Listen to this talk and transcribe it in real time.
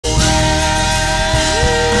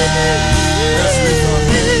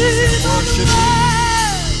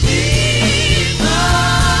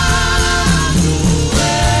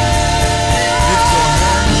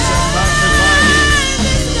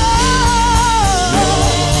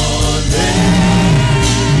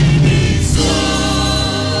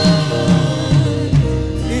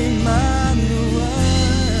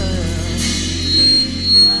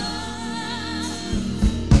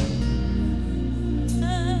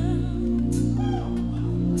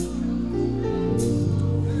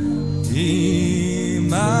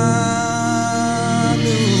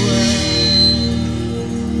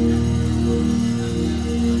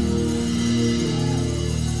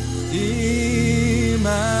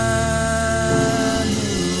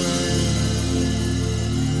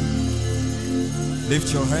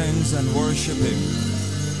Lift your hands and worship Him.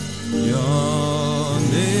 Your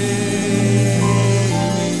name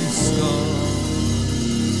is God.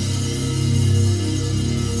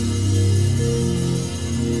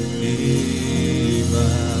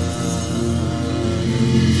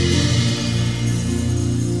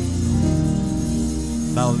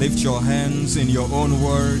 Now lift your hands in your own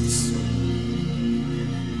words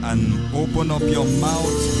and open up your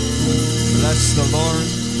mouth. Bless the Lord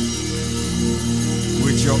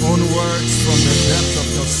with your own words from the depth of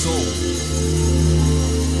your soul,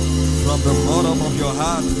 from the bottom of your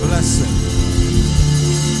heart. Bless Him.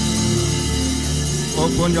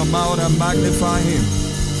 Open your mouth and magnify Him.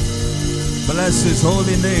 Bless His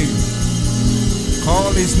holy name.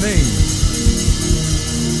 Call His name.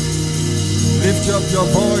 Lift up your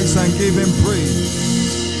voice and give Him praise.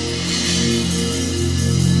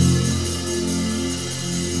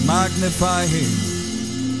 Magnify Him.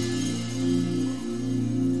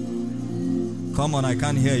 Come on, I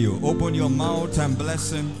can't hear you. Open your mouth and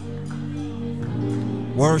bless Him.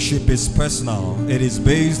 Worship is personal. It is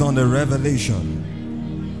based on the revelation.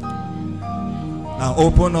 Now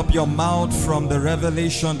open up your mouth from the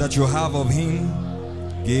revelation that you have of Him.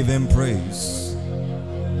 Give Him praise.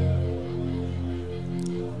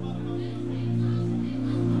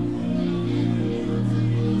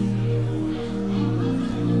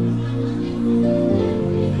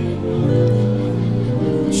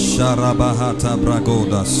 Sharabahata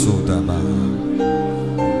Bragoda Sudaba.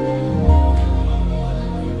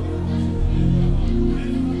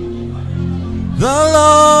 The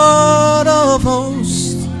Lord of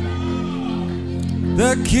hosts,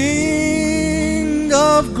 the King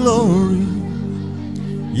of glory,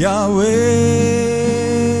 Yahweh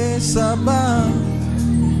Sabaoth,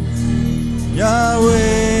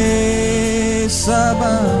 Yahweh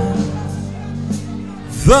Sabaoth,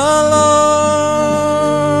 the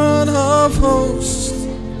Lord of hosts,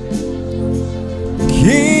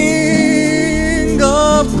 King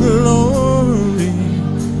of glory,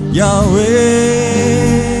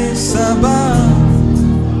 Yahweh Sabaoth,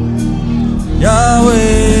 Yahweh,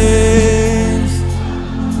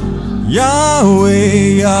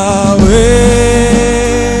 Yahweh,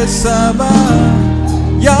 Yahweh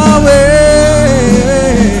Sabaoth, Yahweh,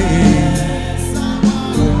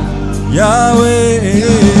 Yahweh,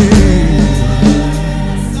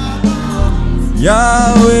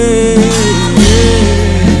 Yahweh,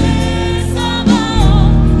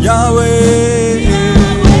 Yahweh.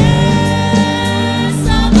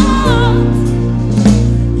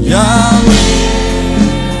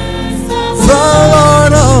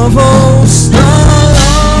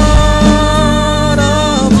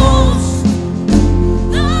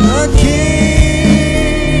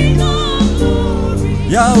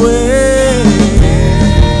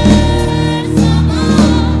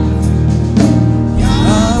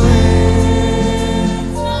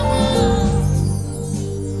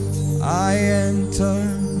 I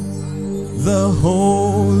enter the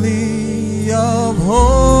Holy of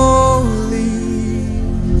Holies.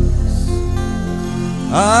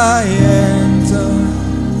 I enter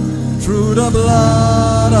through the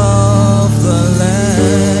blood of the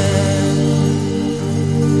Lamb.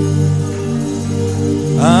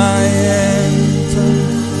 I enter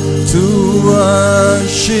to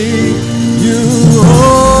worship you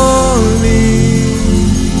holy.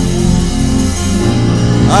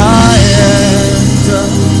 I enter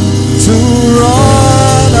to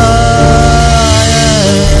honor,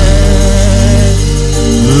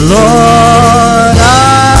 Lord. I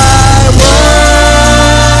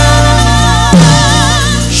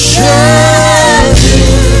worship you.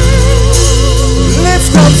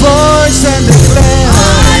 Lift up voice and declare, I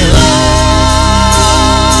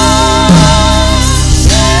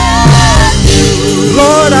worship you.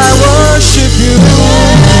 Lord, I worship you.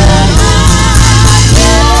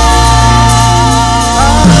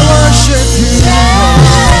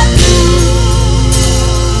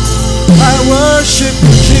 I worship you,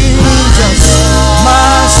 Jesus,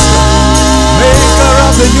 Master, Maker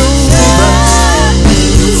of the universe,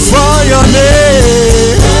 for your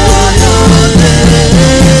name,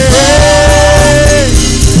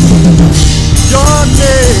 your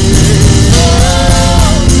name.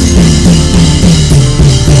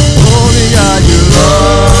 Holy are you,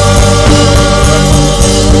 Lord,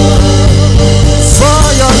 for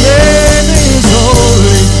your name is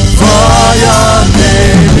holy, for your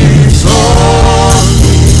name is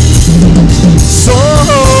holy, so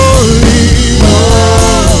holy,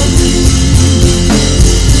 holy,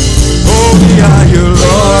 holy are you, Lord.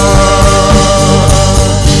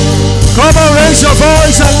 Come on, raise your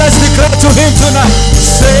voice and let's declare to Him tonight.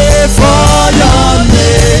 Say, for your name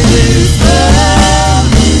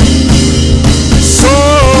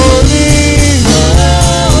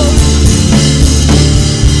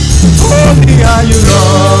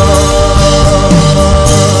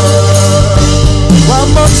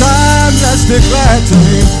to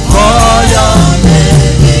Him. For Your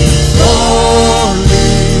name is holy.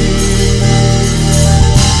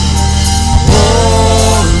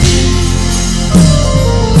 Holy.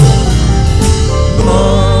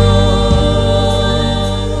 Lord,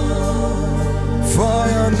 for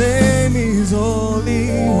Your name is holy.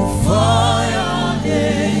 For Your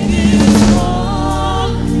name is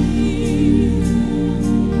holy.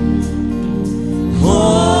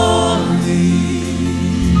 Holy.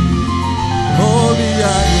 Holy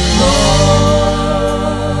are You,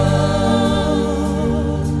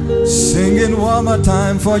 Lord. Sing it one more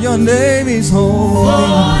time. For Your name is holy. For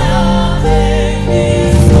Your name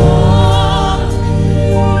is holy.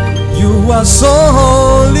 You are so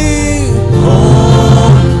holy.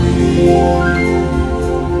 Holy.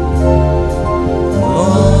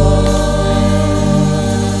 Lord.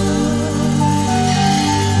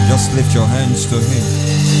 Just lift your hands to Him.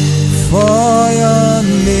 For Your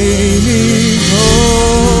name is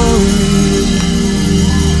holy.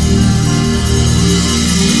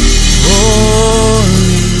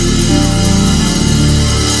 Holy.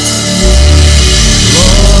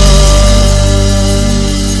 Lord.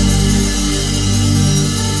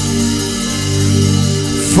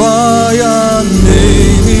 For Your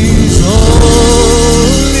name is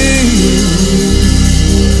holy.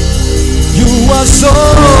 You are so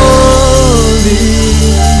holy.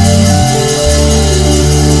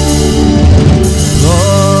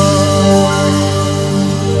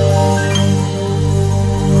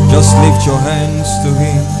 Just lift your hands to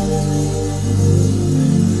Him.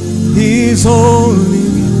 He is holy,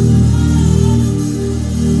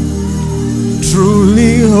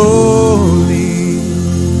 truly holy.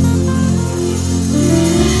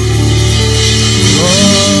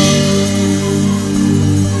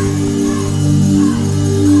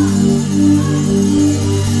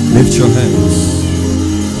 Lift your hands.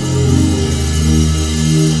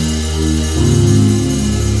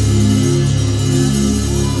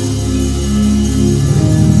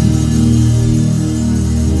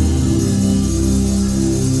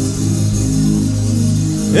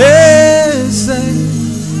 Yes,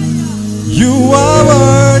 You are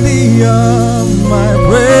worthy of my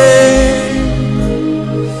praise.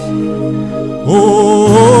 Oh,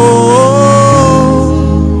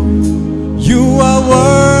 You are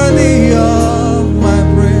worthy of my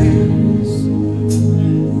praise.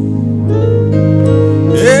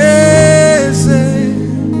 Yes,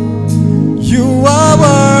 You are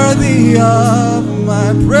worthy of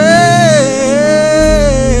my praise.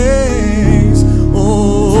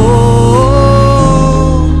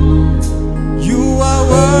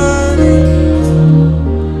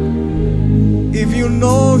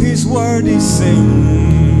 His word is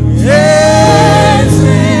sing. Yes,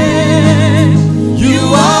 You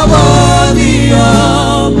are worthy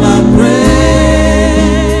of my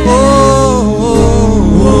praise. Oh,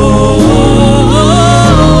 oh, oh,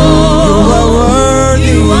 oh.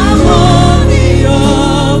 You are worthy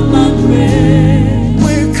of my praise.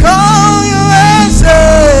 We call You as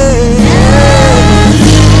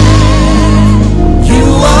You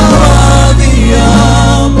are worthy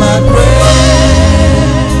of my praise.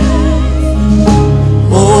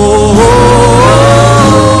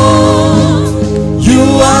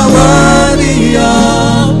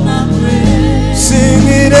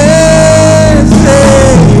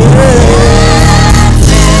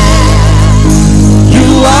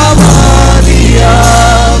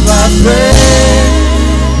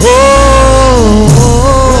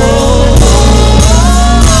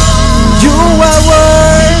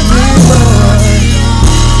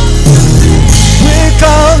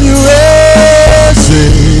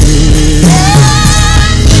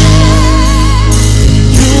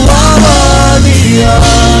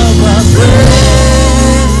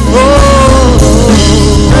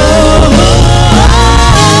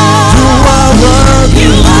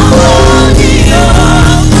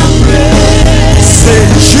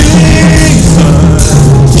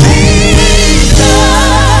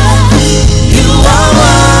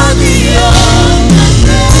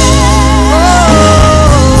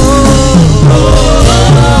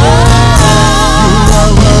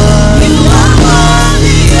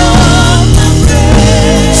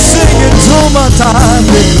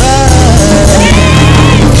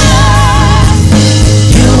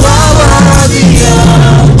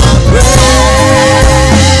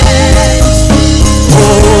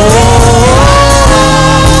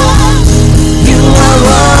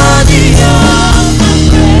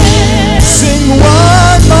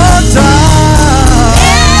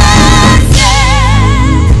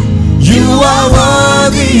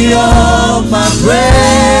 worthy of my praise.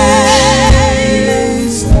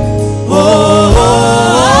 Oh,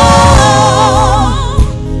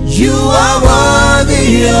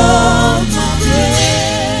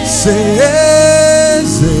 You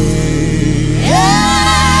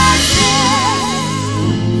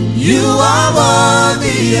are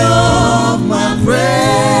worthy of my praise.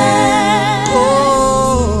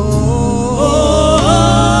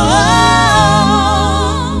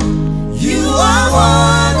 You are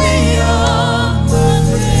worthy of my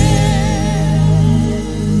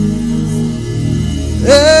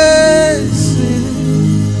praise.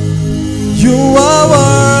 You are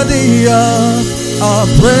worthy of our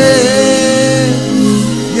praise.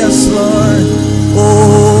 Yes, Lord.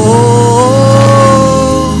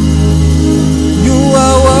 You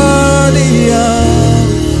are worthy of.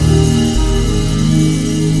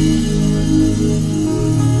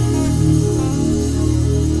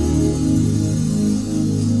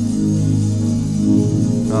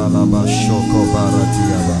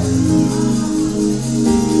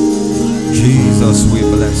 Jesus, we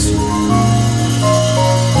bless you.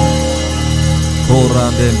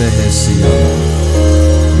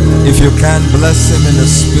 If you can bless him in the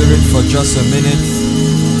spirit for just a minute,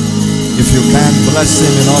 if you can bless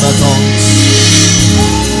him in other tongues,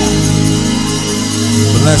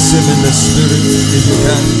 bless him in the spirit if you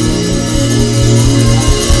can.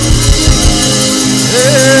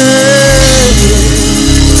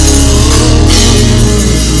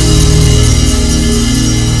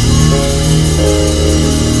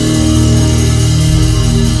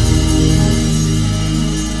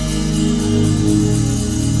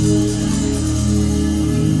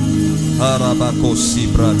 Harabakosi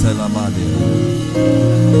bratela madia.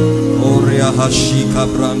 Oria hashika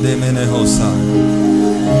brande menehosa.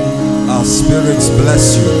 Our spirits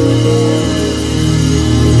bless you.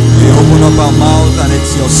 We open up our mouth and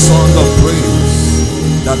it's your song of praise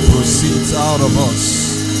that proceeds out of us.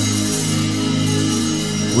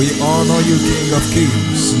 We honor you, King of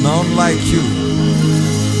Kings. None like you.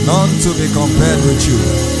 None to be compared with you.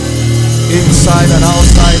 Inside and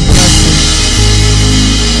outside blessing.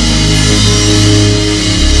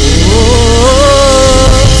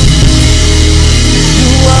 You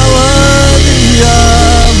are worthy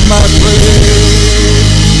of my praise.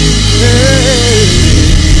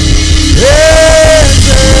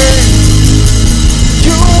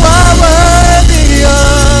 You are worthy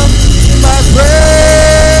of my praise.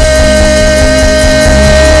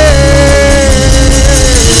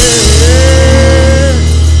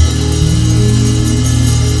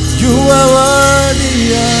 You are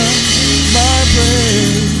worthy of my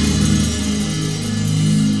praise.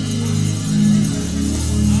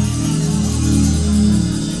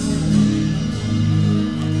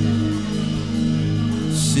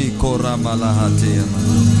 Sikora malahatia.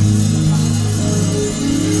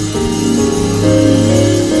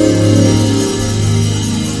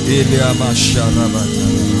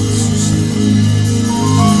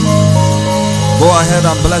 Go ahead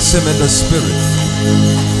and bless him in the spirit.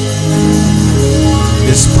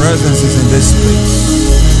 His presence is in this place.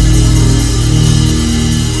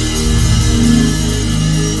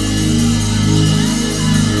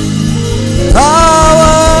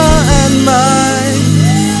 Power and might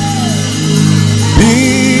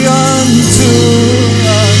be unto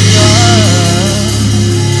our God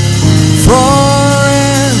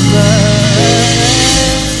forever.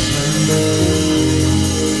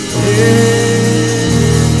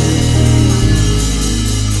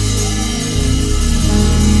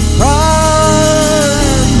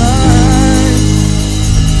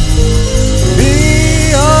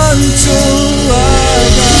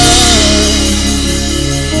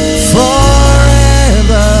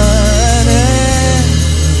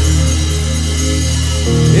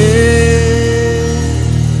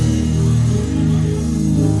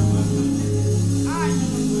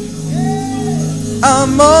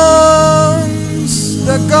 Amongst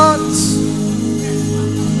the gods,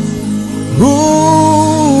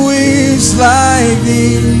 who is like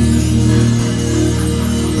thee,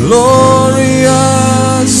 glorious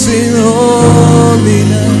in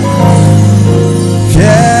holiness,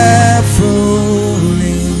 fearful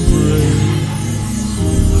in praise,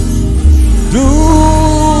 doing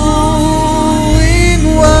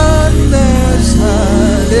wonders,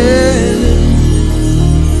 hallelujah.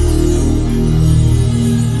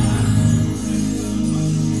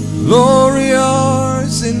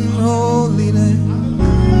 Glorious in holiness,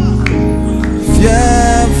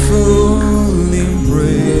 fearful in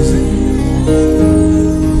praising,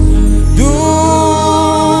 doing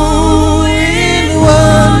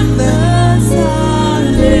wonders,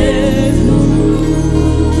 hallelujah.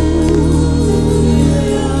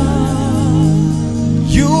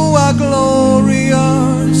 You are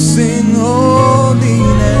glorious in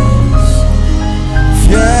holiness,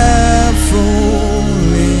 fearful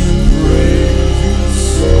in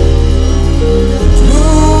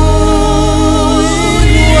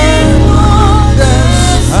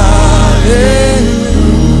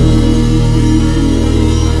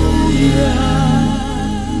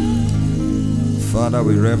Father,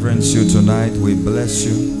 we reverence you tonight. We bless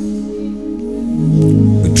you.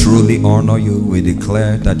 We truly honor you. We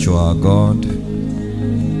declare that you are God.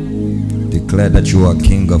 Declare that you are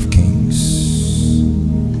King of Kings.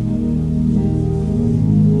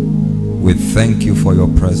 We thank you for your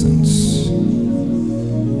presence.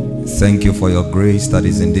 Thank you for your grace that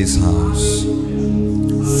is in this house.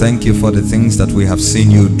 Thank you for the things that we have seen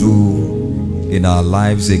you do in our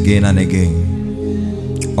lives again and again.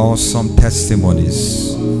 Awesome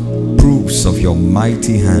testimonies, proofs of your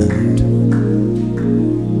mighty hand.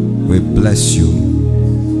 We bless you.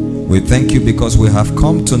 We thank you because we have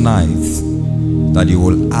come tonight that you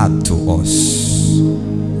will add to us,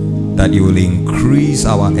 that you will increase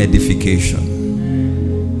our edification.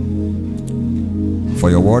 For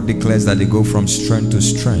your word declares that they go from strength to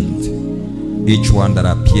strength, each one that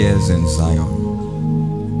appears in Zion.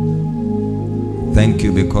 Thank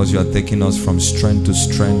you because you are taking us from strength to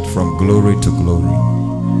strength, from glory to glory.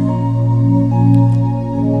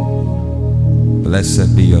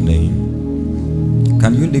 Blessed be your name.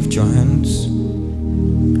 Can you lift your hands?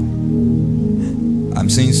 I'm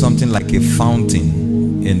seeing something like a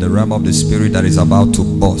fountain in the realm of the spirit that is about to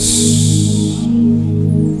burst.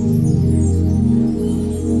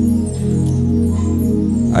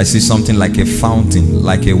 I see something like a fountain,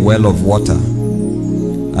 like a well of water,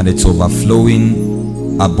 and it's overflowing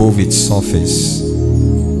above its surface.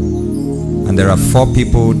 And there are 4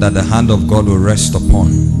 people that the hand of God will rest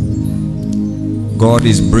upon. God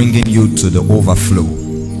is bringing you to the overflow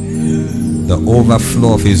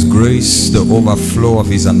of his grace, the overflow of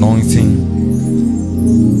his anointing.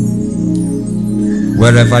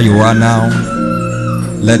 Wherever you are now,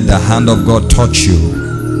 let the hand of God touch you.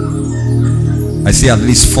 I see at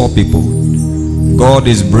least 4 people. God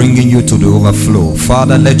is bringing you to the overflow.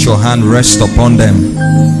 Father, let your hand rest upon them.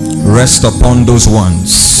 Rest upon those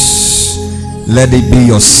ones. Let it be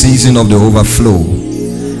your season of the overflow,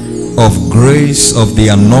 of grace, of the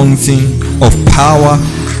anointing, of power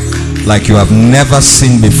like you have never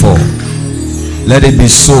seen before. Let it be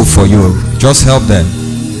so for you. Just help them.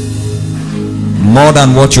 More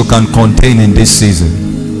than what you can contain in this season,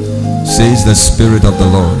 says the Spirit of the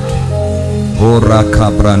Lord.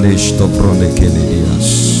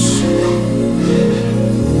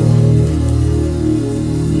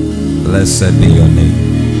 Blessed be your name.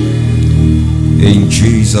 In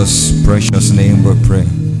Jesus' precious name we pray.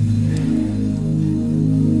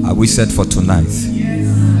 Are we set for tonight?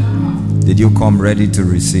 Did you come ready to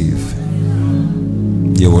receive?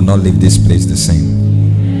 You will not leave this place the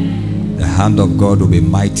same. The hand of God will be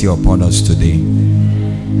mighty upon us today.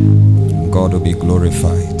 God will be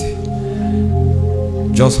glorified.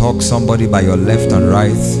 Just hug somebody by your left and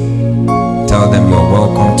right. Tell them you're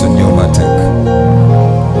welcome to PNEUMATECH.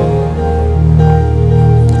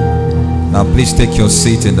 Now please take your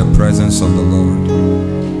seat in the presence of the Lord.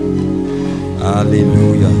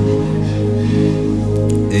 Hallelujah.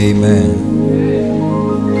 Amen.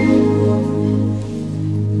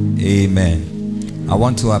 Amen. I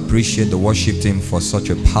want to appreciate the worship team for such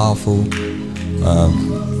a powerful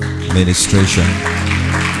ministration.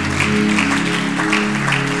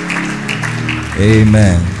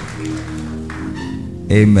 Amen.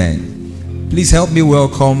 Amen. Please help me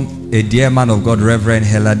welcome a dear man of God, Reverend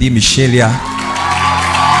Heladi Michelia.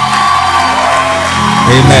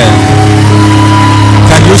 Amen.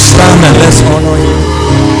 Can you stand and let's honor him?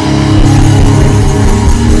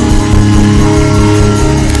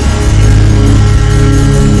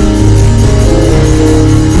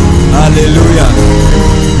 Hallelujah.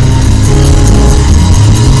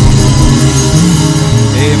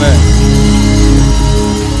 Amen.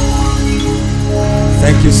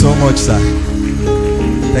 Thank you so much, sir.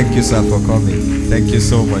 Thank you, sir, for coming. Thank you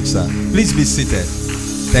so much, sir. Please be seated.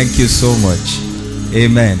 Thank you so much.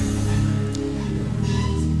 Amen.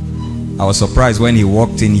 I was surprised when he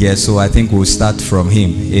walked in here, so I think we'll start from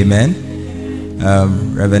him. Amen.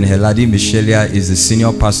 Reverend Heladi Michelia is the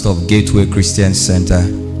senior pastor of Gateway Christian Center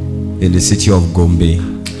in the city of Gombe.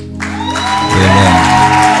 Amen.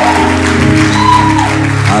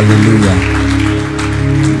 Hallelujah.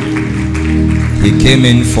 He came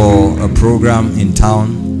in for a program in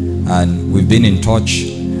town and we've been in touch.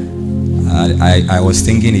 I was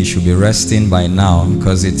thinking he should be resting by now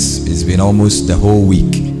because it's been almost the whole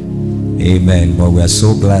week. Amen. But we are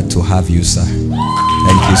so glad to have you, sir.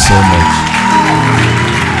 Thank you so much.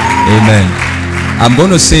 Amen. I'm going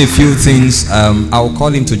to say a few things. I'll call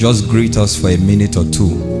him to just greet us for a minute or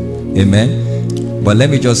two. Amen. But let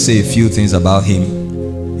me just say a few things about him,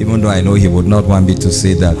 even though I know he would not want me to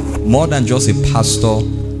say that. More than just a pastor,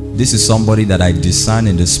 this is somebody that I discern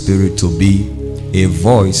in the spirit to be a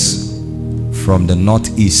voice from the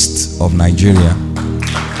northeast of Nigeria.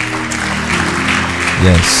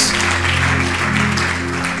 Yes.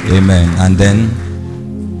 Amen. And then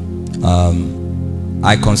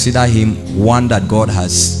I consider him one that God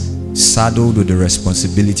has saddled with the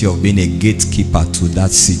responsibility of being a gatekeeper to that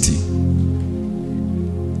city.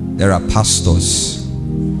 There are pastors,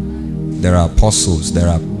 there are apostles, there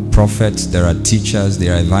are prophets, there are teachers,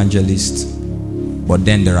 there are evangelists, but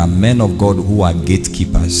then there are men of God who are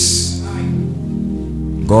gatekeepers.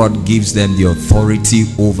 God gives them the authority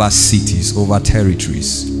over cities, over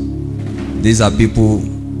territories. These are people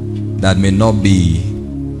that may not be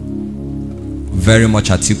very much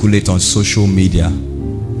articulate on social media,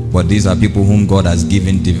 but these are people whom God has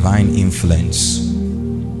given divine influence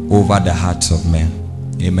over the hearts of men.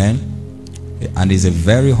 Amen. And he's a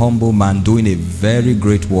very humble man doing a very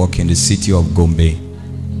great work in the city of Gombe.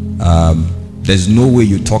 There's no way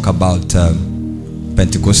you talk about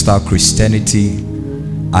Pentecostal Christianity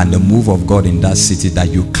and the move of God in that city that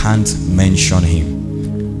you can't mention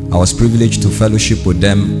him. I was privileged to fellowship with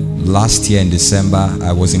them last year in December.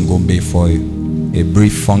 I was in Gombe for a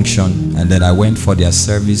brief function, and then I went for their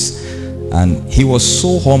service, and he was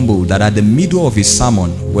so humble that at the middle of his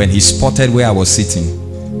sermon, when he spotted where I was sitting,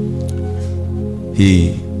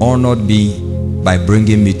 he honored me by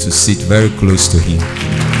bringing me to sit very close to him.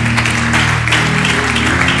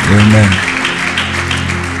 Amen.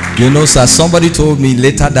 You know, sir, somebody told me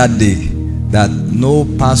later that day that no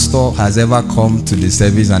pastor has ever come to the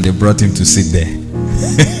service and they brought him to sit there.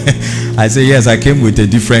 I say, yes, I came with a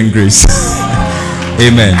different grace.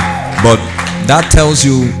 Amen. But that tells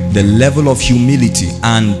you the level of humility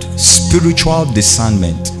and spiritual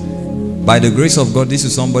discernment. By the grace of God, this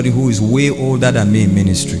is somebody who is way older than me in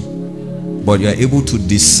ministry. But you are able to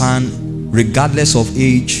discern, regardless of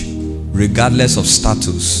age, regardless of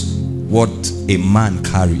status, what a man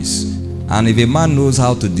carries. And if a man knows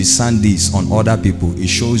how to discern this on other people, it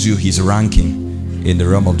shows you his ranking in the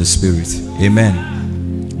realm of the spirit.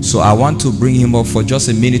 Amen. So I want to bring him up for just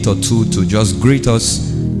a minute or two to just greet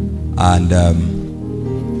us, and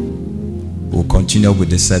we'll continue with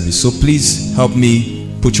the service. So please help me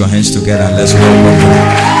put your hands together and let's welcome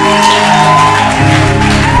him.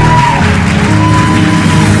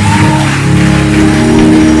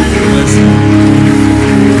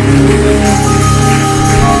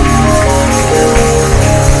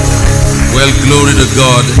 Well, glory to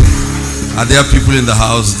God. Are there people in the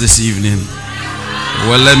house this evening?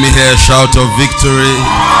 Well, let me hear a shout of victory.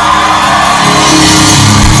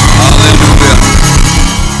 Hallelujah.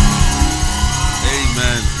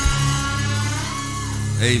 Amen.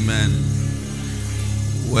 Amen.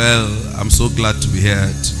 Well, I'm so glad to be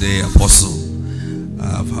here today, Apostle.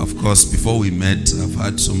 Of course, before we met, I've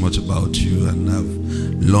heard so much about you, and I've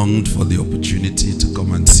longed for the opportunity to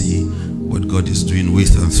come and see what God is doing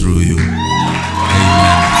with and through you.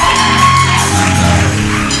 Amen.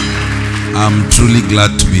 And I'm truly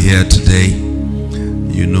glad to be here today.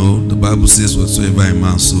 You know, the Bible says whatsoever a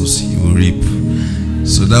man sows, he will reap.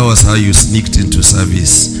 So that was how you sneaked into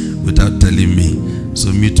service without telling me.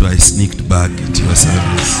 So me too, I sneaked back into your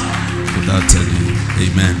service without telling you.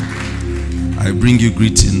 Amen. I bring you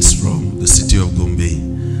greetings from the city of Gombe,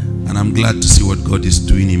 and I'm glad to see what God is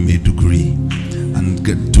doing in Maiduguri and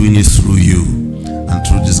doing it through you and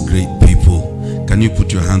through these great people. Can you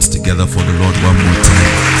put your hands together for the Lord one more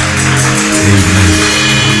time? Amen.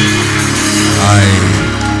 I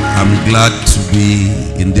am glad to be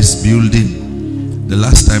in this building. The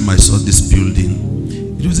last time I saw this building,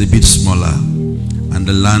 it was a bit smaller, and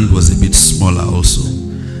the land was a bit smaller also.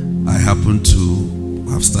 I happened to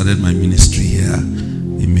have started my ministry here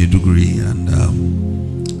in Maiduguri, and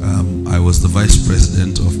I was the vice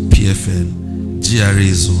president of PFN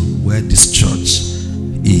GRA zone, where this church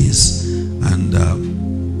is, and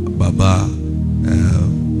Baba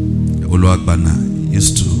Oluwagbana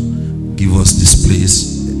used to give us this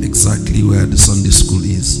place exactly where the Sunday school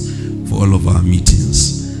is for all of our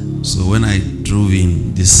meetings. So when I drove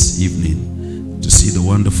in this evening to see the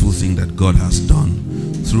wonderful thing that God has done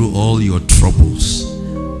through all your troubles,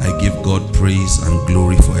 I give God praise and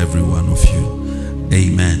glory for every one of you.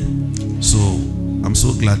 Amen. So I'm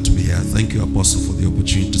so glad to be here. Thank you, Apostle, for the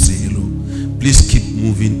opportunity to say hello. Please keep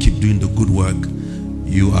moving, keep doing the good work.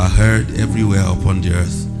 You are heard everywhere upon the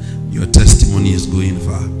earth. Your testimony is going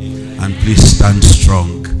far. And please stand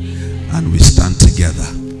strong, and we stand together.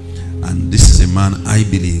 And this is a man I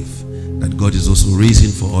believe that God is also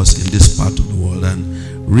raising for us in this part of the world. And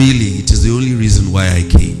really, it is the only reason why I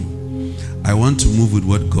came. I want to move with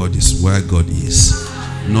what God is, where God is,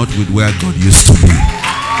 not with where God used to be.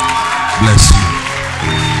 Bless you.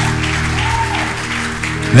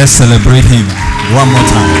 Let's celebrate him one more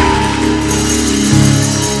time.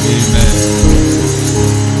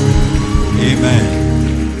 Amen.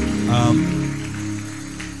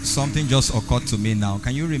 Something just occurred to me now.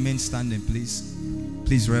 Can you remain standing, please?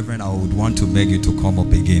 Please, Reverend, I would want to beg you to come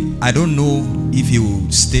up again. I don't know if he will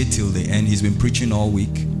stay till the end. He's been preaching all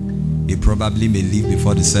week. He probably may leave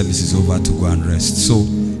before the service is over to go and rest. So,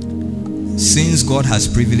 since God has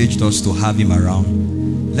privileged us to have him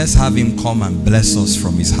around, let's have him come and bless us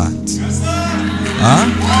from his heart. Yes, huh?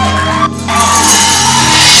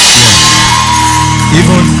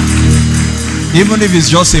 Even if it's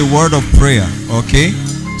just a word of prayer, okay?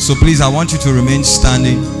 So please, I want you to remain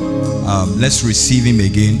standing. Let's receive him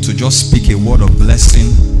again to just speak a word of blessing,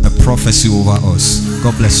 a prophecy over us.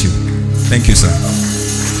 God bless you. Thank you, sir.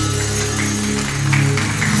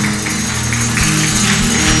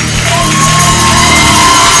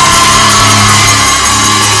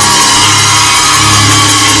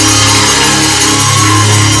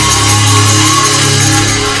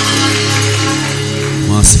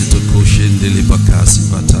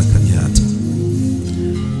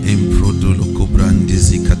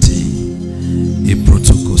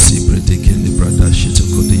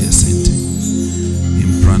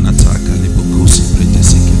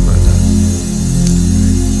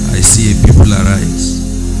 I see a people arise.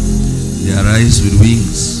 They arise with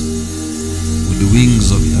wings, with the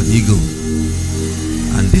wings of an eagle,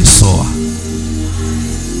 and they soar,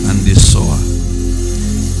 and they soar.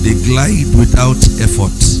 They glide without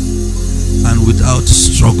effort and without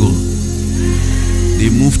struggle.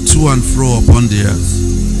 They move to and fro upon the earth,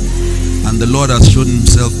 and the Lord has shown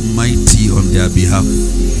himself mighty on their behalf.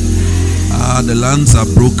 The lands are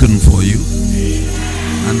broken for you,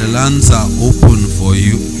 and the lands are open for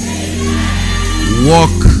you.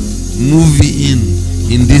 Walk, move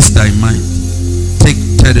in this thy mind. Take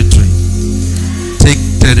territory. Take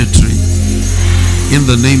territory. In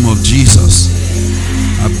the name of Jesus,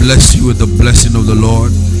 I bless you with the blessing of the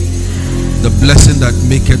Lord, the blessing that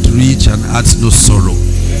maketh rich and adds no sorrow.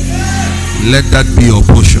 Let that be your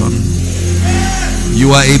portion.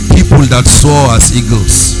 You are a people that soar as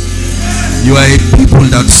eagles. You are a people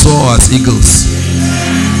that soar as eagles.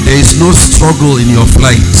 There is no struggle in your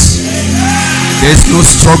flight. There is no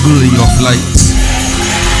struggle in your flight.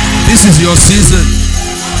 This is your season.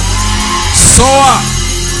 Soar.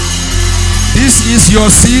 This is your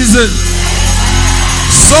season.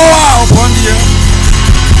 Soar upon the earth.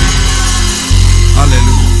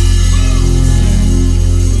 Hallelujah.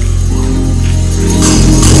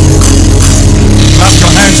 Clap your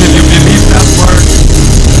hands if you believe that word.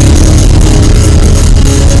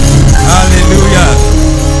 Hallelujah.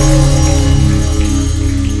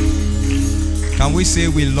 Can we say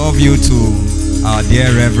we love you to our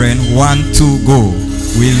dear Reverend? 1, 2, go.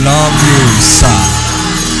 We love you, sir.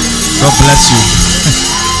 God bless you.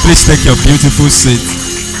 Please take your beautiful seat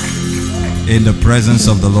in the presence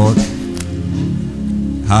of the Lord.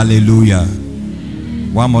 Hallelujah.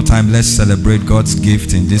 One more time, let's celebrate God's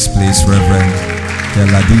gift in this place, Reverend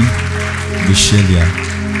Keladi Michelia.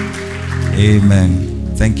 Amen.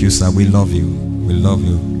 Thank you, sir. We love you. We love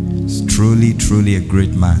you. It's truly, truly a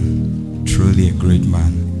great man. Truly a great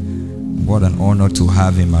man. What an honor to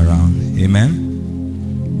have him around. Amen.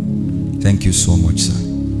 Thank you so much, sir.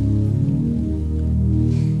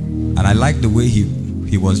 And I like the way he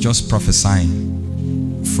was just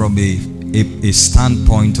prophesying from a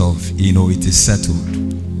standpoint of, it is settled.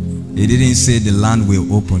 He didn't say the land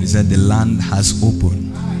will open. He said the land has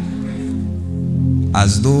opened.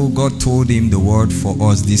 As though God told him the word for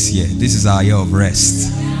us this year. This is our year of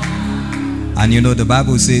rest. And the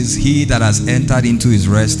Bible says, he that has entered into his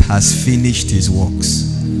rest has finished his works.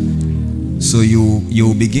 So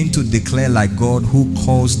you begin to declare like God, who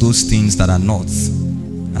calls those things that are not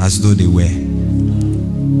as though they were.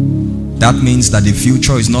 That means that the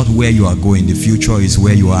future is not where you are going. The future is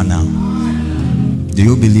where you are now. Do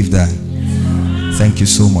you believe that? Thank you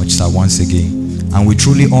so much, sir, once again. And we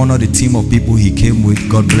truly honor the team of people he came with.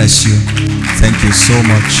 God bless you. Thank you so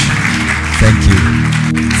much. Thank you.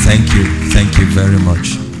 Thank you. Thank you very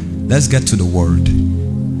much. Let's get to the word.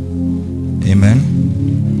 Amen.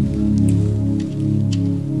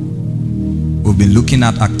 We'll be looking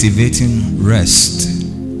at activating rest.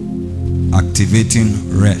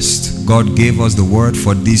 Activating rest. God gave us the word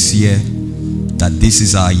for this year, that this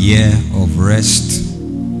is our year of rest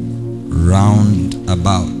round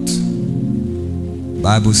about.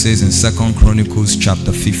 Bible says in 2 Chronicles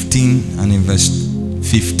chapter 15 and in verse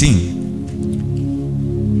 15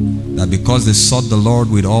 that because they sought the Lord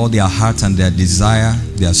with all their heart and their desire,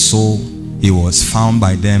 their soul, he was found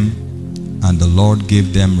by them And the Lord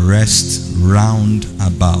gave them rest round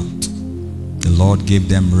about. The Lord gave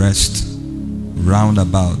them rest round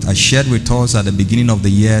about. I shared with us at the beginning of the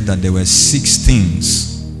year that there were 6 things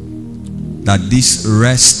that this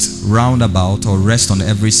rest round about, or rest on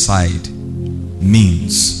every side,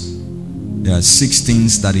 means. There are 6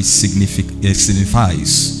 things that it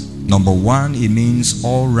signifies. Number 1, it means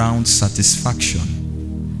all-round satisfaction.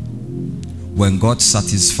 When God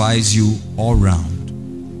satisfies you all round.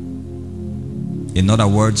 In other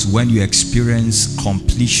words, when you experience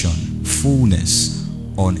completion, fullness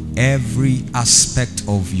on every aspect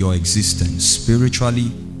of your existence,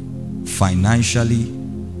 spiritually, financially,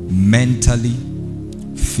 mentally,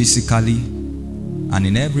 physically, and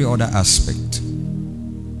in every other aspect.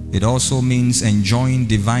 It also means enjoying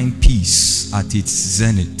divine peace at its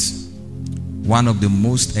zenith. One of the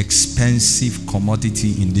most expensive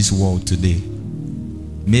commodity in this world today.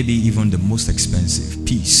 Maybe even the most expensive,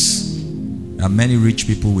 peace. There are many rich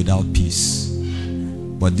people without peace.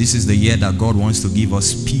 But this is the year that God wants to give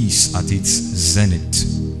us peace at its zenith.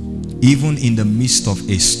 Even in the midst of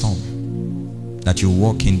a storm, that you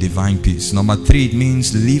walk in divine peace. Number 3, it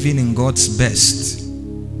means living in God's best.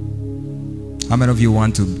 How many of you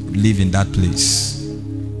want to live in that place?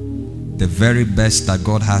 The very best that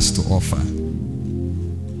God has to offer.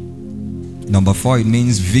 Number 4, it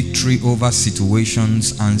means victory over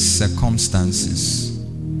situations and circumstances.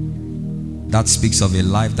 That speaks of a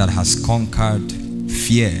life that has conquered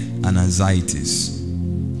fear and anxieties.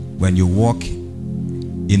 When you walk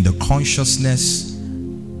in the consciousness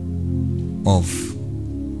of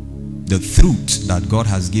the truth that God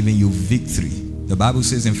has given you victory. The Bible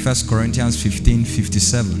says in 1 Corinthians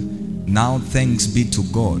 15:57, now thanks be to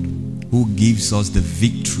God who gives us the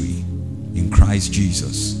victory in Christ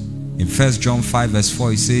Jesus. In 1 John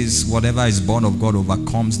 5:4 it says, whatever is born of God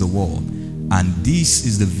overcomes the world. And this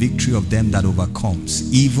is the victory of them that overcomes,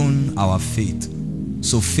 even our faith.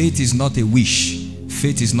 So faith is not a wish.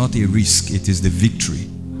 Faith is not a risk. It is the victory.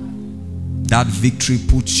 That victory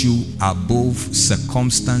puts you above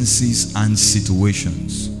circumstances and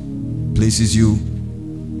situations. Places you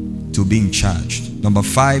to be in charge. Number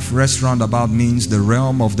 5, rest roundabout means the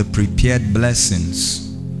realm of the prepared blessings.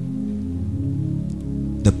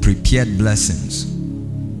 The prepared blessings.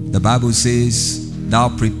 The Bible says, thou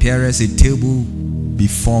preparest a table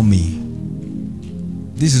before me.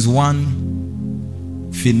 This is one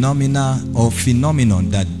phenomenon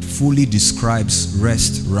that fully describes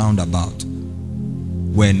rest roundabout.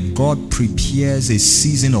 When God prepares a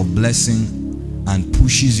season of blessing and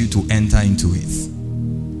pushes you to enter into it.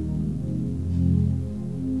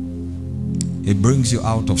 It brings you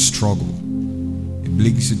out of struggle. It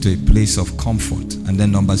brings you to a place of comfort. And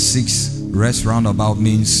then number 6, rest roundabout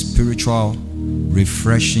means spiritual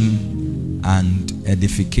refreshing and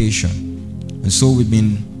edification. And so we've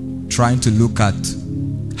been trying to look at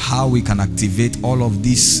how we can activate all of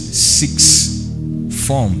these 6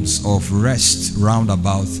 forms of rest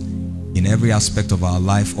roundabout in every aspect of our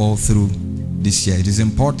life all through this year. It is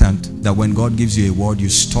important that when God gives you a word, you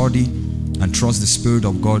study and trust the Spirit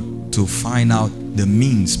of God to find out the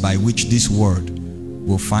means by which this word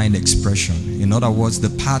will find expression. In other words, the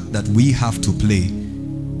part that we have to play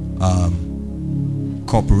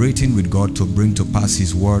cooperating with God to bring to pass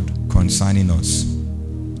His word concerning us.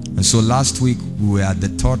 And so last week we were at the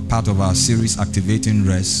 3rd part of our series, Activating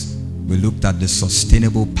Rest. We looked at the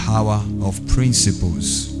sustainable power of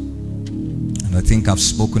principles. And I think I've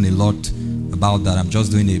spoken a lot about that. I'm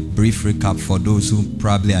just doing a brief recap for those who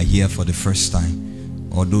probably are here for the first time,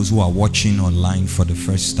 or those who are watching online for the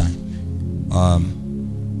first time.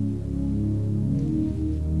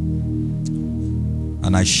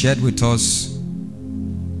 And I shared with us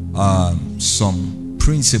some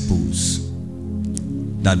principles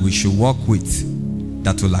that we should work with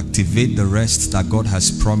that will activate the rest that God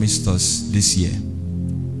has promised us this year.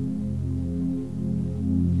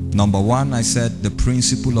 Number 1, I said the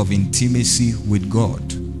principle of intimacy with God.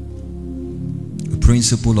 The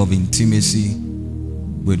principle of intimacy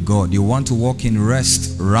with God. You want to walk in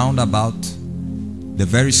rest roundabout. The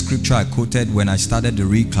very scripture I quoted when I started the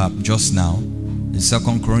recap just now, in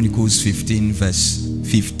 2 Chronicles 15 verse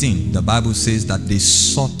 15, the Bible says that they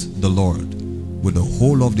sought the Lord with the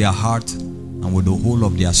whole of their heart and with the whole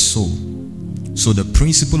of their soul. So the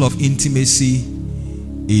principle of intimacy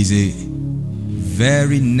is a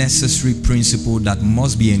very necessary principle that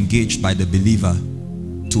must be engaged by the believer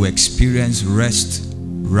to experience rest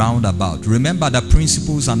roundabout. Remember that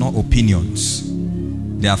principles are not opinions.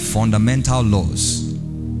 They are fundamental laws.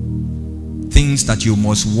 Things that you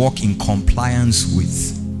must walk in compliance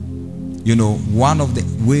with. You know, one of the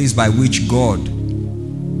ways by which God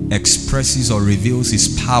expresses or reveals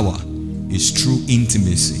his power is true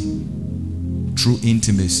intimacy. True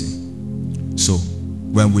intimacy. So,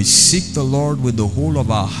 when we seek the Lord with the whole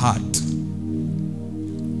of our heart,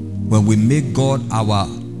 when we make God our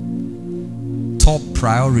top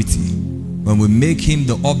priority, when we make him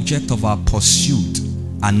the object of our pursuit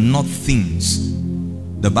and not things,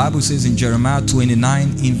 the Bible says in Jeremiah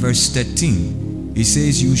 29 in verse 13, it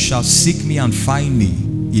says, you shall seek me and find me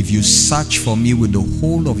if you search for me with the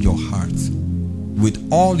whole of your heart, with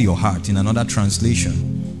all your heart, in another translation.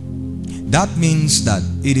 That means that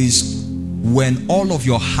it is when all of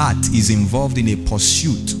your heart is involved in a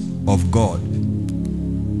pursuit of God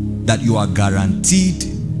that you are guaranteed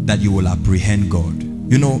that you will apprehend God.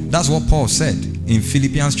 You know, that's what Paul said in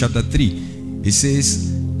Philippians chapter 3. It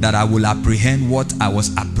says that I will apprehend what I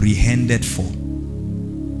was apprehended for.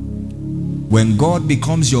 When God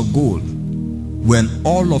becomes your goal, when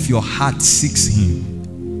all of your heart seeks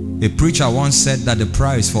him. A preacher once said that the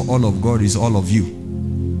price for all of God is all of you.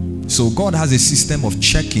 So God has a system of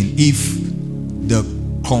checking if the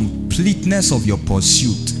completeness of your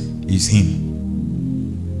pursuit is him.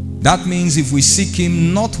 That means if we seek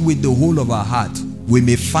him not with the whole of our heart, we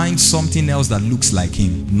may find something else that looks like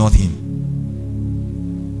him, not him.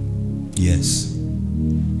 Yes.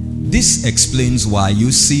 This explains why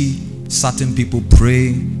you see certain people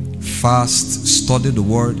pray, fast, study the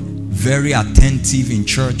word, very attentive in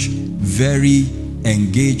church, very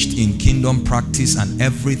engaged in kingdom practice and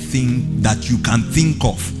everything that you can think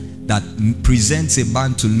of that presents a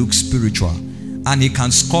man to look spiritual, and he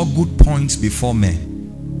can score good points before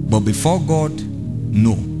men, but before God,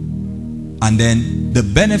 no. And then the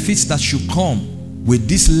benefits that should come with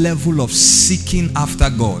this level of seeking after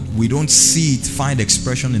God, we don't see it find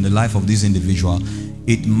expression in the life of this individual.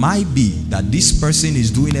 It might be that this person is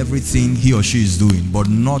doing everything he or she is doing, but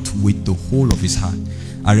not with the whole of his heart.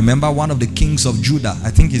 I remember one of the kings of Judah,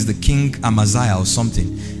 I think it's the king Amaziah or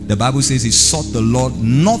something. The Bible says he sought the Lord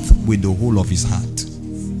not with the whole of his heart.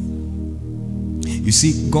 You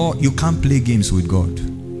see, God, you can't play games with God.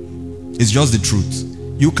 It's just the truth.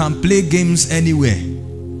 You can play games anywhere,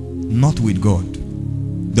 not with God.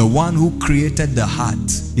 The one who created the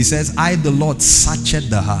heart. He says, I, the Lord, searched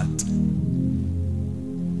the heart.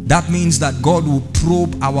 That means that God will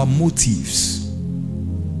probe our motives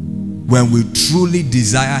when we truly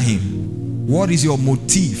desire him. What is your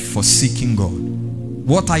motive for seeking God?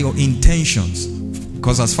 What are your intentions?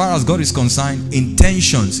 Because as far as God is concerned,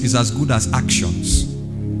 intentions is as good as actions.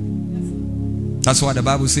 That's why the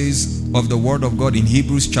Bible says of the word of God in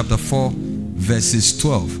Hebrews chapter 4 verses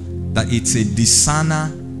 12 that it's a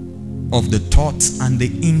discerner of the thoughts and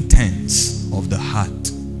the intents of the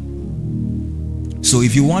heart. So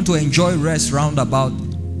if you want to enjoy rest roundabout,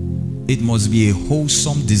 it must be a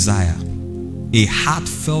wholesome desire, a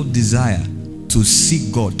heartfelt desire to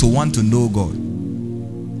seek God, to want to know God.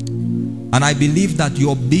 And I believe that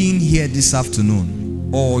your being here this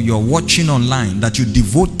afternoon, or you're watching online, that you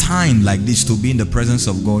devote time like this to be in the presence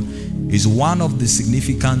of God, is one of the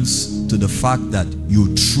significance to the fact that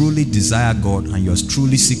you truly desire God and you're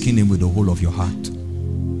truly seeking him with the whole of your heart.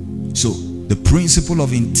 So the principle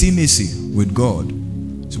of intimacy with God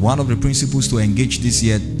is one of the principles to engage this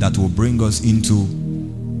year that will bring us into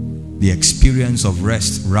the experience of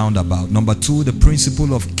rest roundabout. Number two, the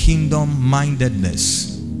principle of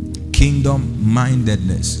kingdom-mindedness.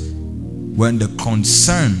 Kingdom-mindedness. When the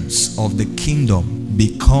concerns of the kingdom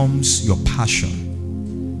becomes your passion.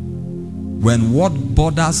 When what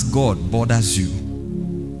bothers God bothers you.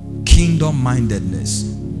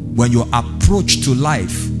 Kingdom-mindedness. When your approach to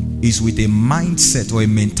life is with a mindset or a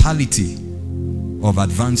mentality of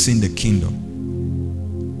advancing the kingdom.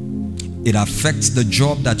 It affects the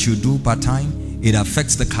job that you do part-time. It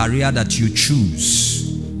affects the career that you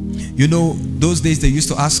choose. You know, those days they used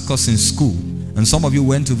to ask us in school, and some of you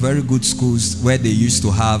went to very good schools where they used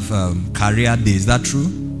to have career day. Is that true?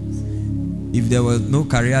 If there was no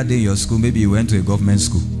career day in your school, maybe you went to a government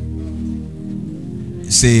school.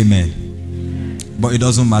 Say amen. But it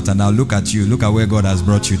doesn't matter. Now look at you. Look at where God has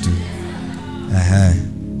brought you to.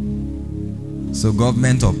 So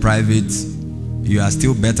government or private, you are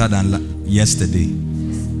still better than yesterday.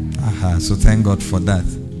 So thank God for that.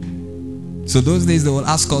 So those days they will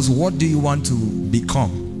ask us, what do you want to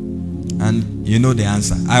become? And you know the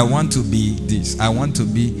answer. I want to be this. I want to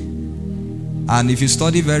be. And if you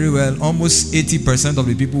study very well, almost 80% of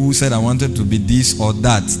the people who said I wanted to be this or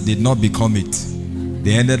that did not become it.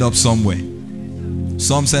 They ended up somewhere.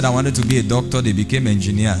 Some said I wanted to be a doctor, they became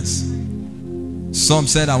engineers. Some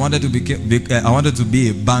said I wanted to be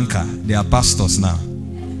a banker, they are pastors now.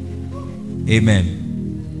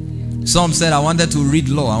 Amen. Some said, I wanted to read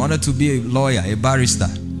law. I wanted to be a lawyer, a barrister.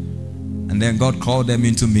 And then God called them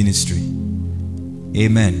into ministry.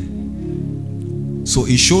 Amen. So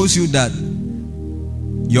it shows you that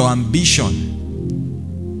your ambition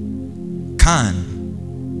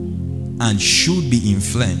can and should be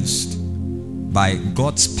influenced by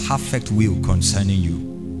God's perfect will concerning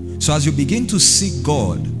you. So as you begin to seek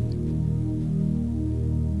God,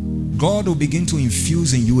 God will begin to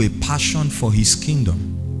infuse in you a passion for His kingdom,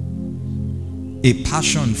 a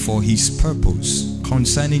passion for His purpose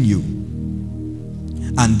concerning you.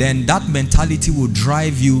 And then that mentality will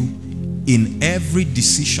drive you in every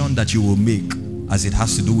decision that you will make as it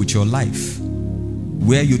has to do with your life.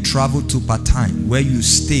 Where you travel to part-time, where you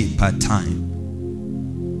stay part-time.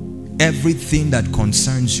 Everything that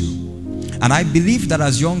concerns you. And I believe that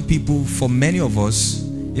as young people, for many of us,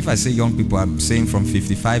 if I say young people, I'm saying from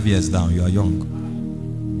 55 years down, you are young.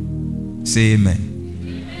 Say amen.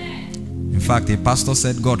 In fact, a pastor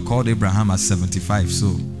said God called Abraham at 75.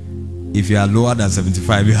 So if you are lower than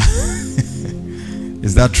 75, yeah.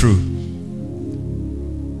 Is that true?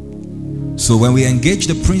 So when we engage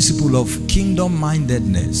the principle of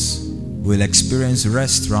kingdom-mindedness, we'll experience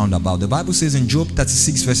rest round about. The Bible says in Job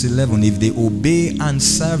 36 verse 11, if they obey and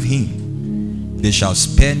serve Him, they shall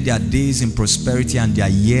spend their days in prosperity and their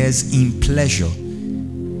years in pleasure.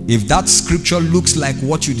 If that scripture looks like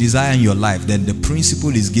what you desire in your life, then the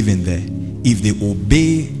principle is given there. If they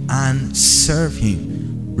obey and serve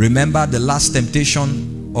Him. Remember the last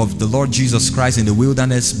temptation of the Lord Jesus Christ in the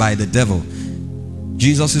wilderness by the devil.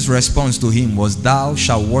 Jesus' response to him was, thou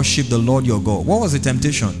shalt worship the Lord your God. What was the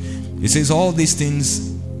temptation? It says, all these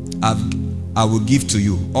things I will give to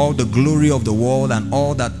you. All the glory of the world and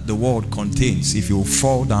all that the world contains, if you will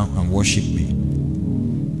fall down and worship me.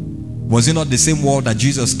 Was it not the same world that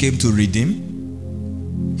Jesus came to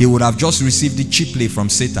redeem? He would have just received it cheaply from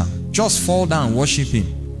Satan. Just fall down and worship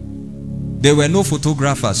Him. There were no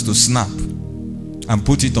photographers to snap and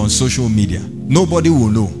put it on social media. Nobody will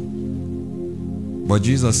know. But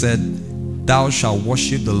Jesus said, thou shalt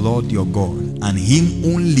worship the Lord your God, and Him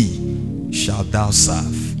only shalt thou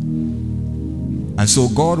serve. And so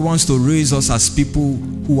God wants to raise us as people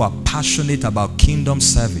who are passionate about kingdom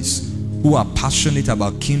service, who are passionate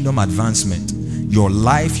about kingdom advancement. Your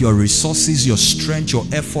life, your resources, your strength, your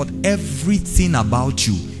effort, everything about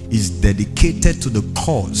you is dedicated to the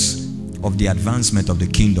cause of the advancement of the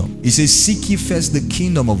kingdom. It says, seek ye first the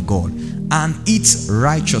kingdom of God and its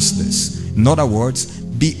righteousness. In other words,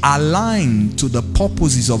 be aligned to the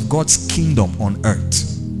purposes of God's kingdom on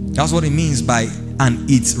earth. That's what it means by and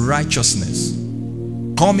its righteousness.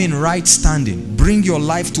 Come in right standing. Bring your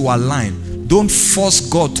life to align. Don't force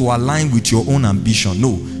God to align with your own ambition.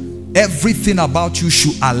 No. Everything about you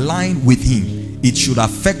should align with Him. It should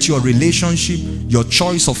affect your relationship, your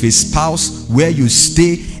choice of a spouse, where you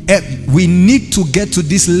stay. We need to get to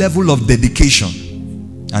this level of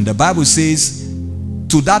dedication. And the Bible says,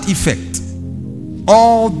 to that effect,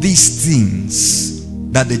 all these things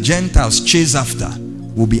that the Gentiles chase after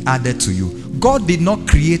will be added to you. God did not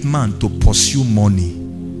create man to pursue money.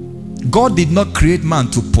 God did not create man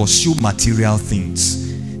to pursue material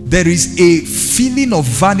things. There is a feeling of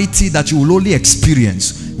vanity that you will only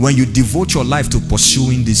experience when you devote your life to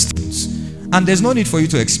pursuing these things. And there's no need for you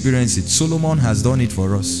to experience it. Solomon has done it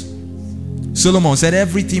for us. Solomon said,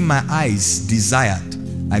 everything my eyes desired,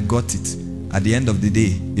 I got it. At the end of the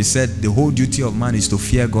day, he said, the whole duty of man is to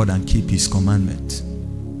fear God and keep His commandment.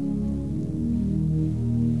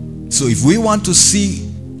 So if we want to see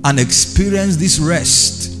and experience this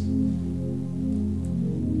rest,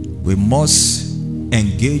 we must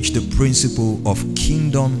engage the principle of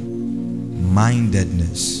kingdom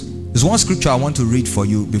mindedness. There's one scripture I want to read for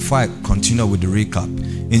you before I continue with the recap.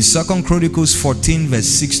 In 2 Chronicles 14 verse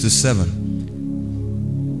 6 to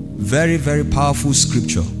 7. Very, very powerful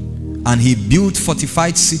scripture. And he built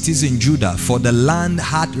fortified cities in Judah, for the land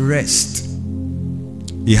had rest.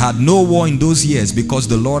 He had no war in those years because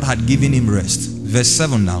the Lord had given him rest. Verse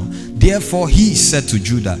 7 now. Therefore he said to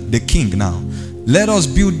Judah, the king now, let us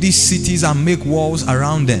build these cities and make walls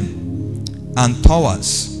around them, and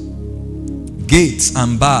towers, gates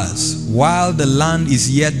and bars, while the land is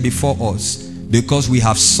yet before us, because we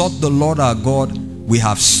have sought the Lord our God, we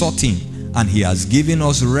have sought Him, and He has given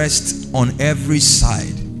us rest on every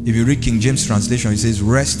side. If you read King James translation, it says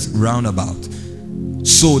rest round about.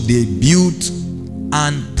 So they built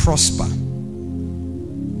and prosper.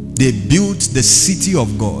 They built the city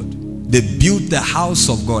of God. They built the house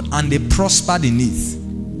of God, and they prospered in it.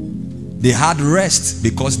 They had rest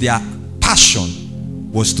because their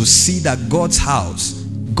passion was to see that God's house,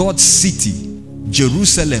 God's city,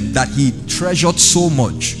 Jerusalem, that He treasured so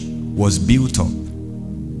much, was built up.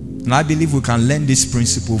 And I believe we can learn this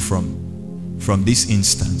principle from this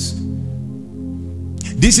instance.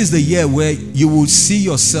 This is the year where you will see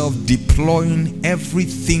yourself deploying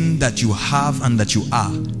everything that you have and that you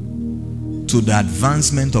are to the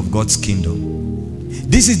advancement of God's kingdom.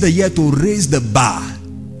 This is the year to raise the bar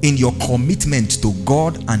in your commitment to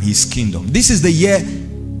God and His kingdom. This is the year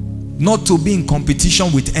not to be in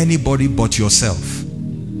competition with anybody but yourself.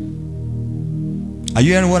 Are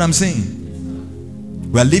you hearing what I'm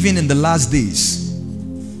saying? We are living in the last days,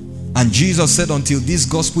 and Jesus said, until this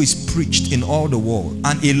gospel is preached in all the world,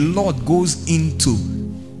 and a lot goes into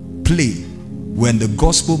play when the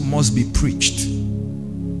gospel must be preached.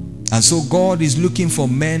 And so God is looking for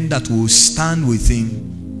men that will stand with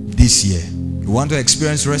Him this year. You want to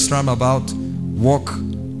experience rest round about, walk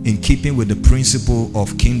in keeping with the principle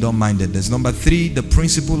of kingdom mindedness. Number 3, the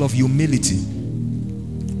principle of humility.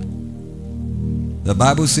 The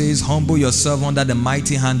Bible says, humble yourself under the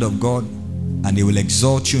mighty hand of God, and He will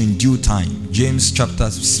exalt you in due time. James chapter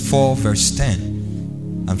 4 verse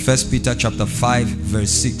 10 and 1 Peter chapter 5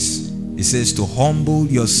 verse 6. It says to humble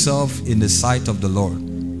yourself in the sight of the Lord,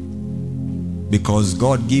 because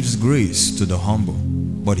God gives grace to the humble,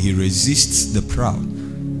 but He resists the proud.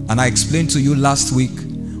 And I explained to you last week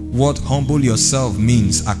what humble yourself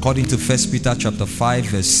means according to 1 Peter chapter 5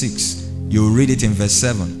 verse 6. You'll read it in verse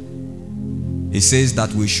 7. It says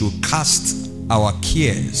that we should cast our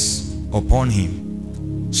cares upon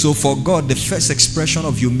Him. So for God, the first expression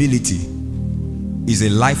of humility is a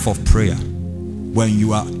life of prayer. When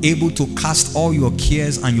you are able to cast all your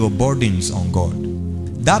cares and your burdens on God.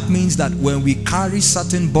 That means that when we carry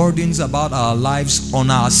certain burdens about our lives on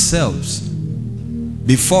ourselves,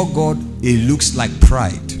 before God, it looks like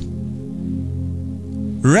pride.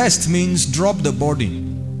 Rest means drop the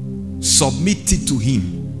burden, submit it to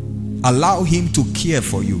Him. Allow Him to care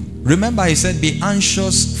for you. Remember, He said, be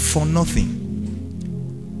anxious for nothing.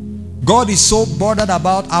 God is so bothered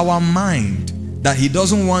about our mind that He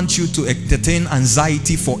doesn't want you to entertain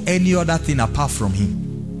anxiety for any other thing apart from Him.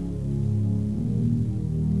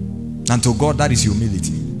 And to God, that is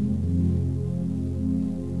humility.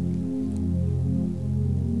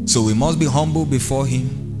 So we must be humble before Him,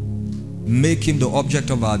 make Him the object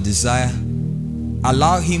of our desire,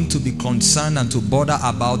 allow Him to be concerned and to bother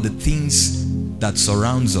about the things that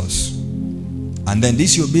surrounds us. And then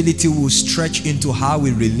this humility will stretch into how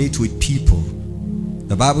we relate with people.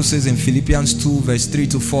 The Bible says in Philippians 2 verse 3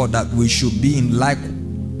 to 4 that we should be in like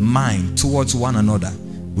mind towards one another.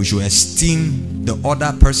 We should esteem the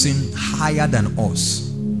other person higher than us.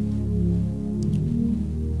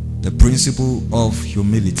 The principle of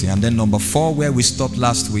humility. And then number 4, where we stopped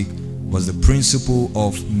last week, was the principle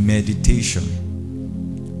of meditation,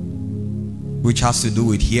 which has to do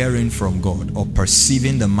with hearing from God or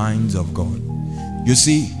perceiving the minds of God. You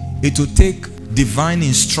see, it will take divine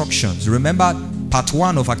instructions. Remember, part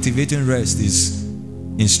 1 of activating rest is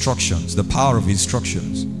instructions, the power of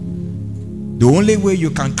instructions. The only way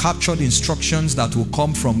you can capture the instructions that will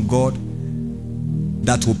come from God,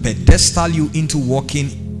 that will pedestal you into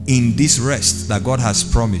walking in this rest that God has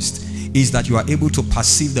promised, is that you are able to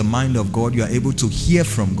perceive the mind of God. You are able to hear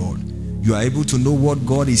from God. You are able to know what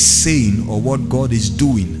God is saying or what God is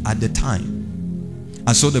doing at the time.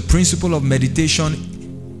 And so the principle of meditation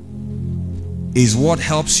is what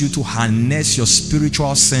helps you to harness your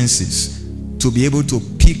spiritual senses to be able to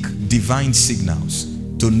pick divine signals,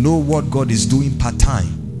 to know what God is doing part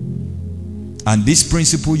time. And this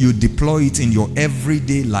principle, you deploy it in your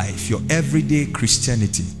everyday life, your everyday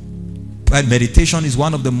Christianity. And meditation is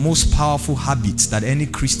one of the most powerful habits that any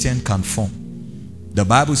Christian can form. The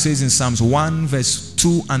Bible says in Psalms 1 verse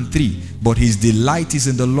 2 and 3, but his delight is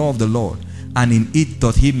in the law of the Lord, and in it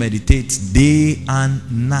doth he meditate day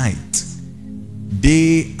and night.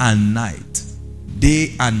 Day and night.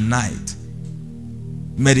 Day and night.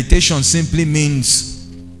 Meditation simply means,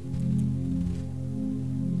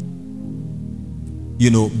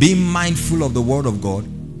 being mindful of the word of God.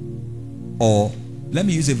 Or let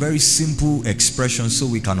me use a very simple expression so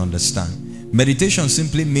we can understand. Meditation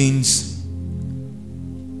simply means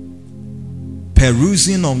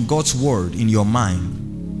perusing on God's word in your mind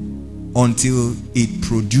until it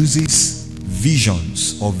produces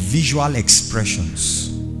visions or visual expressions.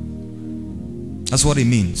 That's what it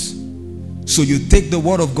means. So you take the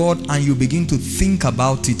word of God and you begin to think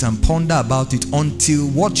about it and ponder about it until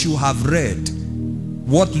what you have read,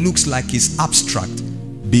 what looks like is abstract,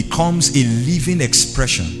 becomes a living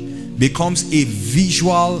expression, becomes a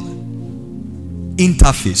visual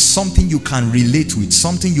interface, something you can relate with,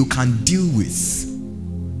 something you can deal with.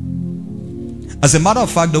 As a matter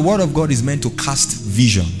of fact, the word of God is meant to cast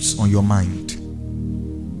visions on your mind.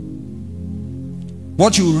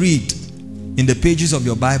 What you read in the pages of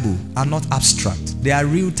your Bible are not abstract. They are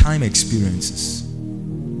real-time experiences.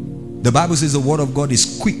 The Bible says the word of God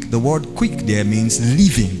is quick. The word quick there means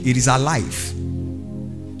living. It is alive.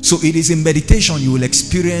 So it is in meditation you will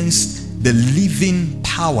experience the living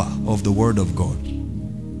power of the word of God.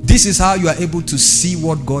 This is how you are able to see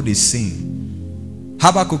what God is saying.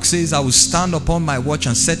 Habakkuk says, I will stand upon my watch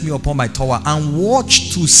and set me upon my tower and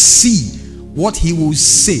watch to see what he will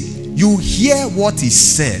say. You hear what is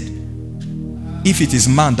said if it is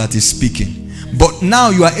man that is speaking. But now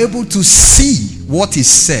you are able to see what is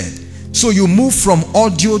said. So you move from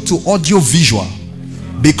audio to audio visual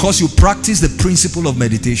because you practice the principle of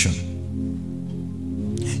meditation.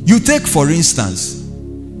 You take, for instance,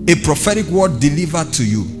 a prophetic word delivered to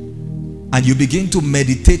you, and you begin to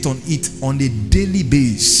meditate on it on a daily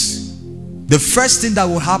basis. The first thing that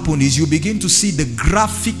will happen is you begin to see the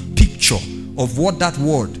graphic picture of what that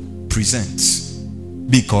word presents.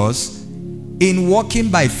 Because in walking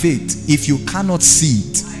by faith, if you cannot see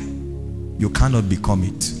it, you cannot become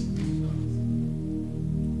it.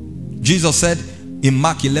 Jesus said in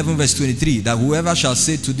Mark 11 verse 23 that whoever shall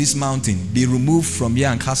say to this mountain, be removed from here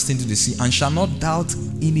and cast into the sea, and shall not doubt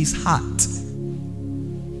in his heart.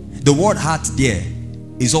 The word heart there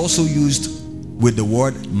is also used with the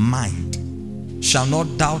word mind. Shall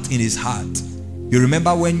not doubt in his heart. You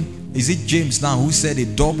remember when, is it James now who said a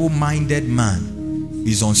double-minded man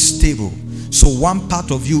is unstable. So one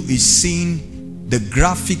part of you is seeing the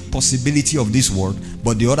graphic possibility of this word,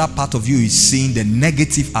 but the other part of you is seeing the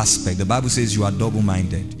negative aspect. The Bible says you are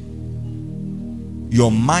double-minded.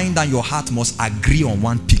 Your mind and your heart must agree on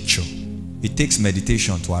one picture. It takes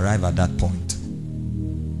meditation to arrive at that point.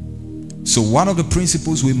 So one of the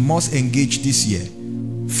principles we must engage this year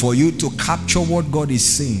for you to capture what God is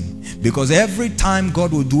saying, because every time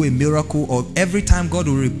God will do a miracle, or every time God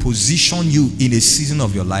will reposition you in a season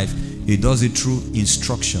of your life, he does it through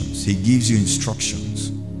instructions. He gives you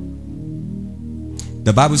instructions.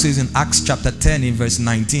 The Bible says in Acts chapter 10 in verse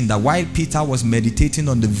 19 that while Peter was meditating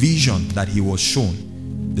on the vision that he was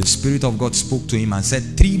shown, the Spirit of God spoke to him and said,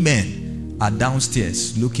 3 men are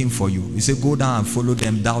downstairs looking for you. He said, go down and follow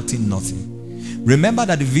them, doubting nothing. Remember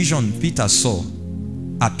that the vision Peter saw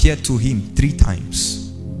appeared to him 3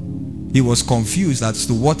 times. He was confused as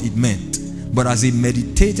to what it meant, but as he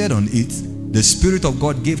meditated on it, the Spirit of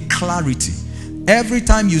God gave clarity. Every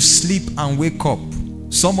time you sleep and wake up,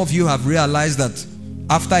 some of you have realized that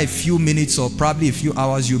after a few minutes or probably a few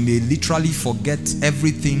hours, you may literally forget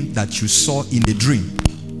everything that you saw in the dream.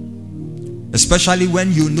 Especially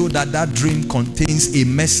when you know that that dream contains a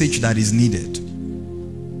message that is needed.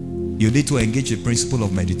 You need to engage the principle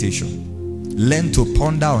of meditation. Learn to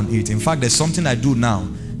ponder on it. In fact, there's something I do now.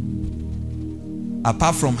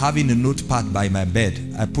 Apart from having a notepad by my bed,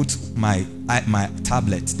 I put my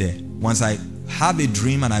tablet there. Once I have a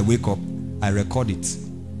dream and I wake up, I record it.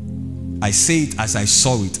 I say it as I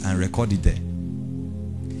saw it and record it there.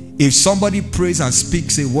 If somebody prays and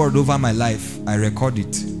speaks a word over my life, I record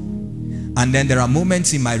it. And then there are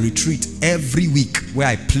moments in my retreat every week where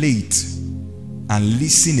I play it and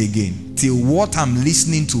listen again till what I'm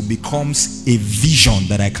listening to becomes a vision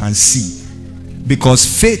that I can see. Because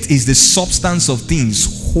faith is the substance of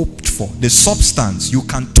things hoped for. The substance, you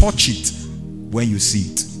can touch it when you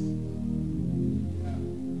see it.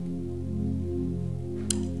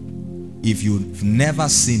 If you've never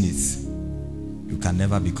seen it, you can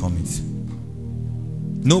never become it.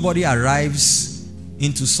 Nobody arrives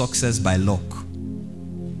into success by luck,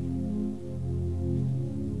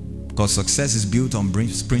 because success is built on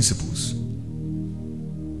principles.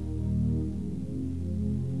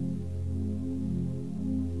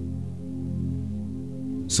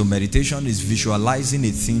 So meditation is visualizing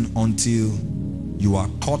a thing until you are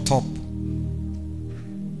caught up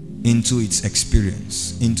into its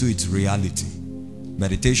experience, into its reality.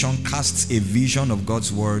 Meditation casts a vision of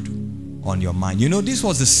God's word on your mind. You know, this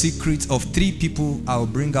was the secret of 3 people I will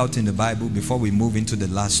bring out in the Bible before we move into the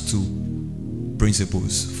last 2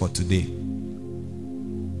 principles for today.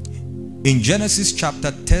 In Genesis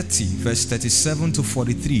chapter 30 verse 37 to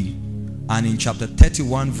 43, and in chapter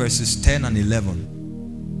 31 verses 10 and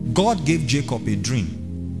 11, God gave Jacob a dream.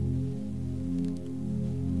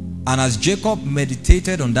 And as Jacob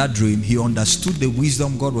meditated on that dream, he understood the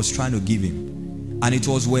wisdom God was trying to give him. And it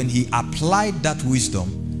was when he applied that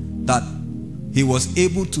wisdom that he was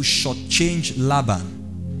able to shortchange Laban,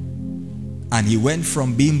 and he went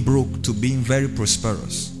from being broke to being very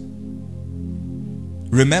prosperous.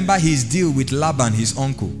 Remember his deal with Laban, his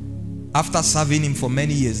uncle. After serving him for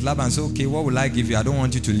many years, Laban said, okay, what will I give you? I don't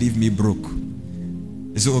want you to leave me broke.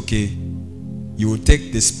 He said, okay, you will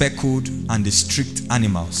take the speckled and the streaked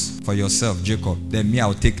animals for yourself, Jacob. Then me, I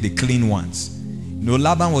will take the clean ones. You know,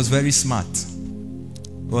 Laban was very smart.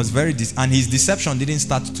 He was very, and his deception didn't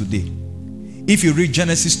start today. If you read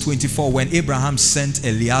Genesis 24, when Abraham sent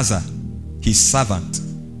Eliezer, his servant,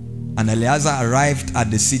 and Eliezer arrived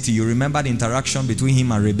at the city, you remember the interaction between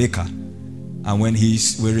him and Rebekah. And when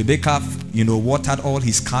Rebekah, you know, watered all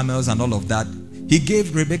his camels and all of that, he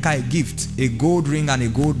gave Rebekah a gift, a gold ring and a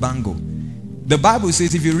gold bangle. The Bible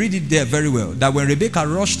says, if you read it there very well, that when Rebekah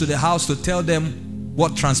rushed to the house to tell them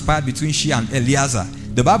what transpired between she and Eliezer,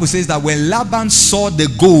 the Bible says that when Laban saw the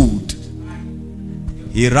gold,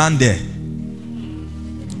 he ran there.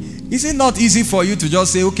 Is it not easy for you to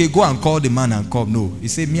just say, okay, go and call the man and come? No. He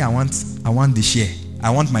said, me, I want the share. I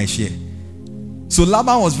want my share. So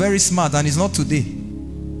Laban was very smart, and it's not today.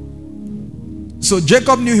 So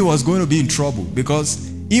Jacob knew he was going to be in trouble,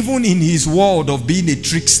 because even in his world of being a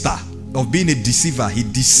trickster, of being a deceiver, he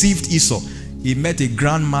deceived Esau. He met a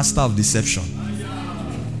grand master of deception.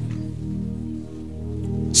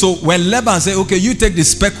 So when Laban said, okay, you take the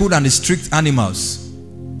speckled and the streaked animals,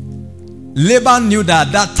 Laban knew that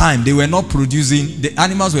at that time they were not producing, the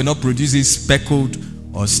animals were not producing speckled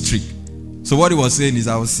or streaked. So what he was saying is,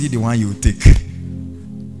 I will see the one you take.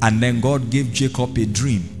 And then God gave Jacob a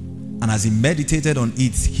dream. And as he meditated on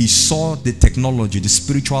it, he saw the technology, the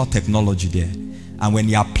spiritual technology there. And when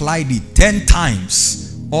he applied it 10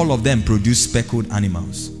 times, all of them produced speckled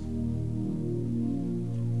animals.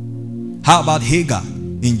 How about Hagar?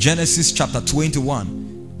 In Genesis chapter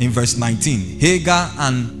 21, in verse 19, Hagar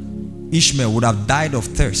and Ishmael would have died of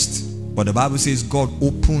thirst, but the Bible says God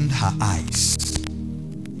opened her eyes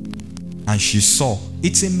and she saw.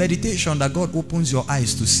 It's in meditation that God opens your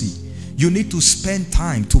eyes to see. You need to spend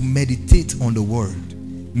time to meditate on the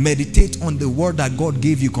word. Meditate on the word that God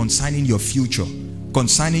gave you concerning your future,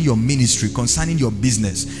 concerning your ministry, concerning your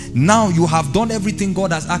business. Now you have done everything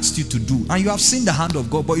God has asked you to do, and you have seen the hand of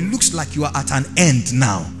God, but it looks like you are at an end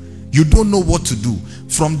now. You don't know what to do.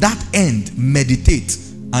 From that end, meditate.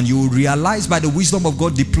 And you will realize by the wisdom of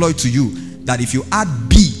God deployed to you that if you add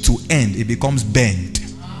B to end, it becomes bend.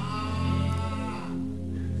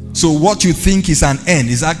 So what you think is an end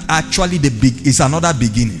is actually is another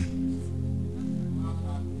beginning.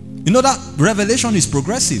 You know that revelation is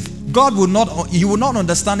progressive. You will not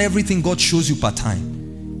understand everything God shows you per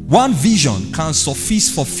time. One vision can suffice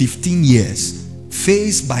for 15 years,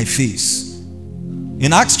 phase by phase.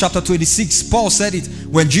 In Acts chapter 26, Paul said it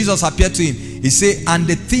when Jesus appeared to him. He said, and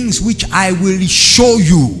the things which I will show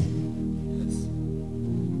you.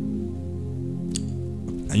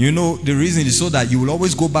 And you know, the reason is so that you will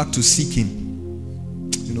always go back to seek him.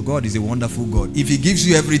 You know, God is a wonderful God. If he gives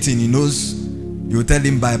you everything, he knows you will tell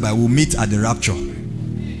him bye-bye. We'll meet at the rapture.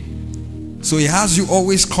 So he has you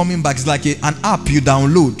always coming back. It's like an app you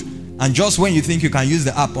download. And just when you think you can use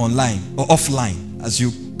the app online or offline, as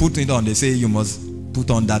you put it on, they say you must put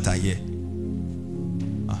on data here.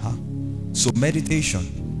 So meditation.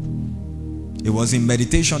 It was in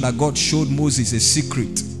meditation that God showed Moses a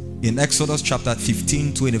secret in Exodus chapter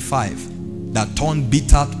 15:25 that turned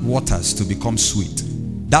bitter waters to become sweet.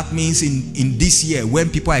 That means in this year, when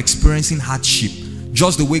people are experiencing hardship,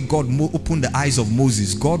 just the way God opened the eyes of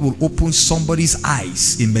Moses, God will open somebody's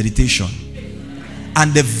eyes in meditation.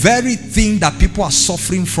 And the very thing that people are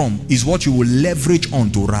suffering from is what you will leverage on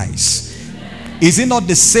to rise. Is it not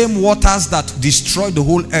the same waters that destroyed the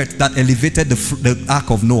whole earth that elevated the ark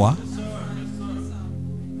of Noah?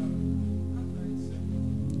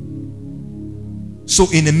 So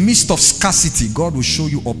in the midst of scarcity, God will show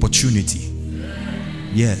you opportunity.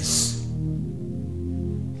 Yes.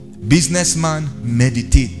 Businessman,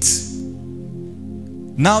 meditate.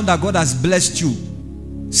 Now that God has blessed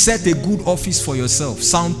you, set a good office for yourself.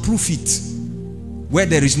 Soundproof it where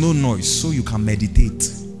there is no noise, so you can meditate.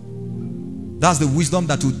 That's the wisdom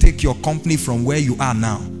that will take your company from where you are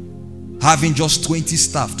now, having just 20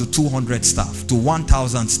 staff, to 200 staff, to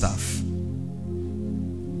 1,000 staff.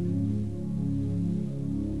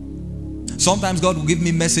 Sometimes God will give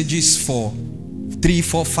me messages for 3,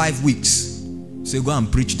 4, 5 weeks. Say, go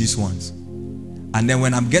and preach these ones. And then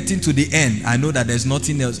when I'm getting to the end, I know that there's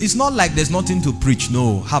nothing else. It's not like there's nothing to preach.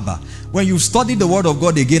 No, haba. When you study the word of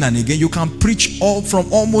God again and again, you can preach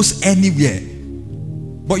from almost anywhere.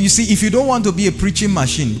 But you see, if you don't want to be a preaching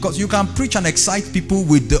machine, because you can preach and excite people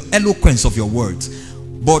with the eloquence of your words,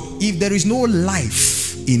 but if there is no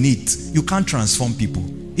life in it, you can't transform people.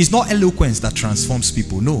 It's not eloquence that transforms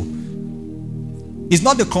people. No. It's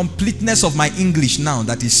not the completeness of my English now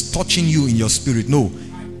that is touching you in your spirit. No.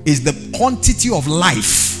 is the quantity of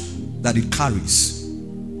life that it carries.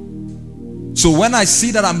 So when I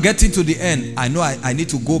see that I'm getting to the end, I know I need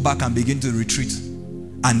to go back and begin to retreat.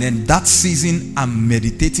 And then that season, I'm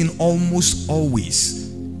meditating almost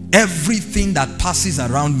always. Everything that passes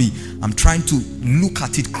around me, I'm trying to look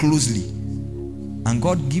at it closely. And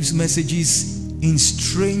God gives messages in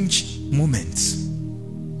strange moments.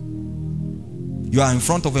 You are in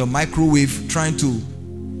front of a microwave trying to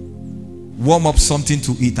warm up something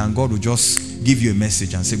to eat, and God will just give you a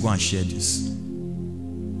message and say, go and share this.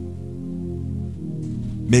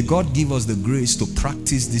 May God give us the grace to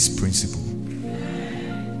practice this principle.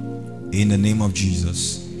 In the name of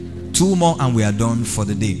Jesus. 2 more and we are done for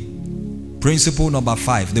the day. Principle number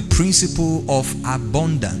 5. The principle of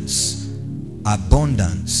abundance.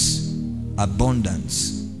 Abundance.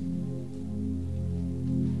 Abundance.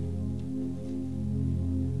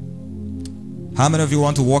 How many of you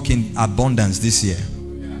want to walk in abundance this year?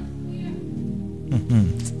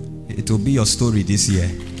 It will be your story this year.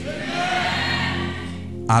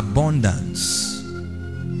 Abundance.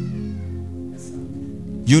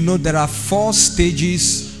 You know, there are 4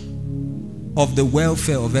 stages of the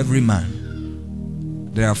welfare of every man.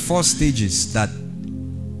 There are 4 stages that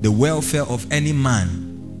the welfare of any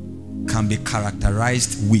man can be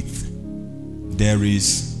characterized with. There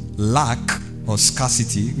is lack or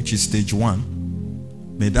scarcity, which is stage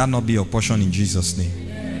 1. May that not be your portion in Jesus' name.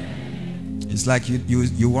 It's like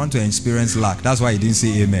you want to experience lack. That's why you didn't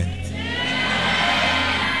say amen.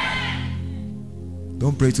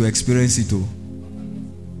 Don't pray to experience it too.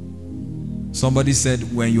 Somebody said,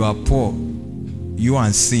 when you are poor, you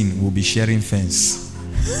and sin will be sharing fence.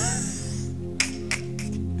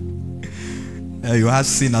 You have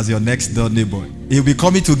sin as your next door neighbor. He'll be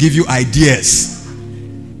coming to give you ideas.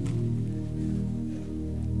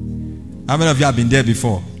 How many of you have been there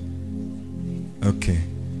before? Okay.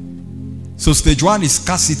 So stage 1 is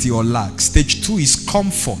scarcity or lack. Stage 2 is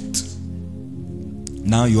comfort.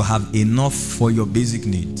 Now you have enough for your basic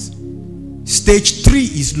needs. Stage 3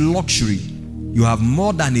 is luxury. You have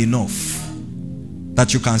more than enough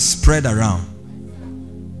that you can spread around.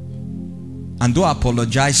 And don't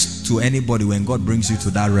apologize to anybody when God brings you to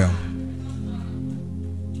that realm.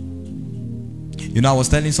 You know, I was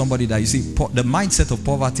telling somebody that, you see, the mindset of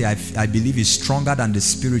poverty, I believe, is stronger than the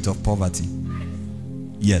spirit of poverty.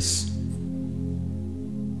 Yes.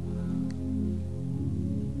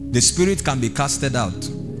 The spirit can be casted out,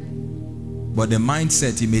 but the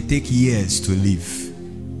mindset, it may take years to live.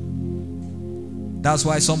 That's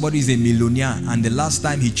why somebody is a millionaire and the last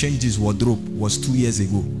time he changed his wardrobe was 2 years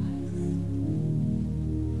ago.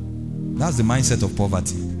 That's the mindset of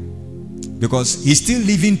poverty. Because he's still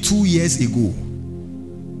living 2 years ago,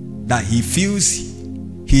 that he feels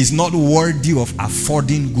he's not worthy of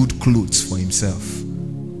affording good clothes for himself.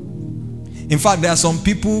 In fact, there are some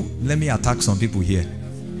people, let me attack some people here.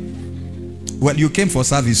 Well, you came for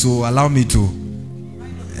service, so allow me to.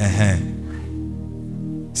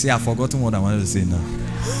 See, I've forgotten what I wanted to say now.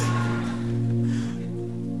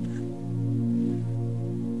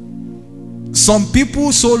 Some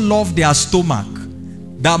people so love their stomach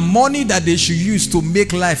that money that they should use to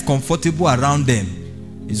make life comfortable around them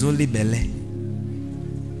is only belly.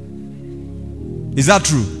 Is that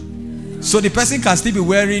true? So the person can still be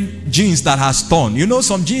wearing jeans that has torn. You know,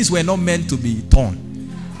 some jeans were not meant to be torn.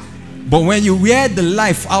 But when you wear the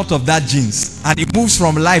life out of that jeans and it moves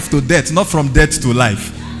from life to death, not from death to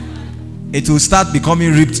life, it will start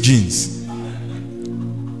becoming ripped jeans.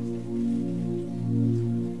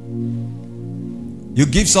 You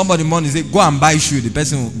give somebody money, say, go and buy shoe. The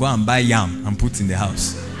person will go and buy yam and put in the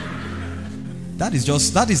house. That is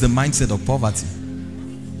the mindset of poverty.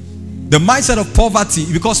 The mindset of poverty,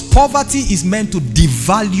 because poverty is meant to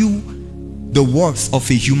devalue the worth of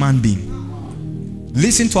a human being.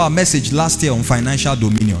 Listen to our message last year on financial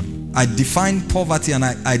dominion. I defined poverty and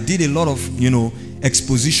I did a lot of,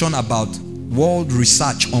 exposition about world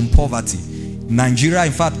research on poverty. Nigeria,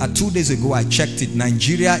 in fact, 2 days ago I checked it.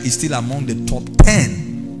 Nigeria is still among the top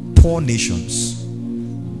 10 poor nations.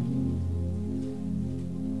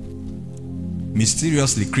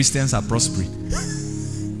 Mysteriously, Christians are prospering.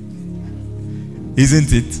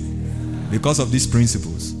 Isn't it? Because of these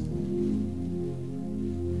principles.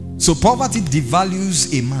 So poverty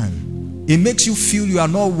devalues a man. It makes you feel you are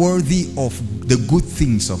not worthy of the good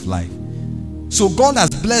things of life. So God has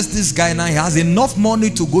blessed this guy now. He has enough money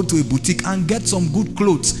to go to a boutique and get some good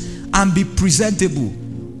clothes and be presentable.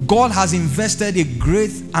 God has invested a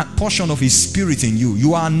great portion of his spirit in you.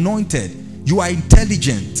 You are anointed. You are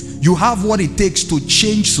intelligent. You have what it takes to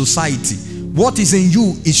change society. What is in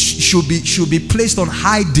you should be placed on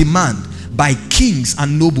high demand by kings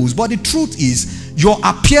and nobles. But the truth is, your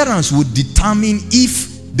appearance would determine if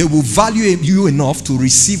they will value you enough to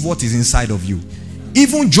receive what is inside of you.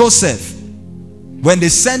 Even Joseph, when they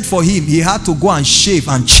sent for him, he had to go and shave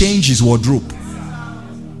and change his wardrobe.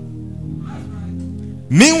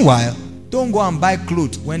 Meanwhile, don't go and buy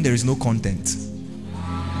clothes when there is no content.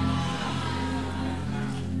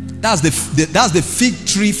 That's the fig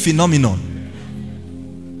tree phenomenon.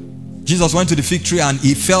 Jesus went to the fig tree and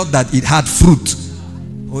he felt that it had fruit,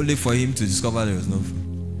 only for him to discover there was no fruit.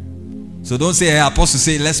 So don't say, hey, apostle,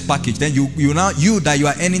 say let's package. Then you that you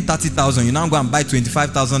are earning 30,000, you now go and buy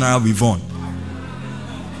 25,000 naira with on.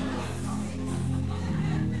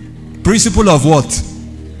 Principle of what?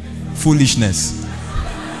 Foolishness.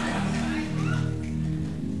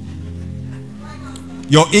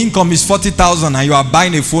 Your income is 40,000 and you are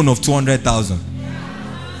buying a phone of 200,000.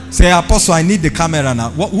 Say, apostle, I need the camera now.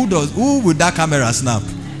 Who would that camera snap?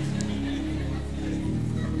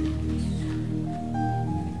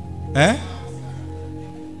 Eh?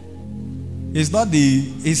 It's not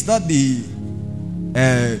the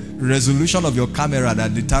resolution of your camera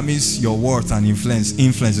that determines your worth and influence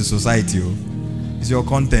in society. It's your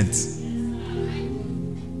content.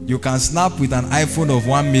 You can snap with an iPhone of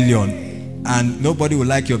 1 million and nobody will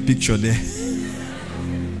like your picture there.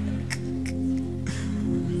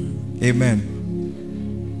 Amen.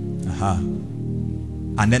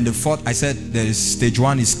 And then the fourth, I said there is stage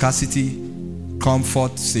 1 is scarcity,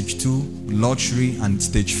 comfort, stage 2 luxury, and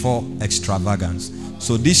stage 4 extravagance.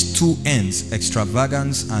 So these two ends,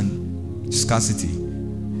 extravagance and scarcity,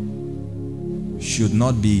 should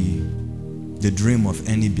not be the dream of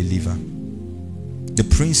any believer. The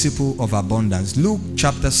principle of abundance. Luke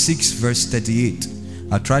chapter 6 verse 38.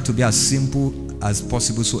 I try to be as simple as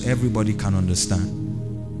possible so everybody can understand.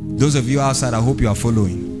 Those of you outside, I hope you are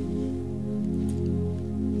following.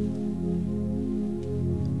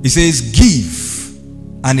 It says, give,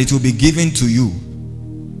 and it will be given to you.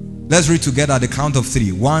 Let's read together at the count of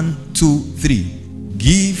 3. 1, 2, 3.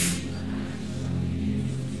 Give.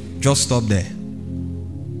 Just stop there.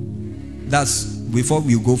 That's before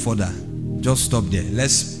we go further. Just stop there.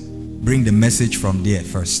 Let's bring the message from there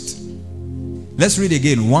first. Let's read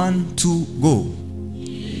again. 1, 2, go.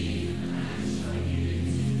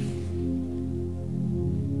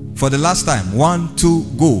 For the last time. 1, 2,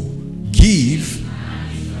 go. Give.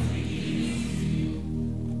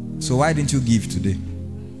 So why didn't you give today?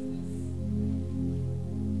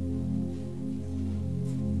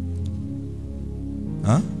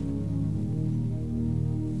 Huh?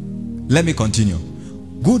 Let me continue.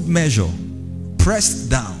 Good measure,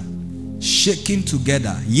 pressed down, shaken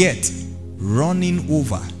together, yet running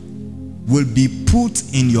over, will be put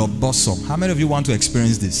in your bosom. How many of you want to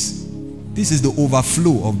experience this? This is the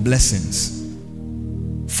overflow of blessings.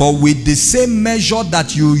 For with the same measure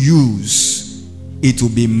that you use, it will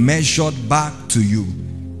be measured back to you.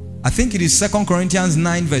 I think it is 2 Corinthians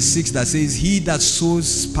 9 verse 6 that says, he that sows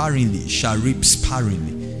sparingly shall reap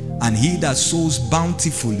sparingly, and he that sows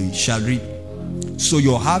bountifully shall reap. So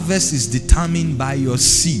your harvest is determined by your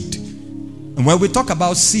seed. And when we talk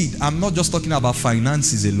about seed, I'm not just talking about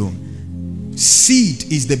finances alone.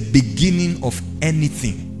 Seed is the beginning of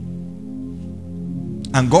anything.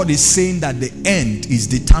 And God is saying that the end is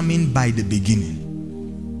determined by the beginning.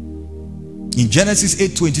 In Genesis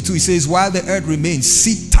 8:22, it says, while the earth remains,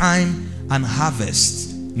 seed time and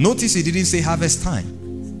harvest. Notice it didn't say harvest time.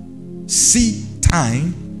 Seed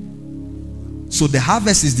time. So the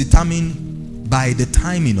harvest is determined by the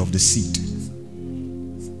timing of the seed.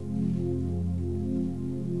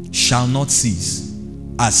 Shall not cease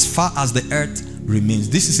as far as the earth remains.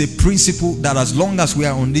 This is a principle that as long as we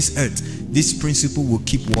are on this earth, this principle will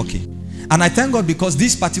keep working. And I thank God because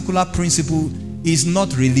this particular principle is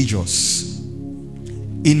not religious.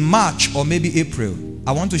 In March or maybe April,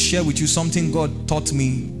 I want to share with you something God taught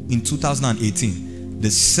me in 2018. The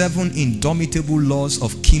 7 indomitable laws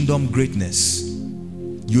of kingdom greatness.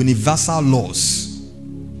 Universal laws.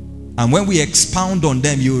 And when we expound on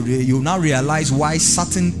them, you now realize why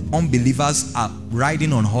certain unbelievers are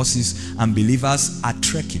riding on horses and believers are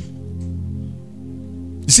trekking.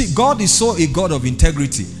 You see, God is so a God of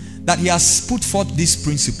integrity that he has put forth these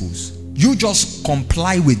principles. You just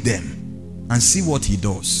comply with them and see what he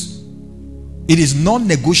does. It is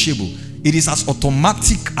non-negotiable. It is as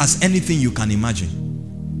automatic as anything you can imagine.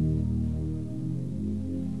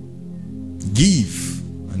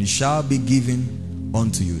 Give, and it shall be given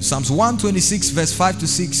unto you. Psalms 126 verse 5 to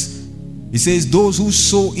 6. It says, those who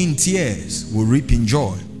sow in tears will reap in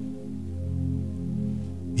joy.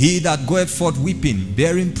 He that goeth forth weeping,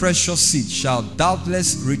 bearing precious seed, shall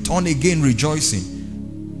doubtless return again rejoicing.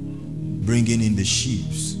 bringing in the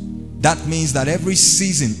sheaves. That means that every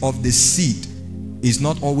season of the seed is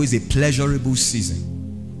not always a pleasurable season.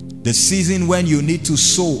 The season when you need to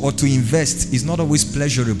sow or to invest is not always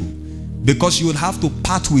pleasurable, because you will have to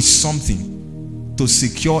part with something to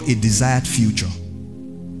secure a desired future.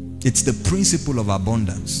 It's the principle of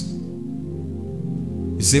abundance.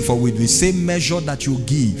 You say, for with the same measure that you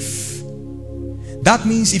give. That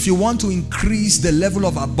means if you want to increase the level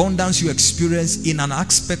of abundance you experience in an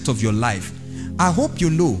aspect of your life, I hope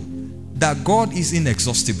you know that God is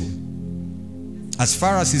inexhaustible. As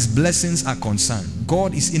far as his blessings are concerned,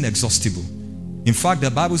 God is inexhaustible. In fact,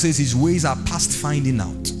 the Bible says his ways are past finding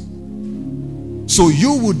out. So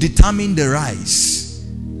you will determine the rise.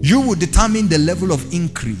 You will determine the level of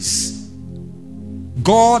increase.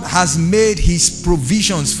 God has made his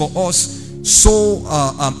provisions for us so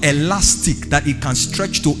elastic that it can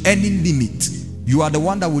stretch to any limit. You are the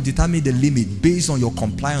one that will determine the limit based on your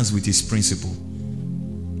compliance with his principle.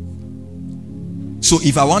 So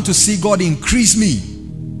if I want to see God increase me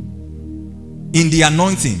in the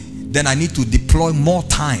anointing, then I need to deploy more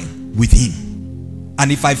time with him.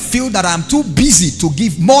 And if I feel that I'm too busy to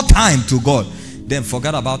give more time to God, then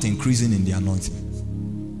forget about increasing in the anointing.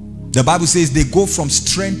 The Bible says they go from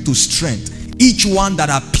strength to strength, each one that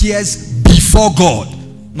appears before God,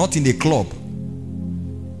 not in a club,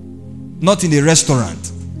 not in a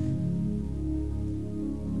restaurant.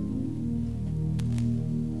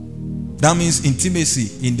 That means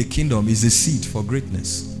intimacy in the kingdom is the seed for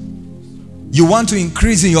greatness. You want to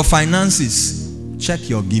increase in your finances, check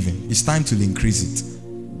your giving. It's time to increase it.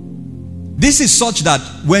 This is such that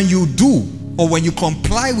when you do, or when you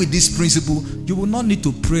comply with this principle, you will not need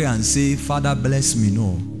to pray and say, Father, bless me.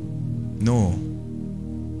 No. No.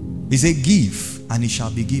 It's a give, and it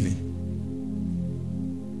shall be given.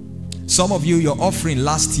 Some of you, your offering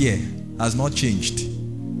last year has not changed,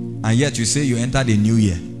 and yet you say you entered a new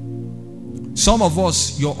year. Some of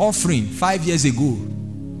us, your offering 5 years ago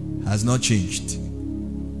has not changed.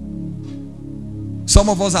 Some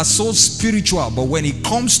of us are so spiritual, but when it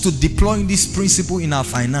comes to deploying this principle in our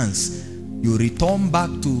finance, you return back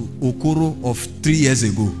to Okoro of 3 years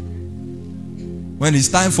ago. When it's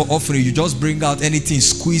time for offering, you just bring out anything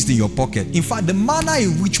squeezed in your pocket. In fact, the manner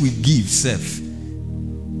in which we give,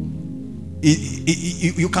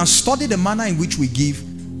 you can study the manner in which we give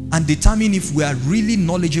and determine if we are really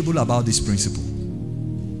knowledgeable about this principle.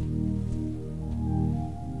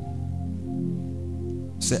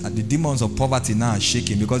 Say, the demons of poverty now are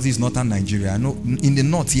shaking because it's not in Nigeria. I know in the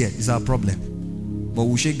north here is our problem. But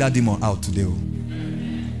we'll shake that demon out today.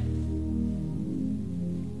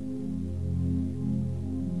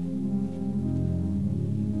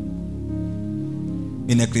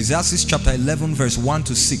 In Ecclesiastes chapter 11 verse 1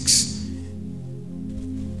 to 6,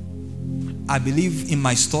 I believe in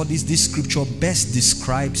my studies this scripture best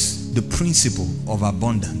describes the principle of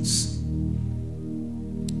abundance.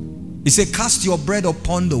 It says, cast your bread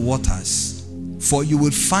upon the waters, for you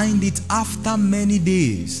will find it after many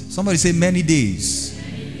days. Somebody say many days.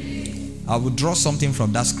 I will draw something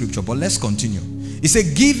from that scripture, but let's continue. It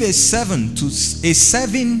says, give a seven to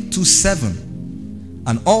seven,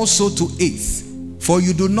 and also to eighth, for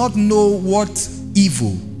you do not know what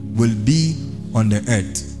evil will be on the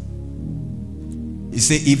earth. It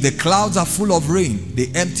says, if the clouds are full of rain, they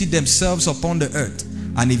empty themselves upon the earth.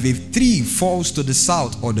 And if a tree falls to the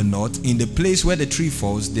south or the north, in the place where the tree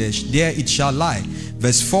falls, there it shall lie.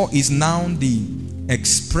 Verse 4 is now the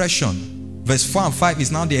expression. Verse 4 and 5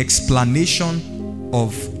 is now the explanation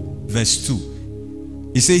of verse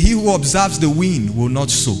 2. He says, he who observes the wind will not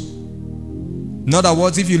sow. In other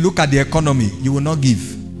words, if you look at the economy, you will not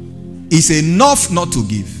give. It's enough not to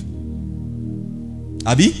give.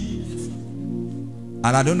 Abi?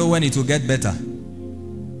 And I don't know when it will get better.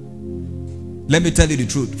 Let me tell you the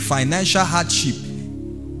truth. Financial hardship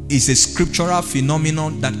is a scriptural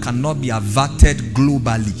phenomenon that cannot be averted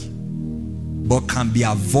globally, but can be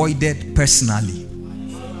avoided personally.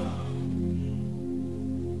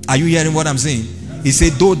 Are you hearing what I'm saying? He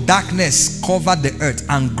said, though darkness covered the earth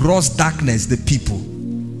and gross darkness the people.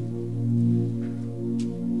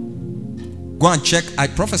 Go and check. I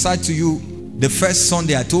prophesied to you the first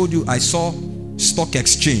Sunday. I told you I saw stock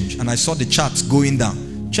exchange and I saw the charts going down.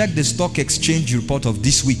 Check the stock exchange report of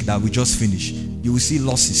this week that we just finished. You will see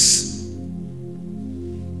losses.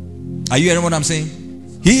 Are you hearing what I'm saying?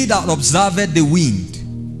 He that observeth the wind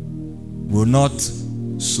will not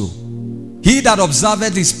sow. He that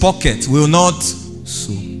observeth his pocket will not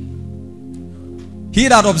sow. He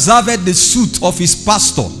that observeth the suit of his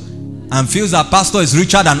pastor and feels that pastor is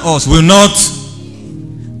richer than us will not.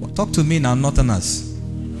 Talk to me now, northerners.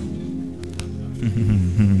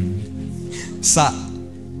 Sir,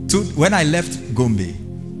 when I left Gombe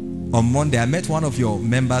on Monday, I met one of your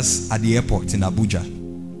members at the airport in Abuja.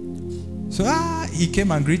 So he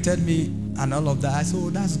came and greeted me and all of that. I said, oh,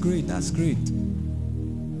 that's great, that's great.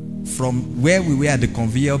 From where we were at the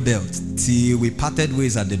conveyor belt till we parted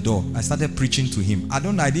ways at the door, I started preaching to him. I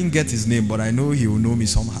didn't get his name, but I know he will know me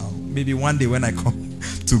somehow. Maybe one day when I come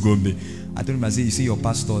to Gombe, I told him, I said, you see your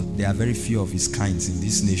pastor, there are very few of his kinds in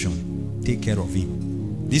this nation. Take care of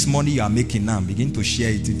him. This money you are making now, begin to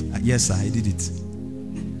share it. Yes, sir, I did it.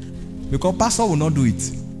 Because pastor will not do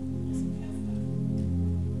it.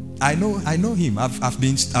 I know him. I've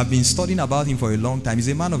been studying about him for a long time. He's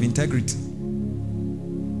a man of integrity.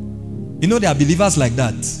 You know, there are believers like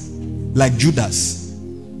that, like Judas.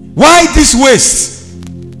 Why this waste?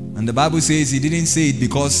 And the Bible says he didn't say it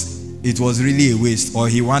because it was really a waste or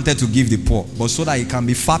he wanted to give the poor, but so that he can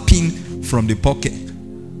be fapping from the pocket.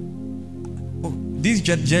 Oh, this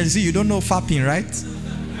Gen Z, you don't know fapping, right?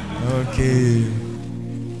 Okay.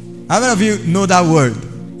 How many of you know that word?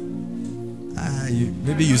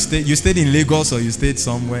 Maybe you stayed in Lagos or you stayed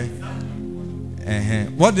somewhere.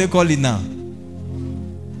 What do they call it now?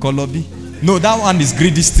 Kolobi? No, that one is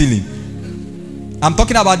greedy stealing. I'm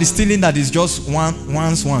talking about the stealing that is just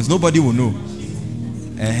once. Nobody will know.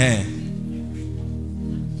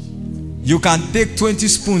 You can take 20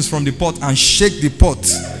 spoons from the pot and shake the pot.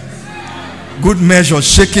 Good measure,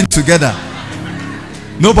 shaking together.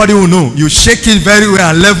 Nobody will know. You shake it very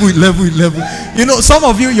well and level it. You know, some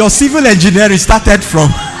of you, your civil engineering started from...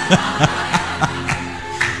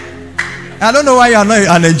 I don't know why you are not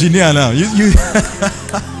an engineer now.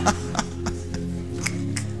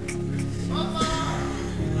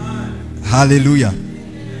 Hallelujah.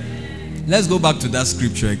 Let's go back to that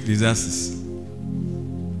scripture, Ecclesiastes.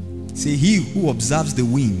 Say, he who observes the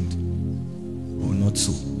wind will not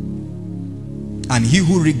sow, and he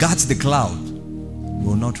who regards the cloud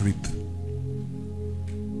will not reap.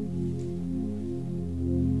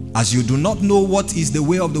 As you do not know what is the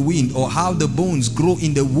way of the wind, or how the bones grow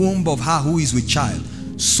in the womb of her who is with child,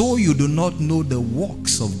 so you do not know the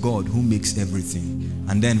works of God who makes everything.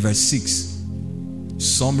 And then verse 6,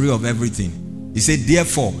 summary of everything. He said,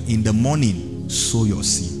 therefore in the morning sow your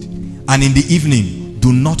seed, and in the evening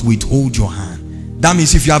do not withhold your hand. That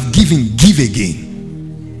means if you have given, give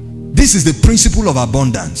again. This is the principle of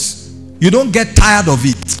abundance. You don't get tired of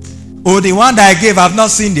it. Oh, the one that I gave, I've not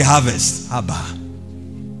seen the harvest. Abba.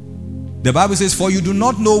 The Bible says, for you do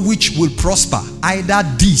not know which will prosper, either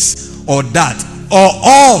this or that, or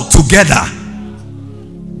all together.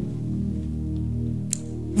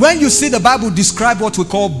 When you see the Bible describe what we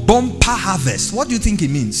call bumper harvest, what do you think it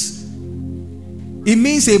means? It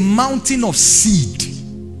means a mountain of seed.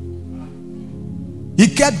 He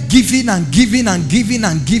kept giving and giving and giving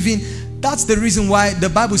and giving. That's the reason why the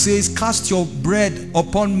Bible says, cast your bread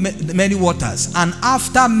upon many waters, and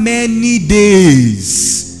after many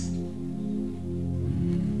days.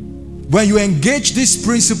 When you engage this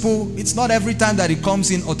principle, it's not every time that it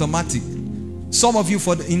comes in automatic. Some of you,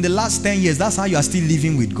 in the last 10 years, that's how you are still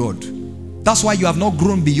living with God. That's why you have not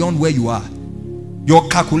grown beyond where you are. Your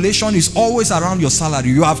calculation is always around your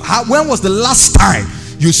salary. When was the last time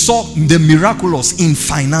you saw the miraculous in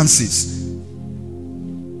finances?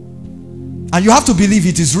 And you have to believe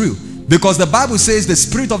it is real, because the Bible says the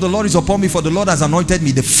Spirit of the Lord is upon me, for the Lord has anointed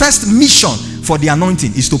me. The first mission for the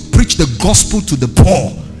anointing is to preach the gospel to the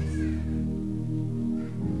poor.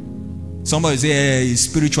 Somebody say, hey,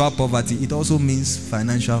 spiritual poverty. It also means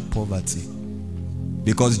financial poverty,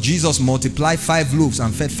 because Jesus multiplied 5 loaves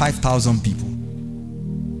and fed 5,000 people.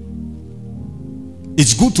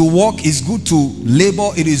 It's good to work, it's good to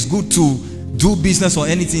labor, it is good to do business or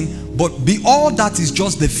anything, but all that is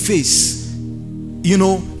just the face. You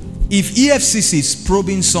know, if EFCC is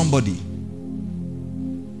probing somebody,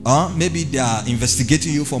 maybe they are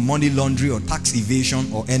investigating you for money laundering or tax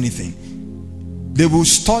evasion or anything, they will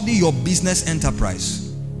study your business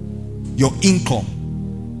enterprise, your income,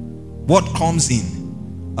 what comes in,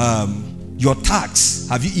 your tax.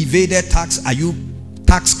 Have you evaded tax? Are you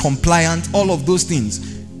tax compliant? All of those things.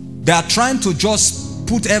 They are trying to just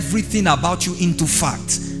put everything about you into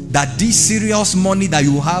fact, that this serious money that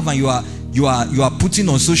you have and you are putting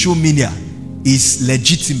on social media is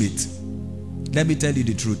legitimate. Let me tell you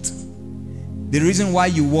the truth. The reason why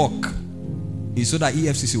you work is so that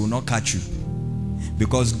EFCC will not catch you.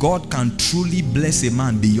 Because God can truly bless a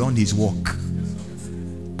man beyond his work.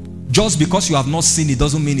 Just because you have not seen it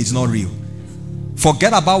doesn't mean it's not real.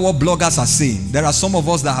 Forget about what bloggers are saying. There are some of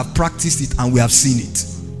us that have practiced it and we have seen it.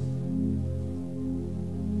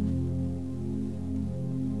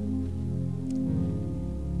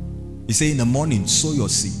 He said, in the morning sow your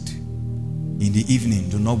seed, In the evening,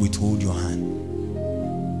 do not withhold your hand.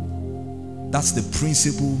 That's the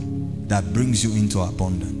principle that brings you into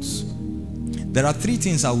abundance. There are 3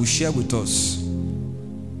 things I will share with us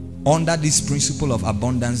under this principle of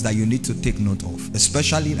abundance that you need to take note of,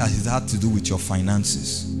 especially as it had to do with your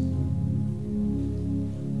finances.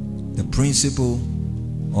 The principle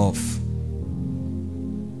of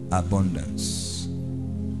abundance.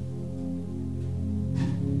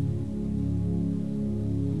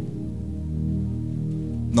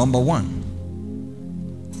 Number 1,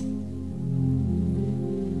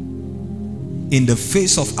 in the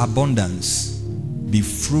face of abundance, be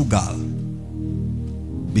frugal.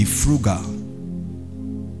 Be frugal.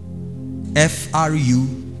 F-R-U-G-A-L.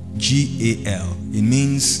 It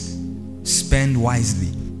means spend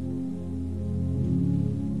wisely.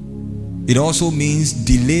 It also means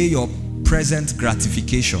delay your present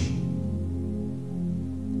gratification.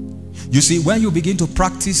 You see, when you begin to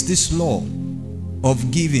practice this law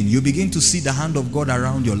of giving, you begin to see the hand of God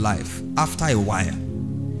around your life after a while.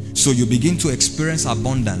 So you begin to experience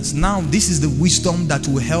abundance. Now, this is the wisdom that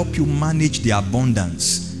will help you manage the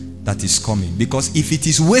abundance that is coming. Because if it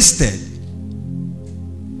is wasted,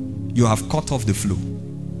 you have cut off the flow.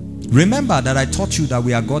 Remember that I taught you that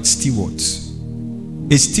we are God's stewards.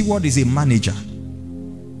 A steward is a manager.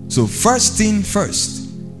 So first thing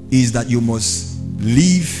first is that you must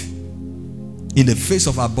live in the face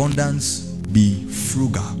of abundance, be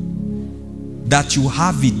frugal. That you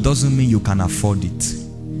have it doesn't mean you can afford it.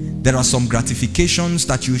 There are some gratifications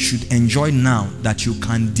that you should enjoy now that you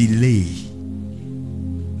can delay.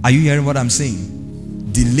 Are you hearing what I'm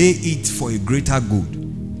saying? Delay it for a greater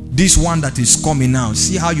good. This one that is coming now,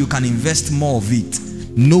 see how you can invest more of it,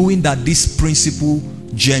 knowing that this principle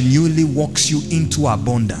genuinely walks you into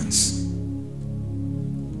abundance.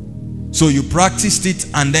 So you practiced it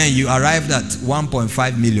and then you arrived at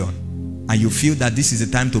 1.5 million and you feel that this is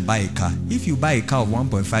the time to buy a car. If you buy a car of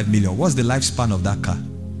 1.5 million, what's the lifespan of that car?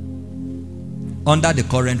 Under the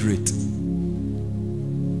current rate.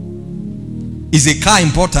 Is a car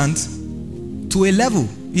important? To a level,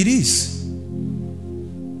 it is.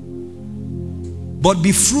 But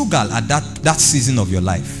be frugal at that season of your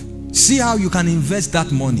life. See how you can invest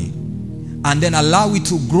that money and then allow it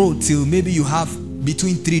to grow till maybe you have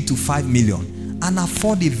between 3 to 5 million and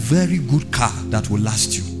afford a very good car that will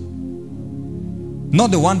last you. Not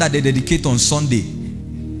the one that they dedicate on Sunday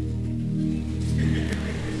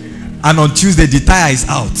and on Tuesday the tire is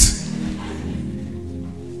out.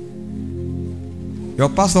 Your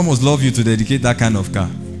pastor must love you to dedicate that kind of car.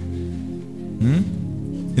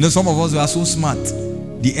 You know, some of us are so smart.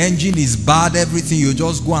 The engine is bad, everything. You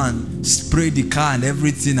just go and spray the car and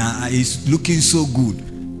everything, and it's looking so good.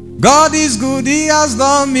 God is good, He has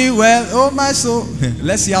done me well, oh my soul.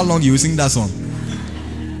 Let's see how long you will sing that song.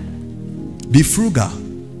 Be frugal.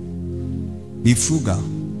 Be frugal.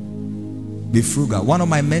 Be frugal. One of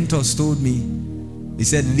my mentors told me, he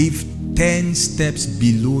said, live 10 steps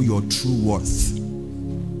below your true worth.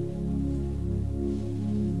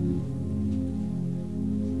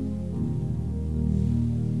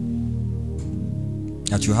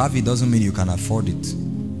 That you have it doesn't mean you can afford it.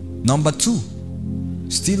 Number 2,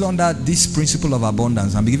 still under this principle of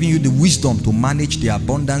abundance, I'm giving you the wisdom to manage the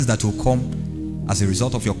abundance that will come as a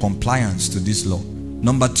result of your compliance to this law.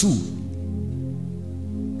 Number 2,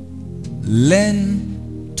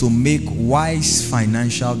 learn to make wise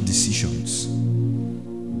financial decisions.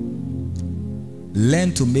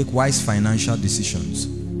 Learn to make wise financial decisions.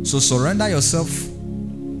 So surrender yourself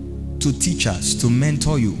to teachers to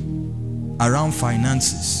mentor you around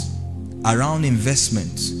finances, around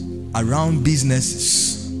investments, around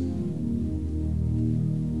businesses,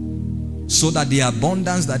 so that the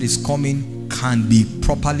abundance that is coming can be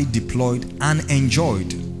properly deployed and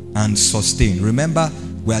enjoyed and sustained. Remember,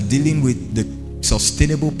 we are dealing with the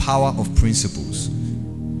sustainable power of principles.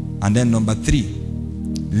 And then number 3,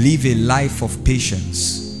 live a life of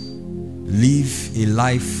patience. Live a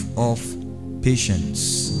life of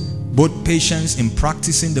patience. Both patience in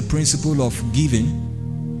practicing the principle of giving,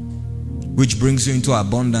 which brings you into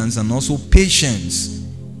abundance, and also patience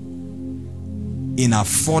in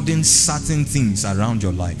affording certain things around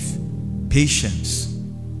your life. Patience.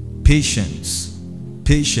 Patience.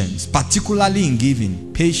 Patience. Particularly in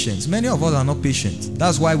giving. Patience. Many of us are not patient.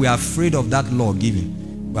 That's why we are afraid of that law,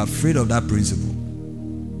 giving. We are afraid of that principle.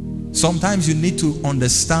 Sometimes you need to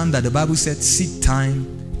understand that the Bible said, seed time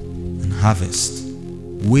and harvest.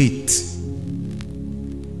 Wait.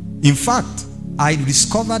 In fact, I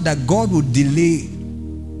discovered that God will delay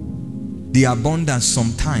the abundance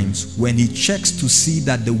sometimes when He checks to see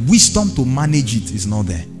that the wisdom to manage it is not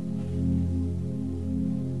there.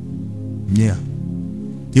 Yeah.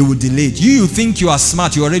 He will delay it. You think you are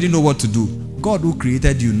smart, you already know what to do. God who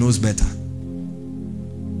created you knows better.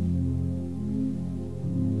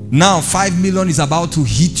 Now 5 million is about to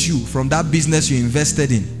hit you from that business you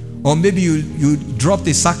invested in. Or maybe you dropped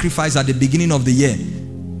a sacrifice at the beginning of the year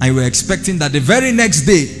and you were expecting that the very next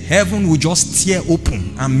day heaven will just tear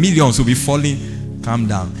open and millions will be falling. Calm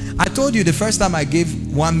down. I told you the first time I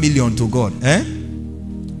gave 1 million to God,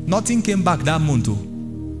 nothing came back that month.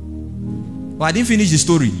 But I didn't finish the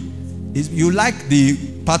story. You like the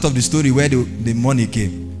part of the story where the money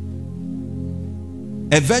came.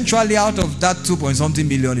 Eventually, out of that 2-point-something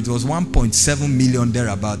million, it was 1.7 million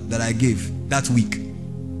thereabout that I gave that week.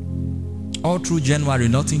 All through January,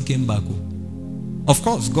 nothing came back. Of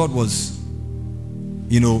course, God was,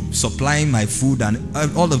 supplying my food and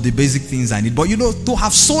all of the basic things I need. But to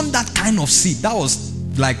have sown that kind of seed, that was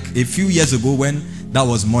like a few years ago when that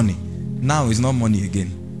was money. Now it's not money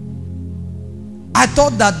again. I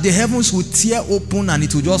thought that the heavens would tear open and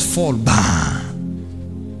it would just fall.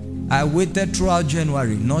 Bam! I waited throughout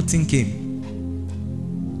January. Nothing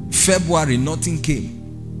came. February, nothing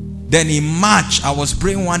came. Then in March, I was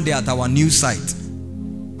praying one day at our new site.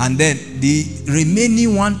 And then the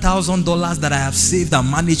remaining $1,000 that I have saved and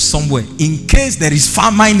managed somewhere, in case there is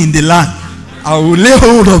famine in the land, I will lay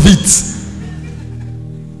hold of it.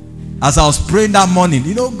 As I was praying that morning,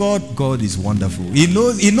 God is wonderful. He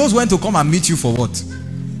knows when to come and meet you for what.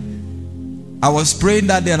 I was praying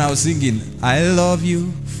that day and I was singing, I love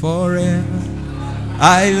you forever.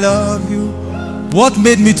 I love you. What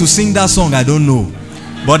made me to sing that song, I don't know.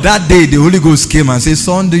 But that day, the Holy Ghost came and said,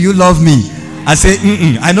 son, do you love me? I said,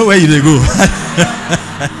 I know where you go.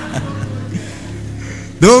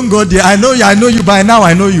 Don't go there. I know you by now,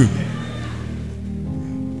 I know you.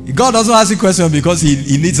 God doesn't ask a question because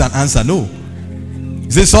he needs an answer. No.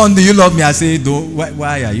 He says, son, do you love me? I say,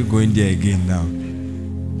 why are you going there again now?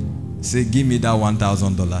 He said, give me that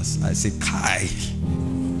 $1,000. I say, Kai.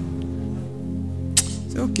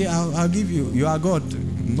 Say, okay, I'll give you. You are God.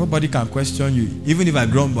 Nobody can question you. Even if I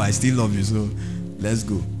grumble, I still love you. So let's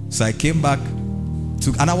go. So I came back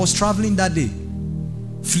and I was traveling that day.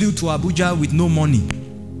 Flew to Abuja with no money.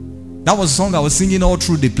 That was a song I was singing all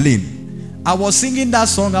through the plane. I was singing that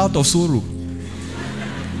song out of sorrow.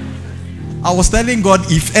 I was telling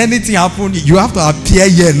God, if anything happened, you have to appear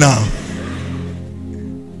here now.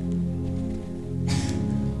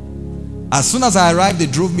 As soon as I arrived, they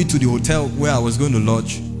drove me to the hotel where I was going to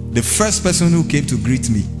lodge. The first person who came to greet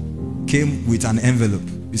me came with an envelope.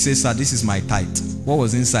 He said, sir, this is my tithe. What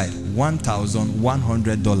was inside?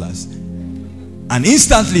 $1,100. And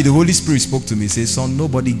instantly the Holy Spirit spoke to me. He said, son,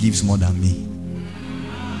 nobody gives more than me.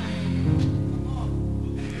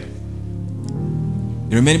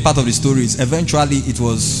 The remaining part of the story is eventually it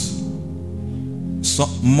was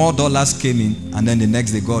more dollars came in, and then the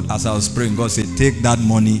next day God, as I was praying, God said, take that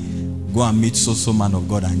money, go and meet so man of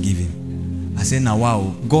God and give him. I said, now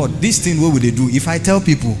wow, God, this thing, what will they do? If I tell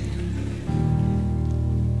people,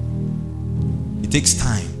 it takes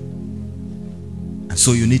time. And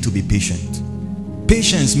so you need to be patient.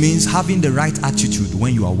 Patience means having the right attitude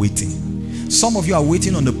when you are waiting. Some of you are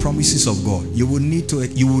waiting on the promises of God. You will need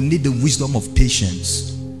the wisdom of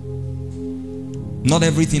patience. Not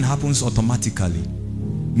everything happens automatically.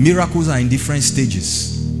 Miracles are in different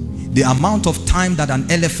stages. The amount of time that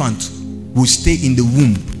an elephant will stay in the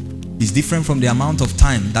womb is different from the amount of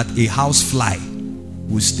time that a house fly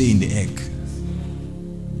will stay in the egg.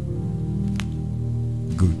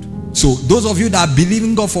 Good. So those of you that believe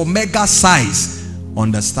in God for mega size,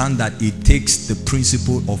 understand that it takes the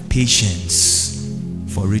principle of patience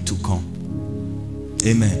for it to come.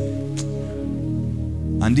 Amen.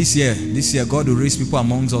 And this year God will raise people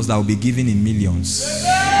amongst us that will be giving in millions.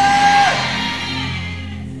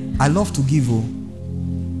 I love to give.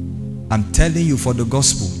 I'm telling you, for the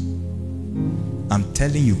gospel, I'm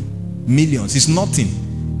telling you, millions. It's nothing.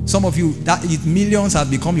 Some of you, millions have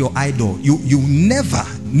become your idol. You never,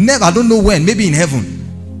 I don't know when, maybe in heaven.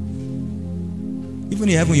 Even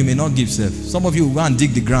in heaven, you may not give self. Some of you will go and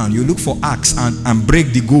dig the ground. You look for axe and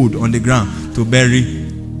break the gold on the ground to bury.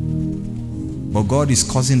 But God is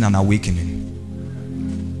causing an awakening.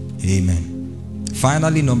 Amen.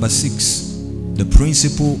 Finally, number 6, the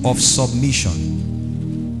principle of submission.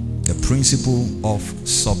 The principle of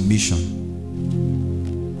submission.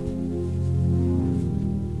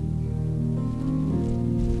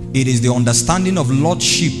 It is the understanding of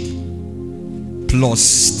lordship plus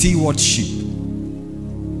stewardship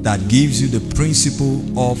that gives you the principle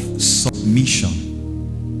of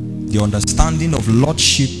submission. The understanding of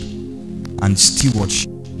lordship and stewardship.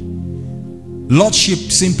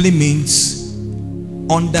 Lordship simply means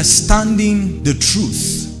understanding the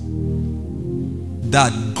truth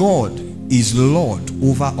that God is Lord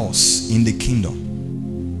over us in the kingdom.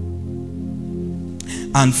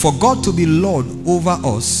 And for God to be Lord over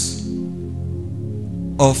us,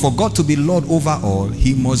 or for God to be Lord over all,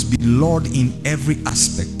 he must be Lord in every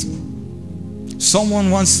aspect.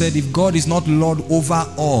 Someone once said, if God is not Lord over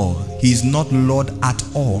all, he is not Lord at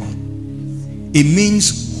all. It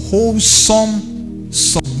means wholesome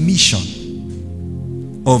submission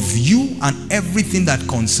of you and everything that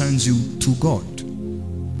concerns you to God.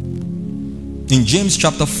 In James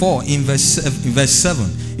chapter 4, in verse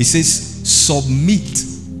 7, it says, submit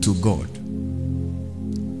to God.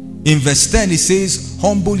 In verse 10, it says,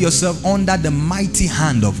 humble yourself under the mighty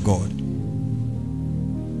hand of God.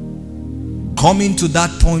 Coming to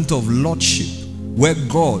that point of lordship, where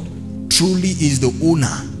God truly is the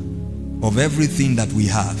owner of everything that we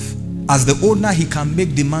have. As the owner, he can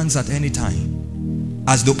make demands at any time.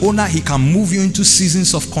 As the owner, he can move you into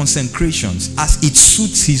seasons of consecrations as it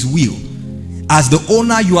suits his will. As the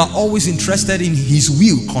owner, you are always interested in his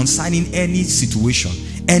will concerning any situation,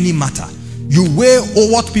 any matter. You wear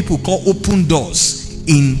what people call open doors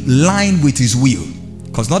in line with his will.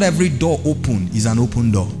 Because not every door open is an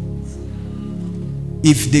open door.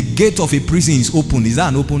 If the gate of a prison is open, is that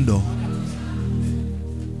an open door?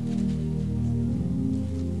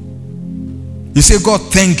 You say, God,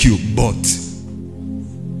 thank you, but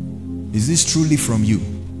is this truly from you?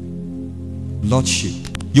 Lordship.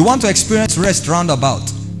 You want to experience rest roundabout.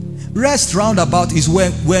 Rest roundabout is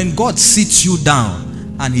when God sits you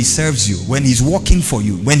down and he serves you, when he's working for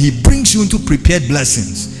you, when he brings you into prepared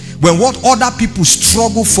blessings, when what other people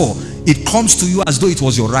struggle for, it comes to you as though it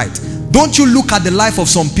was your right. Don't you look at the life of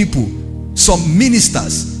some people, some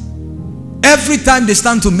ministers. Every time they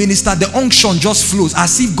stand to minister, the unction just flows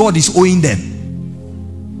as if God is owing them.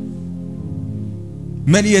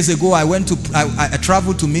 Many years ago, I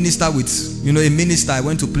traveled to minister with, a minister. I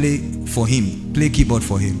went to play for him, play keyboard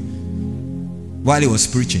for him while he was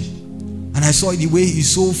preaching. And I saw the way he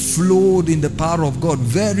so flowed in the power of God,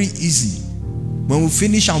 very easy. When we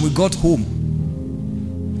finished and we got home,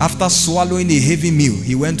 after swallowing a heavy meal,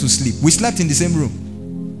 he went to sleep. We slept in the same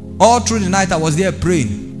room. All through the night, I was there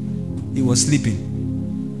praying. He was sleeping.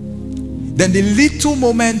 Then the little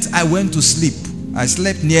moment I went to sleep, I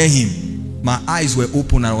slept near him. My eyes were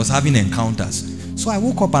open and I was having encounters. So I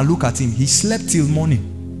woke up and looked at him. He slept till morning.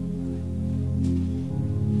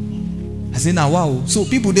 I said, now wow. So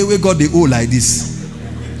people, they wake God, they owe like this.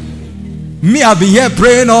 Me, I've been here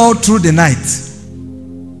praying all through the night.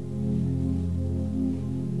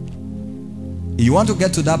 You want to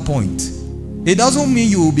get to that point. It doesn't mean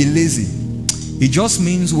you will be lazy. It just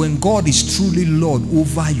means when God is truly Lord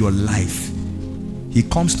over your life, he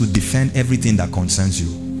comes to defend everything that concerns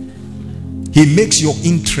you. He makes your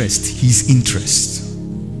interest his interest.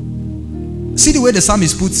 See the way the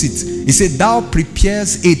psalmist puts it. He said, thou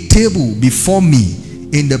prepares a table before me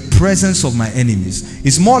in the presence of my enemies.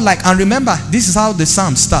 It's more like, and remember, this is how the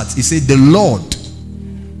psalm starts. He said, the Lord.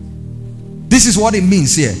 This is what it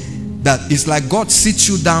means here. That it's like God sits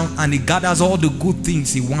you down and he gathers all the good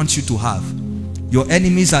things he wants you to have. Your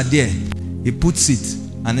enemies are there. He puts it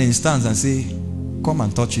and then he stands and say, come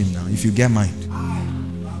and touch him now if you get mind.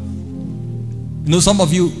 Some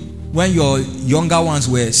of you, when your younger ones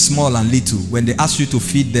were small and little, when they asked you to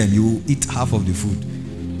feed them, you will eat half of the food.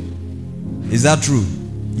 Is that true?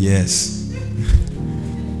 Yes.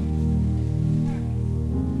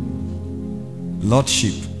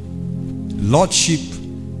 Lordship. Lordship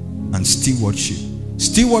and stewardship.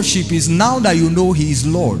 Stewardship is now that you know he is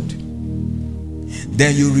Lord,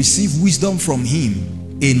 then you receive wisdom from him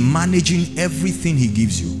in managing everything he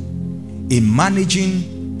gives you. In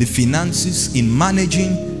managing the finances, in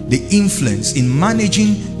managing the influence, in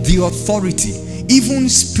managing the authority. Even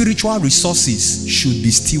spiritual resources should be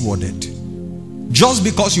stewarded. Just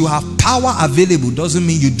because you have power available doesn't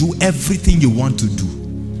mean you do everything you want to do.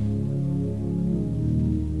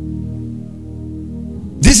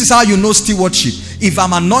 This is how you know stewardship. If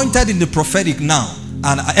I'm anointed in the prophetic now,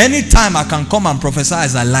 and anytime I can come and prophesy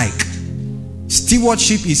as I like,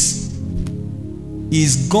 stewardship is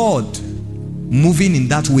God moving in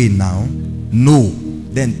that way now? No.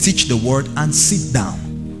 Then teach the word and sit down.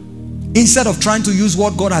 Instead of trying to use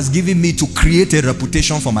what God has given me to create a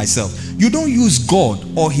reputation for myself. You don't use God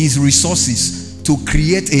or his resources to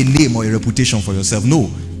create a name or a reputation for yourself. No.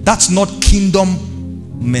 That's not kingdom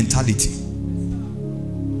mentality.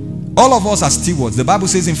 All of us are stewards. The Bible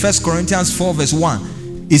says in 1 Corinthians 4 verse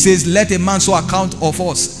 1, it says, let a man so account of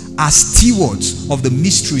us as stewards of the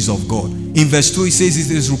mysteries of God. In verse 2 it says,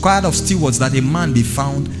 it is required of stewards that a man be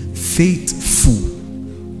found faithful.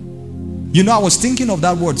 You know, I was thinking of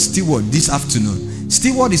that word steward this afternoon.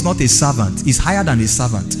 Steward is not a servant. He's higher than a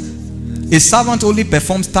servant. A servant only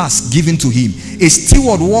performs tasks given to him. A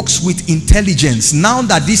steward works with intelligence. Now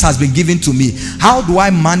that this has been given to me, how do I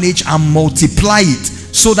manage and multiply it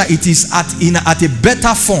so that it is at a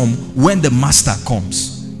better form when the master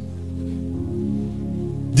comes?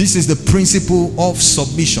 This is the principle of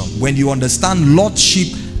submission. When you understand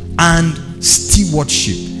lordship and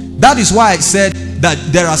stewardship. That is why I said that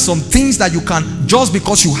there are some things that you can, just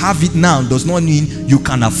because you have it now does not mean you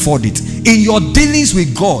can afford it. In your dealings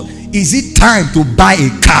with God, is it time to buy a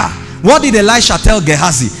car? What did Elisha tell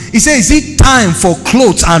Gehazi? He said, is it time for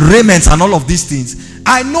clothes and raiments and all of these things?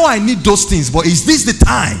 I know I need those things, but is this the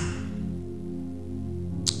time?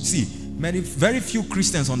 See, very few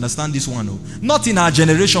Christians understand this one. Not in our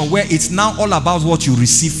generation where it's now all about what you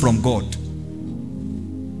receive from God.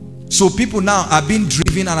 So people now are being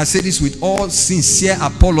driven, and I say this with all sincere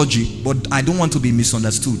apology, but I don't want to be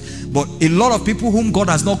misunderstood. But a lot of people whom God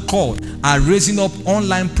has not called are raising up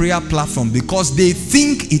online prayer platform because they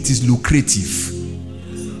think it is lucrative.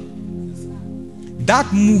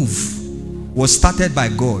 That move was started by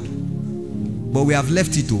God, but we have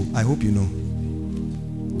left it. I hope you know.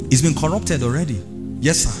 It's been corrupted already.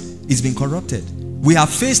 Yes, sir. It's been corrupted. We have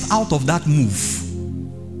phased out of that move.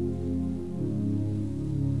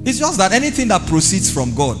 It's just that anything that proceeds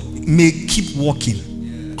from God may keep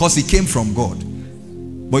working because it came from God.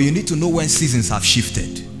 But you need to know when seasons have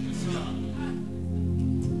shifted.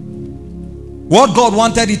 What God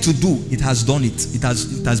wanted it to do, it has done it. It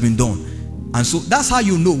has been done. And so that's how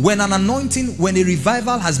you know when an anointing, when a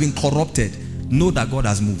revival has been corrupted, know that God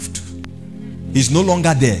has moved. He's no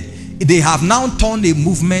longer there. They have now turned a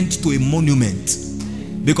movement to a monument.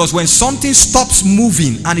 Because when something stops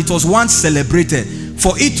moving and it was once celebrated,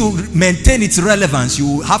 for it to maintain its relevance,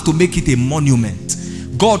 you have to make it a monument.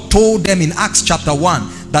 God told them in Acts chapter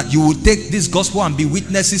 1 that you will take this gospel and be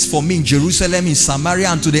witnesses for me in Jerusalem, in Samaria,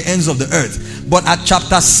 and to the ends of the earth. But at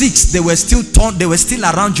chapter 6, they were still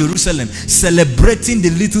around Jerusalem, celebrating the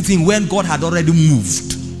little thing when God had already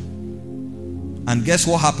moved. And guess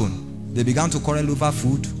what happened? They began to quarrel over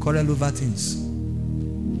food, quarrel over things.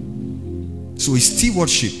 So it's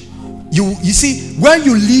stewardship. You see, when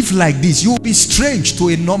you live like this, you will be strange to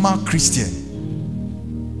a normal Christian.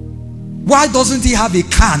 Why doesn't he have a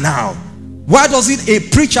car now? Why doesn't a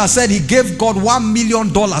preacher said he gave God $1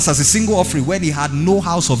 million as a single offering when he had no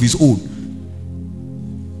house of his own?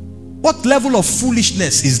 What level of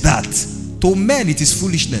foolishness is that? To men it is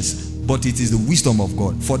foolishness, but it is the wisdom of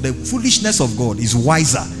God. For the foolishness of God is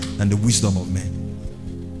wiser than the wisdom of men.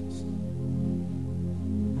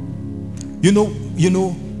 You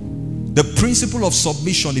know, the principle of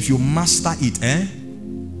submission, if you master it,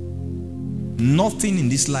 nothing in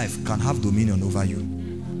this life can have dominion over you.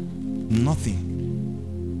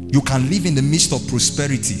 Nothing. You can live in the midst of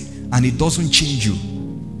prosperity and it doesn't change you.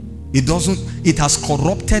 It has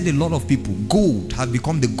corrupted a lot of people. Gold has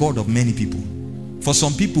become the god of many people. For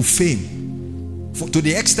some people, fame. To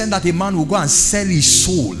the extent that a man will go and sell his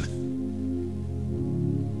soul.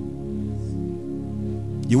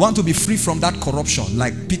 You want to be free from that corruption,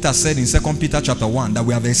 like Peter said in 2 Peter chapter 1, that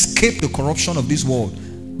we have escaped the corruption of this world,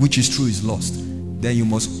 which is true is lost. Then you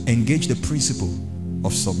must engage the principle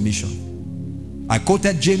of submission. I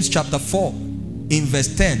quoted James chapter 4 in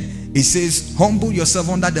verse 10. It says, humble yourself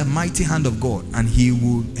under the mighty hand of God and he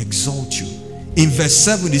will exalt you. In verse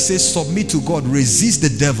 7 it says, submit to God, resist the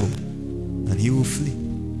devil and he will flee.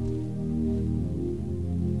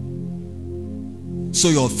 So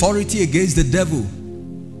your authority against the devil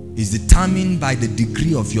is determined by the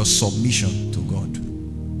degree of your submission to God.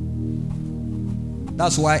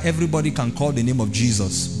 That's why everybody can call the name of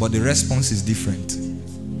Jesus, but the response is different.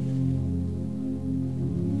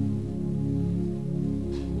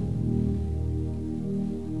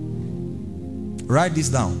 Write this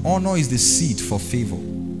down. Honor is the seed for favor.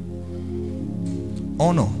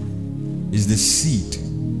 Honor is the seed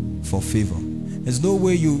for favor. There's no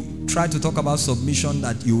way you try to talk about submission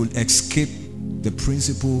that you will escape the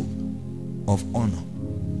principle of honor.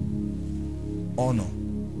 Honor.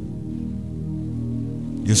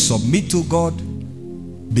 You submit to God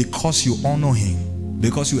because you honor him,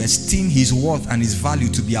 because you esteem his worth and his value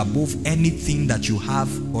to be above anything that you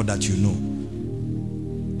have or that you know.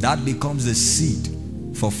 That becomes the seed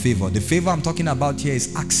for favor. The favor I'm talking about here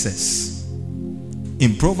is access.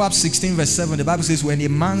 In Proverbs 16 verse 7, the Bible says, when a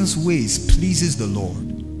man's ways pleases the Lord,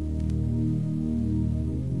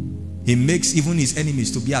 he makes even his enemies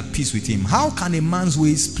to be at peace with him. How can a man's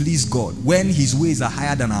ways please God when his ways are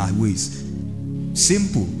higher than our ways?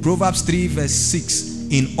 Simple. Proverbs 3 verse 6.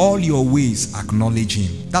 in all your ways acknowledge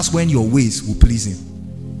him. That's when your ways will please him.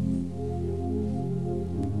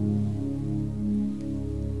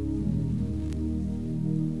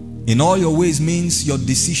 In all your ways means your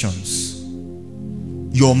decisions,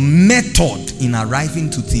 your method in arriving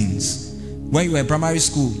to things. When you were in primary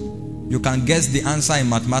school, you can guess the answer in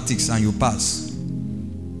mathematics and you pass.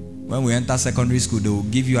 When we enter secondary school, they will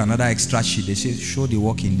give you another extra sheet. They say, show the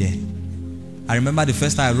work in there. I remember the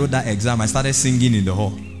first time I wrote that exam, I started singing in the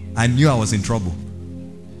hall. I knew I was in trouble.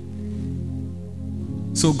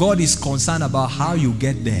 So God is concerned about how you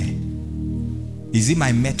get there. Is it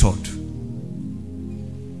my method?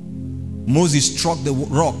 Moses struck the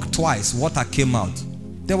rock twice. Water came out.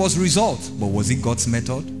 There was result. But was it God's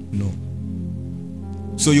method? No.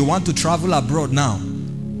 So you want to travel abroad now.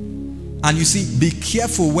 And you see, be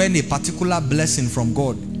careful when a particular blessing from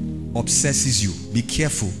God obsesses you. Be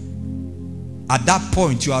careful. At that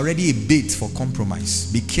point, you are already a bait for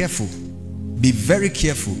compromise. Be careful. Be very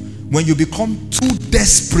careful. When you become too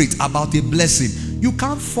desperate about a blessing, you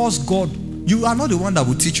can't force God. You are not the one that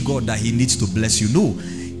will teach God that he needs to bless you. No.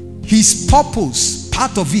 His purpose,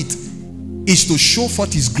 part of it, is to show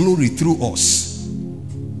forth his glory through us.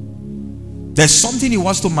 There's something he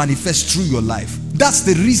wants to manifest through your life. That's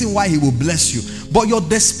the reason why he will bless you. But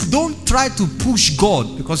don't try to push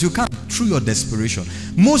God, because you can't through your desperation.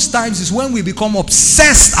 Most times it's when we become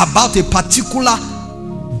obsessed about a particular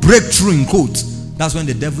breakthrough in quote. That's when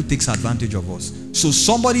the devil takes advantage of us. So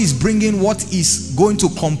somebody is bringing what is going to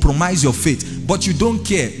compromise your faith, but you don't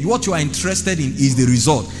care. What you are interested in is the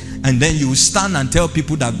result. And then you stand and tell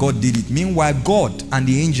people that God did it. Meanwhile, God and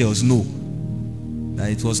the angels know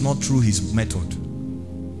that it was not through his method.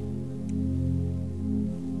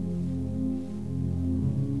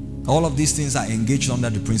 All of these things are engaged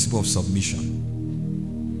under the principle of submission.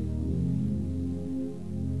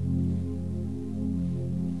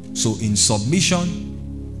 So in submission,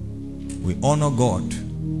 we honor God,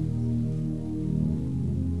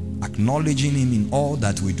 acknowledging him in all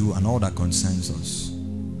that we do and all that concerns us.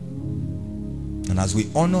 And as we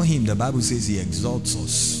honor him, the Bible says he exalts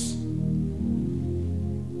us.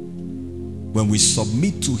 When we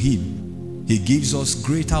submit to him, he gives us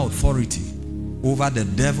greater authority over the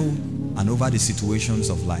devil and over the situations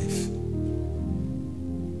of life.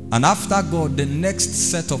 And after God, the next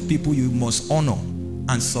set of people you must honor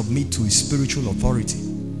and submit to his spiritual authority.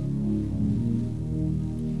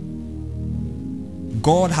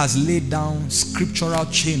 God has laid down scriptural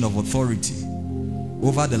chain of authority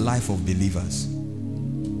over the life of believers.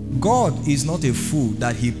 God is not a fool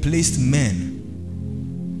that he placed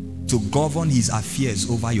men to govern his affairs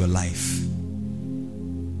over your life.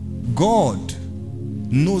 God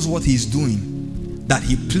knows what he's doing, that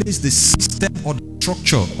he placed the system or the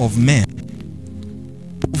structure of men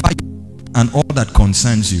over you and all that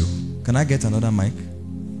concerns you. Can I get another mic?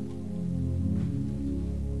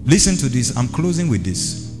 Listen to this. I'm closing with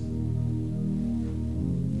this.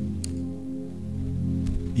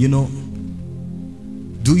 You know,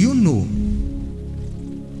 do you know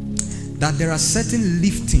that there are certain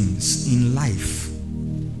liftings in life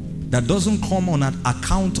that doesn't come on an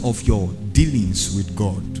account of your dealings with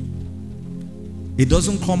God? It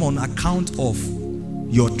doesn't come on account of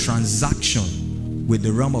your transaction with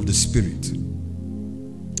the realm of the spirit.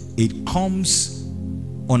 It comes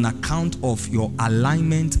on account of your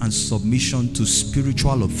alignment and submission to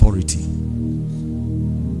spiritual authority.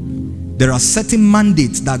 There are certain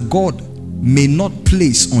mandates that God may not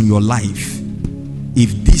place on your life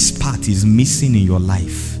if this part is missing in your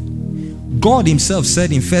life. God himself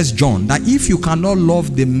said in 1 John that if you cannot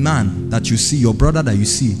love the man that you see, your brother that you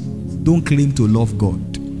see, don't claim to love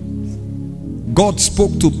God. God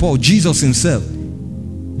spoke to Paul, Jesus himself.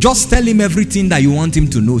 Just tell him everything that you want him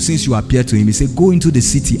to know since you appear to him. He said, go into the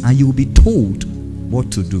city and you will be told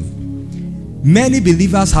what to do. Many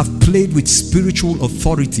believers have played with spiritual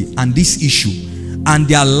authority and this issue, and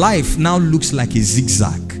their life now looks like a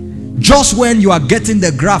zigzag. Just when you are getting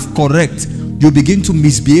the graph correct, you begin to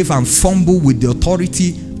misbehave and fumble with the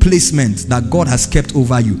authority placement that God has kept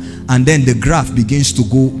over you, and then the graph begins to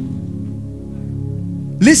go.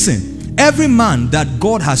 Listen, every man that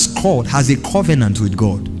God has called has a covenant with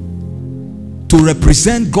God to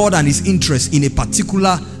represent God and his interest in a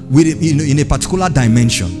particular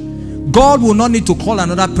dimension. God will not need to call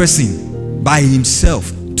another person by himself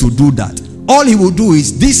to do that. All he will do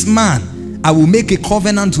is, this man, I will make a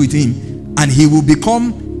covenant with him, and he will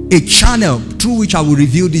become a channel through which I will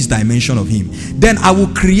reveal this dimension of him. Then I will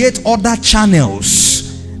create other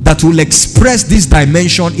channels that will express this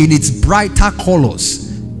dimension in its brighter colors,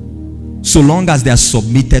 so long as they are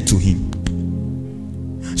submitted to him.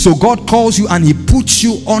 So God calls you and he puts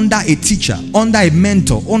you under a teacher, under a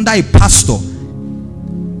mentor, under a pastor.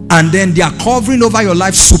 And then their covering over your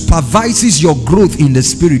life supervises your growth in the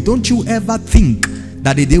spirit. Don't you ever think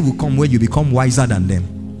that a day will come where you become wiser than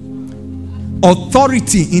them.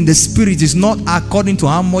 Authority in the spirit is not according to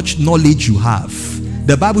how much knowledge you have.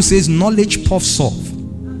 The Bible says knowledge puffs up.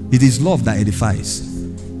 It is love that edifies.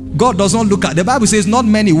 God does not look at, the Bible says not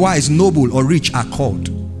many wise, noble or rich are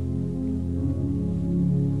called.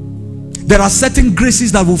 There are certain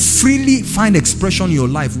graces that will freely find expression in your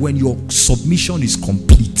life when your submission is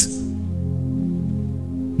complete.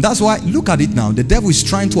 That's why, look at it now. The devil is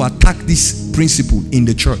trying to attack this principle in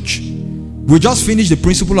the church. We just finished the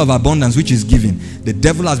principle of abundance, which is giving. The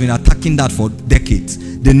devil has been attacking that for decades.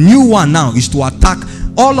 The new one now is to attack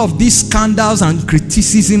all of these scandals and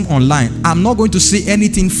criticism online. I'm not going to say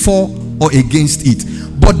anything for or against it.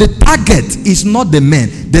 But the target is not the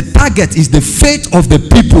men. The target is the faith of the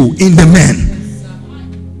people in the men.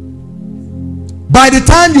 By the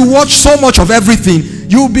time you watch so much of everything,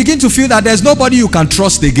 you begin to feel that there's nobody you can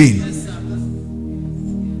trust again.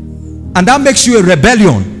 And that makes you a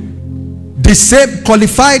rebellion. The same,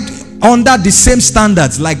 qualified under the same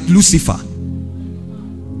standards like Lucifer.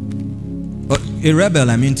 A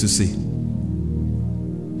rebel, I mean to say.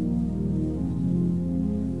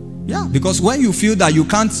 Yeah, because when you feel that you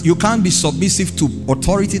can't be submissive to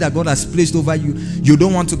authority that God has placed over you, you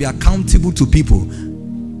don't want to be accountable to people.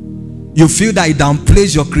 You feel that it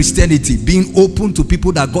downplays your Christianity, being open to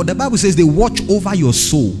people that God, the Bible says they watch over your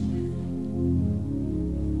soul.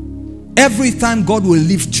 Every time God will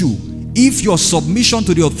lift you, if your submission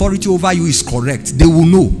to the authority over you is correct, they will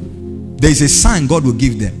know. There is a sign God will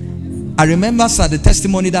give them. I remember, sir, the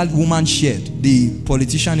testimony that woman shared, the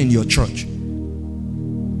politician in your church.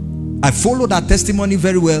 I followed that testimony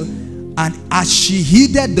very well, and as she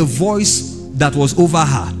heeded the voice that was over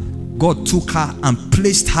her, God took her and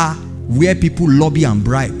placed her where people lobby and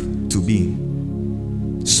bribe to be.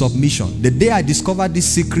 Submission. The day I discovered this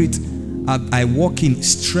secret, I walk in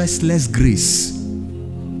stressless grace.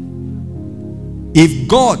 If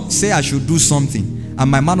God say I should do something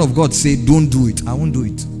and my man of God say don't do it, I won't do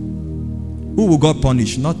it. Who will God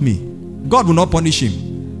punish? Not me. God will not punish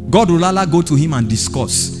him. God will rather go to him and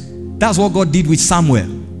discuss. That's what God did with Samuel.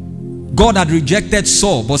 God had rejected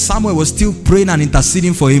Saul, but Samuel was still praying and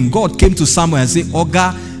interceding for him. God came to Samuel and said,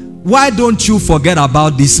 Oga, why don't you forget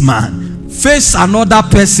about this man? Face another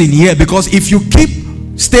person here, because if you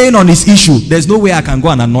keep staying on his issue, there's no way I can go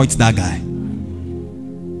and anoint that guy.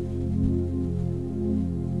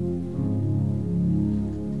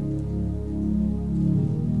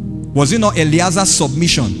 Was it not Eliezer's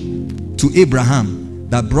submission to Abraham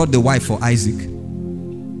that brought the wife for Isaac?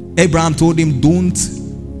 Abraham told him, don't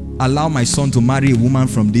allow my son to marry a woman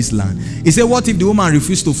from this land. He said, what if the woman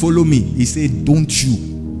refused to follow me? He said, don't you.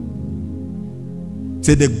 He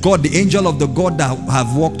said, the angel of the God that I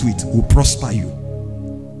have walked with will prosper you.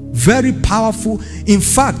 Very powerful. In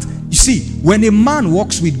fact, you see, when a man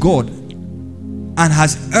walks with God and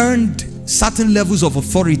has earned certain levels of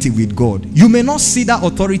authority with God, you may not see that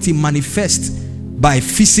authority manifest by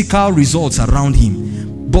physical results around him,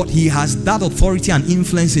 but he has that authority and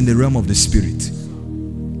influence in the realm of the spirit.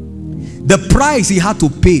 The price he had to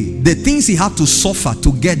pay, the things he had to suffer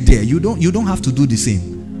to get there, you don't have to do the same.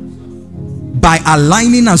 By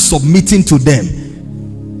aligning and submitting to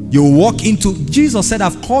them, you walk into, Jesus said,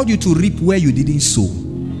 I've called you to reap where you didn't sow.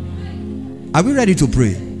 Are we ready to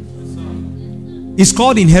pray? It's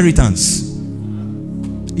called inheritance.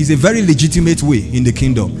 It's a very legitimate way in the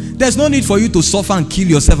kingdom. There's no need for you to suffer and kill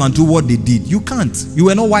yourself and do what they did. You can't. You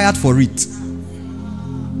were not wired for it.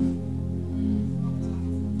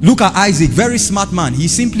 Look at Isaac, very smart man. He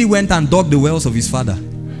simply went and dug the wells of his father.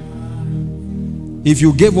 If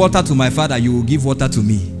you gave water to my father, you will give water to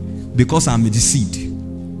me, because I'm the seed.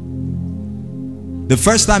 The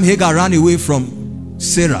first time Hagar ran away from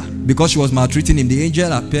Sarah because she was maltreating him, the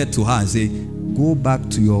angel appeared to her and said, go back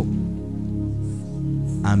to your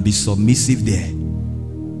and be submissive there.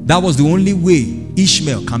 That was the only way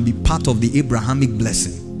Ishmael can be part of the Abrahamic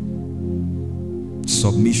blessing.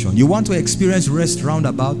 Submission. You want to experience rest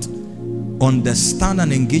roundabout? Understand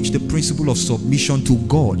and engage the principle of submission to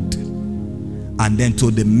God, and then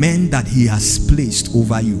to the men that he has placed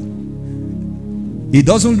over you. It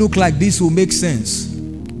doesn't look like this will make sense,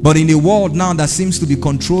 but in a world now that seems to be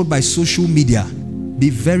controlled by social media,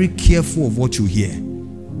 be very careful of what you hear.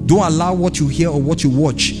 Don't allow what you hear or what you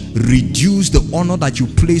watch reduce the honor that you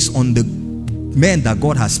place on the men that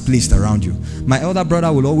God has placed around you. My elder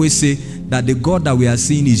brother will always say that the God that we are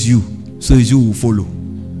seeing is you, so is you who follow.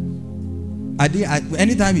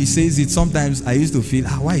 Anytime he says it, sometimes I used to feel,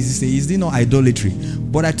 why is he saying? Is this not idolatry?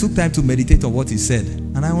 But I took time to meditate on what he said,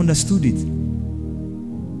 and I understood it.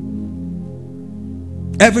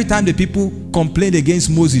 Every time the people complained against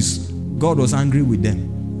Moses, God was angry with them.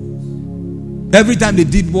 Every time they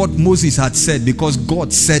did what Moses had said, because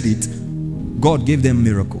God said it, God gave them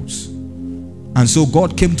miracles. And so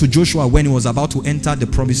God came to Joshua when he was about to enter the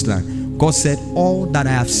promised land. God said, all that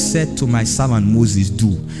I have said to my servant Moses,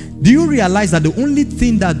 do. Do you realize that the only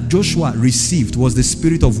thing that Joshua received was the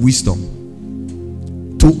spirit of wisdom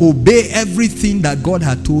to obey everything that God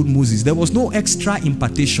had told Moses? There was no extra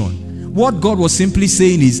impartation. What God was simply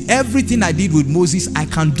saying is, everything I did with Moses, I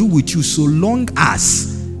can do with you so long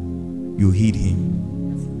as you heed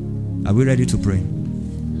him. Are we ready to pray?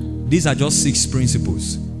 These are just 6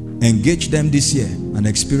 principles. Engage them this year and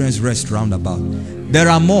experience rest roundabout. There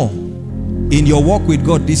are more. In your walk with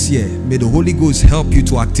God this year, may the Holy Ghost help you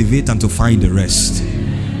to activate and to find the rest.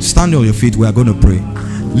 Stand on your feet. We are going to pray.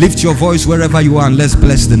 Lift your voice wherever you are and let's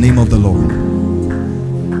bless the name of the Lord.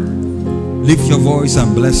 Lift your voice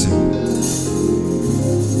and bless him.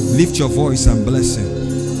 Lift your voice and bless him.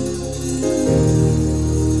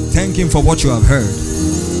 Thank him for what you have heard.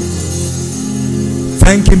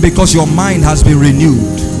 Thank him because your mind has been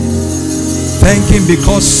renewed. Thank him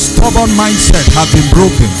because stubborn mindset have been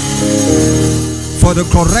broken. For the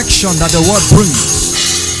correction that the word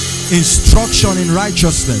brings, instruction in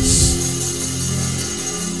righteousness.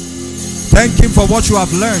 Thank him for what you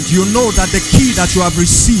have learned. You know that the key that you have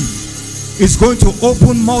received is going to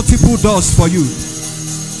open multiple doors for you.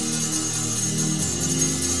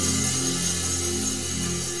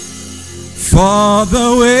 For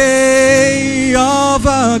the way of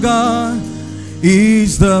our God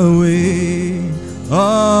is the way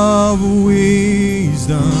of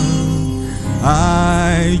wisdom.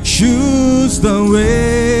 I choose the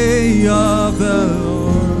way of the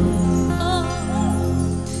Lord.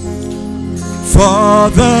 For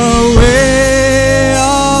the way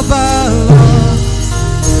of our Lord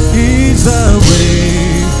is the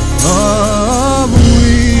way of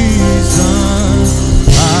wisdom.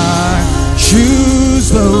 I choose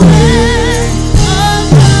the way of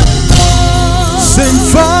the Lord. Sing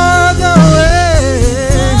for the way.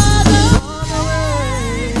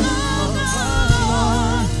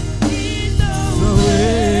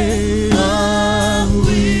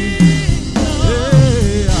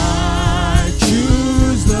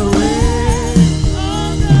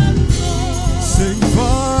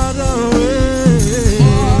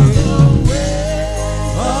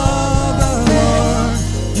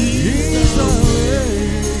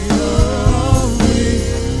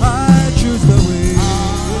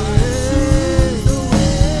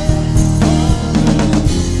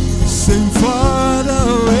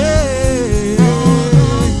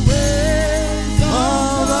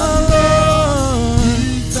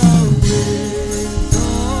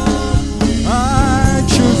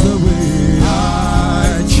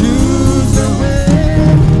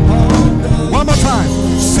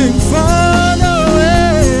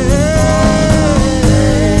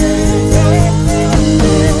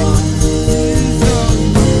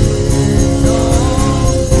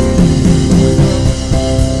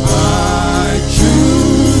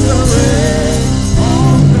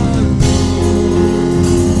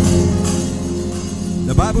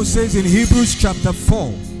 Says in Hebrews chapter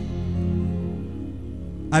 4,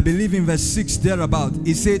 I believe in verse 6 thereabout,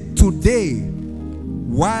 it said, today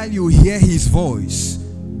while you hear his voice,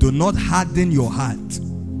 do not harden your heart.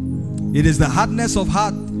 It is the hardness of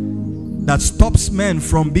heart that stops men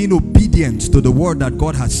from being obedient to the word that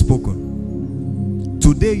God has spoken.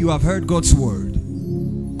 Today you have heard God's word.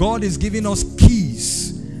 God is giving us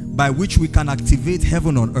keys by which we can activate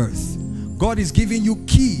heaven on earth. God is giving you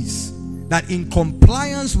keys that in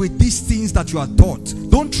compliance with these things that you are taught,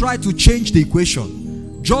 don't try to change the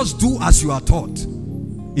equation. Just do as you are taught.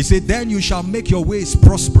 He said, then you shall make your ways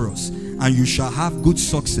prosperous and you shall have good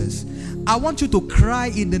success. I want you to cry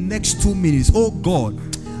in the next 2 minutes, oh God,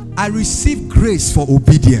 I receive grace for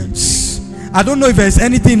obedience. I don't know if there's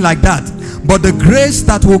anything like that, but the grace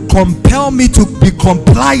that will compel me to be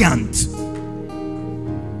compliant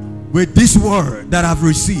with this word that I've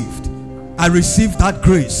received. I received that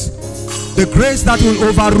grace. The grace that will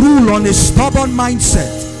overrule on a stubborn mindset.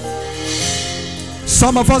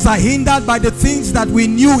 Some of us are hindered by the things that we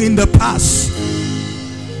knew in the past.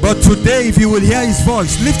 But today, if you will hear his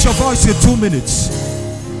voice, lift your voice in 2 minutes.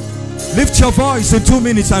 Lift your voice in 2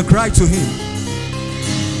 minutes and cry to him.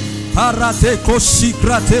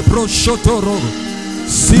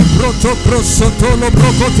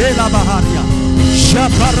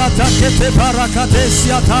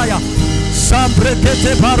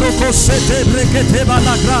 Sambrekete baroko sete brekete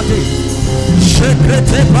balagrade.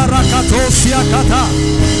 Shekrete barakatosia kata.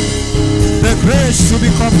 The grace to be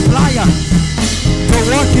compliant, to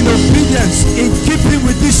walk in obedience in keeping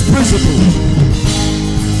with this principle.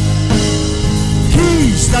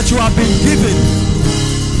 Keys that you have been given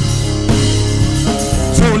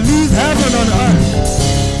to leave heaven on earth.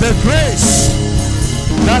 The grace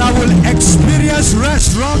that I will experience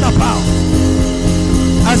rest round about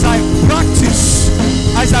as I practice,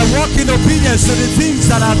 as I walk in obedience to the things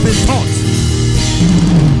that I've been taught.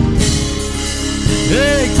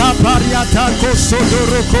 Hey, kapariata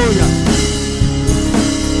kosodorokoya.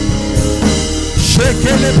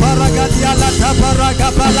 Shekele paragadia la tabaraga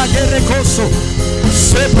balagere koso.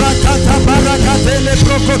 Sebrakata baragatele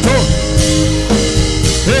prokoto.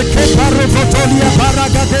 Eke parokotolia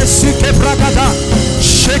baragade sike bragada.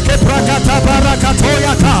 Sheke bragata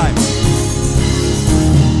barakatoya kai.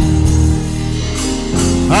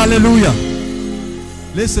 Hallelujah.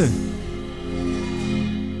 Listen.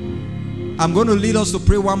 I'm going to lead us to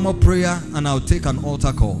pray one more prayer and I'll take an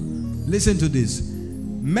altar call. Listen to this.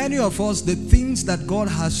 Many of us, the things that God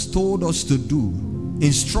has told us to do,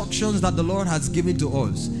 instructions that the Lord has given to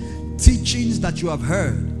us, teachings that you have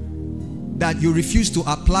heard, that you refuse to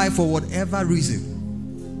apply for whatever reason.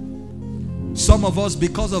 Some of us,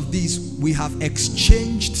 because of this, we have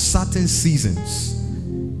exchanged certain seasons.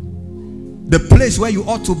 The place where you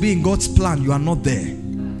ought to be in God's plan, you are not there.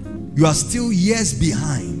 You are still years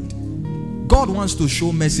behind. God wants to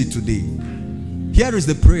show mercy today. Here is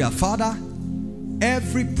the prayer. Father,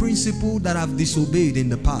 every principle that I've disobeyed in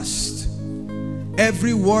the past,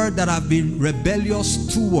 every word that I've been rebellious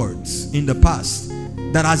towards in the past,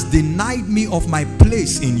 that has denied me of my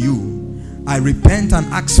place in you, I repent and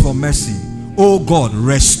ask for mercy. Oh God,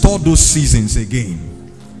 restore those seasons again.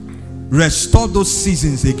 Restore those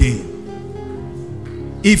seasons again.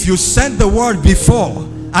 If you sent the word before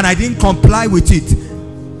and I didn't comply with it,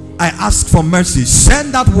 I ask for mercy.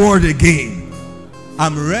 Send that word again.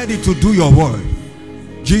 I'm ready to do your word.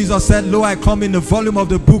 Jesus said, lo, I come in the volume of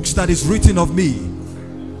the books that is written of me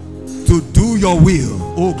to do your will,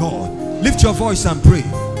 oh God. Lift your voice and pray.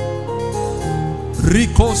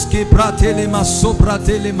 Rikoske pratele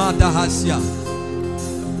masopratele madahasia.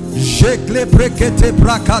 Jekle brekete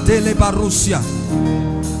brakatele barusia.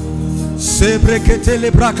 Se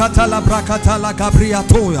breketele brakatala brakatala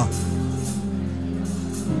gabriatoya.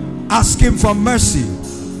 Ask him for mercy,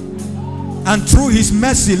 and through his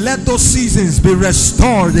mercy let those seasons be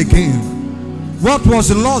restored again. What was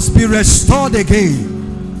lost be restored again.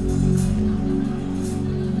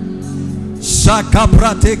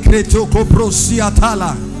 Shakaprate kretoko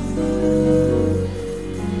prosiatala.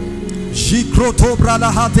 Jikrotobra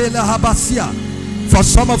hatela habasia. For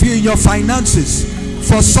some of you in your finances,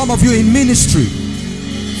 for some of you in ministry,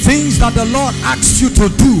 things that the Lord asks you to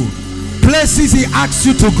do, places he asked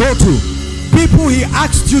you to go to, people he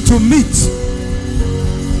asked you to meet,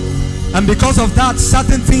 and because of that,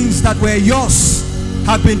 certain things that were yours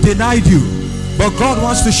have been denied you. But God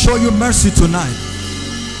wants to show you mercy tonight.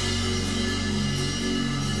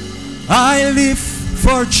 I live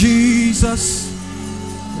for Jesus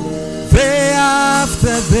day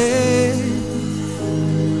after day.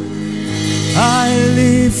 I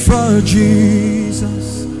live for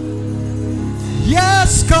Jesus.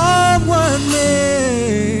 Yes, come what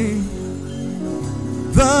may,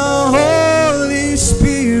 the Holy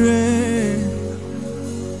Spirit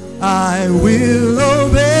I will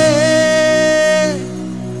obey.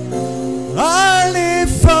 I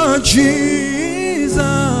live for Jesus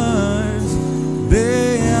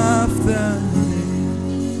day after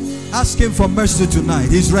day. Ask him for mercy tonight.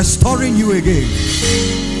 He's restoring you again.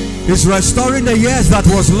 He's restoring the years that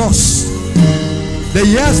was lost, the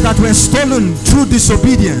years that were stolen through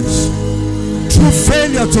disobedience, through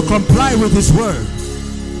failure to comply with his word.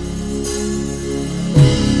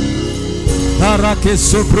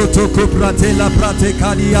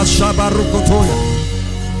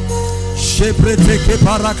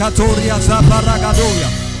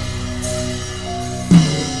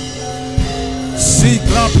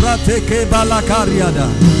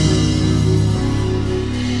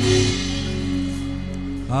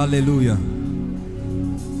 Hallelujah.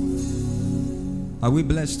 Are we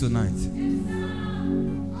blessed tonight?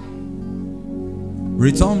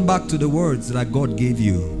 Return back to the words that God gave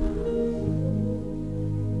you.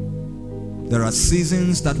 There are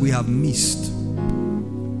seasons that we have missed.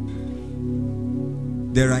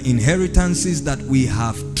 There are inheritances that we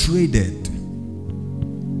have traded.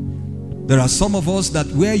 There are some of us that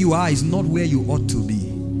where you are is not where you ought to be.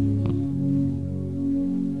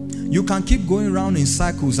 You can keep going around in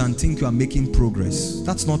circles and think you are making progress.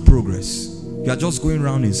 That's not progress. You are just going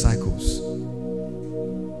around in circles.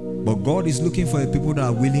 But God is looking for a people that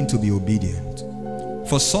are willing to be obedient.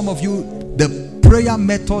 For some of you, the prayer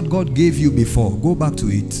method God gave you before, go back to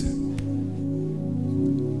it.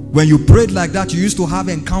 When you prayed like that, you used to have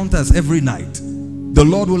encounters every night. The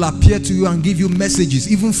Lord will appear to you and give you messages,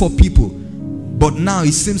 even for people. But now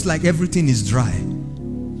it seems like everything is dry.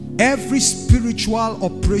 Every spiritual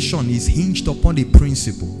operation is hinged upon a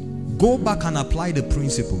principle. Go back and apply the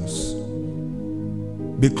principles.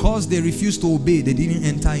 Because they refused to obey, they didn't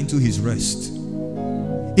enter into his rest.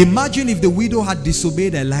 Imagine if the widow had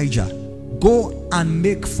disobeyed Elijah. Go and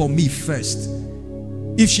make for me first.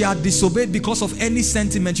 If she had disobeyed because of any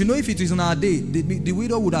sentiment, you know, if it is in our day, the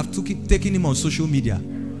widow would have taken him on social media.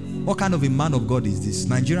 What kind of a man of God is this?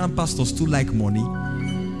 Nigerian pastors too like money.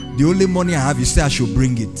 The only money I have, you say I should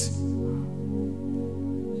bring it.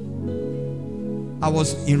 I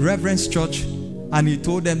was in Reverend's church and he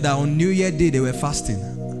told them that on New Year Day they were fasting.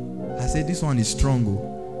 I said, this one is strong.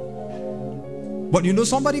 But you know,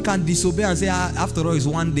 somebody can disobey and say, after all, it's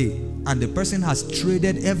one day. And the person has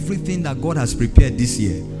traded everything that God has prepared this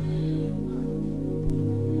year.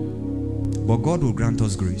 But God will grant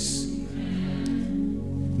us grace.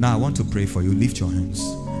 Now I want to pray for you. Lift your hands.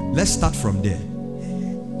 Let's start from there.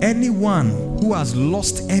 Anyone who has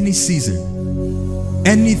lost any season,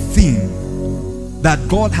 anything that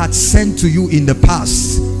God had sent to you in the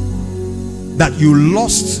past that you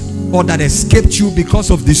lost or that escaped you because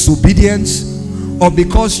of disobedience, or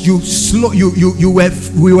because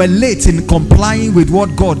we were late in complying with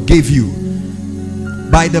what God gave you,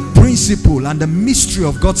 by the principle and the mystery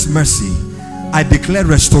of God's mercy, I declare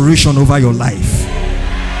restoration over your life.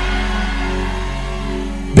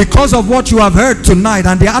 Because of what you have heard tonight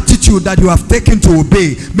and the attitude that you have taken to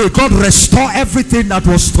obey, may God restore everything that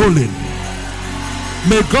was stolen.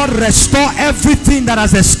 May God restore everything that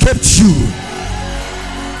has escaped you.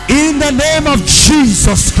 In the name of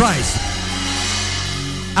Jesus Christ.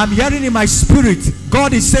 I'm hearing in my spirit,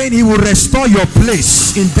 God is saying he will restore your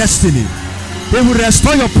place in destiny. He will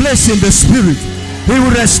restore your place in the spirit. He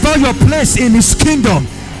will restore your place in his kingdom.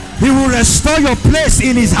 He will restore your place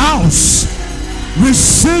in his house.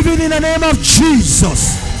 Receive it in the name of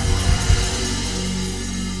Jesus.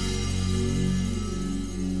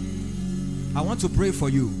 I want to pray for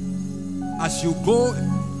you as you go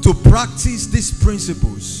to practice these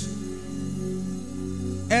principles.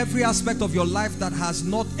 Every aspect of your life that has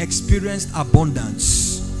not experienced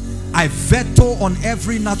abundance, I veto on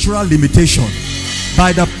every natural limitation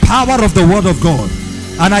by the power of the word of God.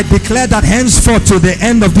 And I declare that henceforth to the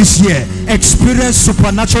end of this year, experience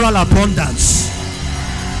supernatural abundance.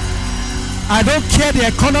 I don't care the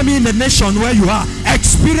economy in the nation where you are,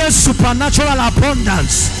 experience supernatural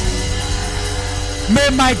abundance. May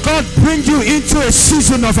my God bring you into a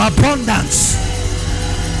season of abundance.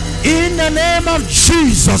 In the name of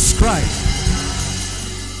Jesus Christ.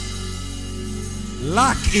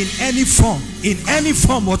 Lack in any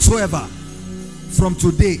form whatsoever, from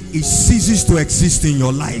today it ceases to exist in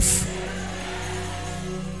your life.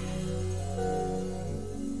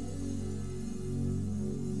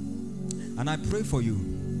 And I pray for you.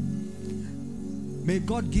 May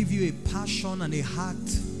God give you a passion and a heart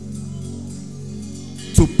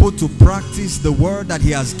to put to practice the word that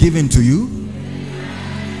he has given to you,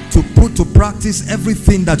 to put to practice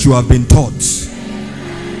everything that you have been taught.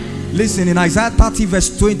 Listen, in Isaiah 30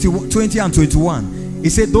 verse 20 and 21, he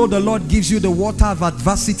said, though the Lord gives you the water of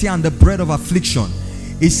adversity and the bread of affliction,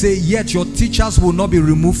 he said, yet your teachers will not be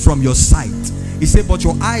removed from your sight. He said, but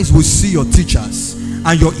your eyes will see your teachers,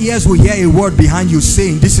 and your ears will hear a word behind you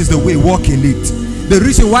saying, this is the way, walk in it. The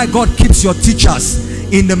reason why God keeps your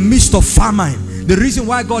teachers in the midst of famine, the reason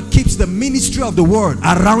why God keeps the ministry of the word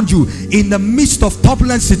around you in the midst of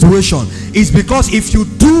turbulent situation, is because if you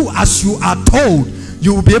do as you are told,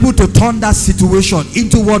 you will be able to turn that situation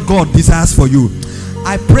into what God desires for you.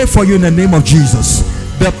 I pray for you in the name of Jesus.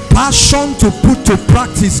 The passion to put to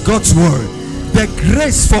practice God's word, the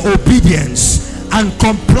grace for obedience and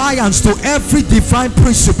compliance to every divine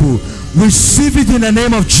principle, receive it in the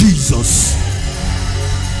name of Jesus.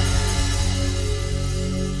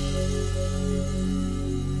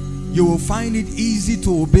 You will find it easy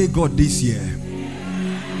to obey God this year.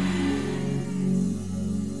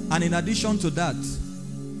 And in addition to that,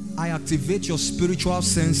 I activate your spiritual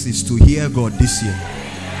senses to hear God this year.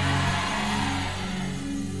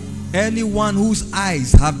 Anyone whose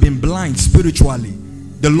eyes have been blind spiritually,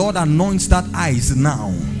 the Lord anoints that eyes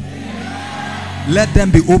now. Let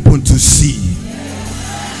them be open to see.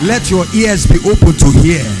 Let your ears be open to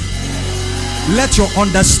hear. Let your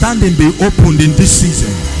understanding be opened in this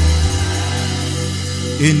season.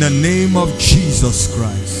 In the name of Jesus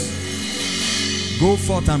Christ. Go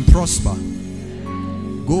forth and prosper.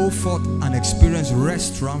 Go forth and experience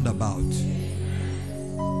rest round about.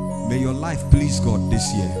 May your life please God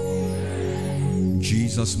this year. In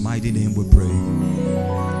Jesus' mighty name we pray.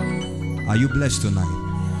 Are you blessed tonight?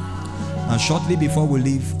 And shortly before we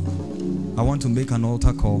leave, I want to make an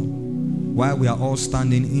altar call. While we are all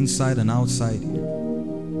standing inside and outside,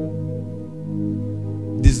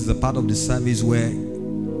 this is a part of the service where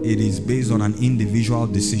it is based on an individual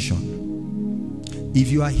decision. If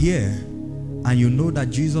you are here and you know that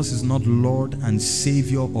Jesus is not Lord and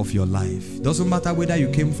Savior of your life, doesn't matter whether you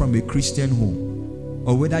came from a Christian home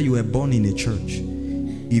or whether you were born in a church,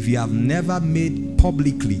 if you have never made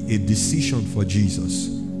publicly a decision for Jesus,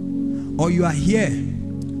 or you are here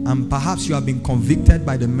and perhaps you have been convicted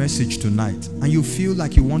by the message tonight and you feel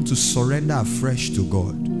like you want to surrender afresh to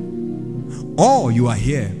God, or you are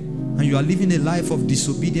here and you are living a life of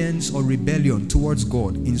disobedience or rebellion towards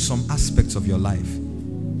God in some aspects of your life,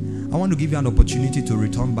 I want to give you an opportunity to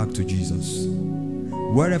return back to Jesus.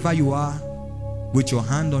 Wherever you are, with your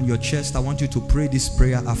hand on your chest, I want you to pray this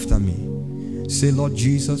prayer after me. Say, Lord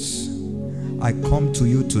Jesus, I come to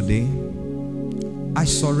you today. I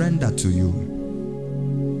surrender to you.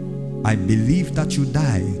 I believe that you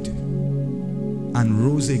died and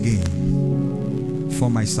rose again for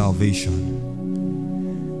my salvation.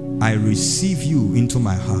 I receive you into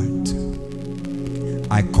my heart.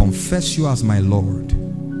 I confess you as my Lord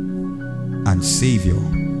and Savior.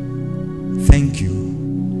 Thank you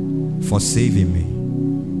for saving me.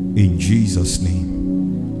 In Jesus'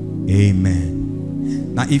 name, amen.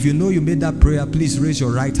 Now, if you know you made that prayer, please raise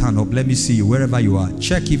your right hand up. Let me see you wherever you are.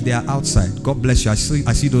 Check if they are outside. God bless you. I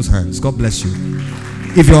see those hands. God bless you.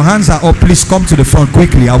 If your hands are up, please come to the front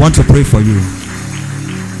quickly. I want to pray for you.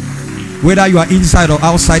 Whether you are inside or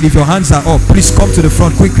outside, if your hands are up, please come to the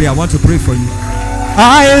front quickly. I want to pray for you.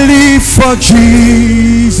 I live for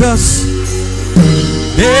Jesus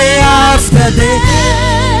day after day.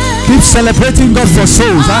 Keep celebrating God for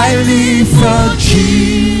souls. I live for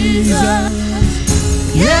Jesus.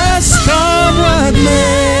 Yes, come what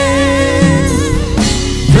may,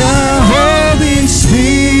 the Holy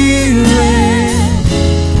Spirit,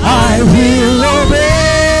 I will obey.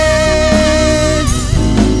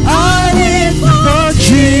 I live for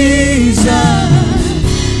Jesus,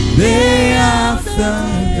 day after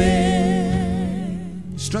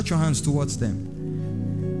day. Stretch your hands towards them.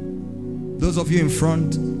 Those of you in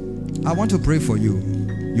front, I want to pray for you.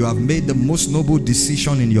 You have made the most noble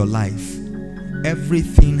decision in your life.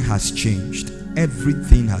 Everything has changed.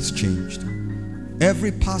 Everything has changed.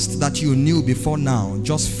 Every past that you knew before now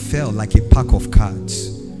just fell like a pack of cards.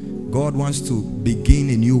 God wants to begin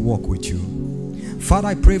a new walk with you. Father,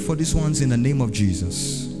 I pray for these ones in the name of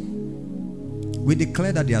Jesus. We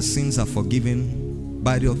declare that their sins are forgiven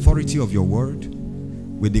by the authority of your word.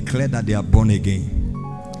 We declare that they are born again.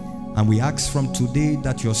 And we ask from today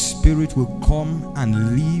that your spirit will come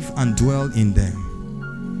and live and dwell in them.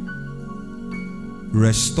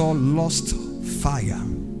 Restore lost fire,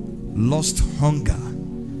 lost hunger,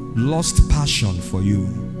 lost passion for you.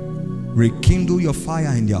 Rekindle your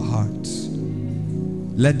fire in their hearts.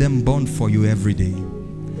 Let them burn for you every day,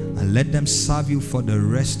 and let them serve you for the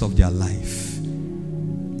rest of their life.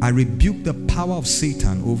 I rebuke the power of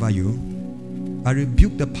Satan over you. I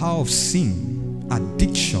rebuke the power of sin,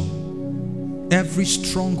 addiction. Every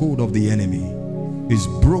stronghold of the enemy is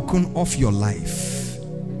broken off your life.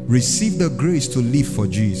 Receive the grace to live for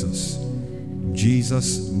Jesus. In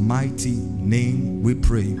Jesus' mighty name we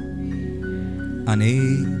pray. And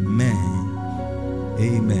amen.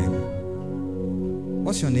 Amen.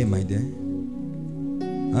 What's your name, my dear?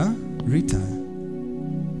 Huh? Rita.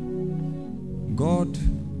 God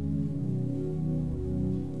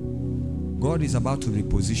is about to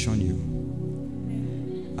reposition you.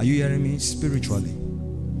 Are you hearing me? Spiritually.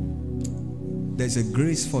 There's a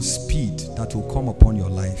grace for speed that will come upon your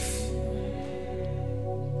life.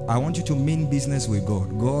 I want you to mean business with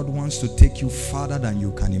God. God wants to take you farther than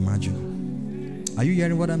you can imagine. Are you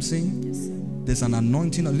hearing what I'm saying? Yes, sir. There's an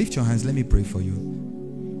anointing. Lift your hands. Let me pray for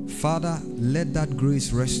you. Father, let that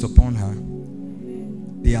grace rest upon her.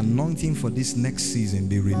 The anointing for this next season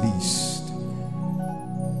be released.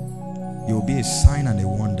 You will be a sign and a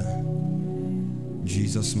wonder. In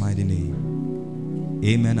Jesus' mighty name.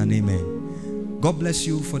 Amen and amen. God bless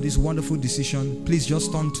you for this wonderful decision. Please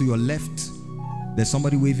just turn to your left. There's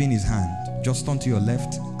somebody waving his hand. Just turn to your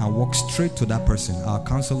left and walk straight to that person. Our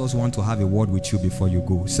counselors want to have a word with you before you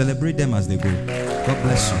go. Celebrate them as they go. God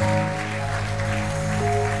bless you.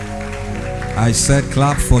 I said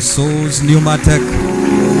clap for souls, PNEUMATECH.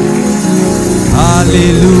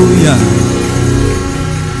 Hallelujah.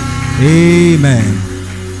 Amen.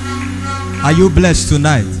 Are you blessed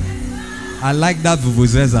tonight? I like that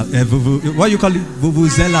vuvuzela. What you call it?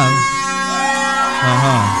 Vuvuzela.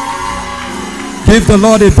 Give the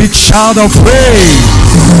Lord a big shout of praise.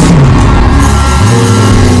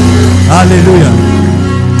 Hallelujah.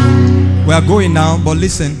 We are going now, but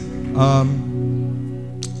listen.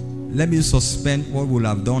 Let me suspend what we'll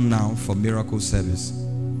have done now for miracle service.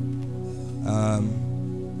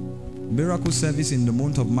 Miracle service in the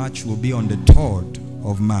month of March will be on the 3rd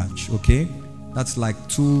of March, okay? That's like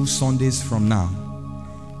 2 Sundays from now.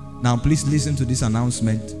 Now, please listen to this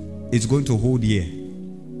announcement. It's going to hold here.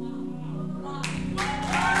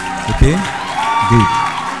 Okay? Good.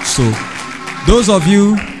 So, those of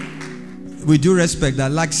you, with due respect,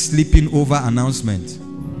 that like sleeping over announcement,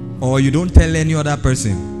 or you don't tell any other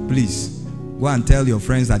person, please go and tell your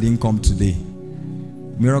friends that didn't come today.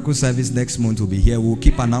 Miracle service next month will be here. We'll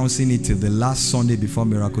keep announcing it till the last Sunday before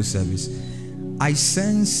miracle service. I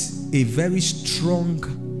sense a very strong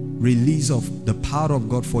release of the power of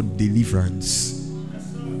God for deliverance.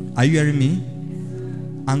 Are you hearing me?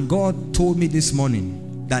 And God told me this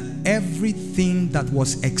morning that everything that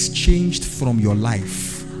was exchanged from your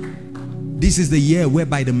life, this is the year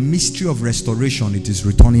whereby the mystery of restoration, it is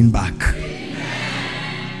returning back.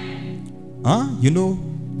 You know,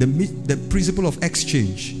 the principle of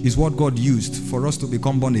exchange is what God used for us to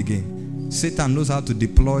become born again. Satan knows how to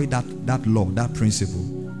deploy that law, that principle.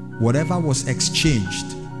 Whatever was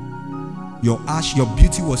exchanged, your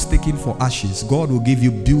beauty was taken for ashes. God will give you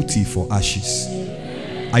beauty for ashes.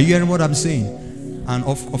 Are you hearing what I'm saying? And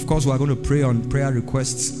of course, we are going to pray on prayer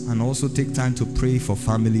requests and also take time to pray for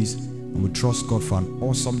families. And we trust God for an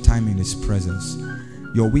awesome time in His presence.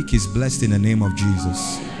 Your week is blessed in the name of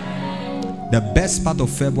Jesus. The best part of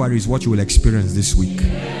February is what you will experience this week.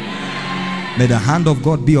 May the hand of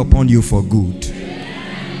God be upon you for good.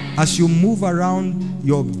 As you move around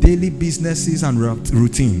your daily businesses and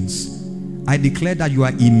routines, I declare that you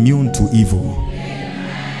are immune to evil.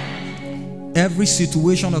 Every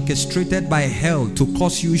situation orchestrated by hell to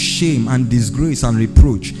cause you shame and disgrace and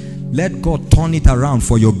reproach, let God turn it around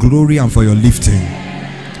for your glory and for your lifting.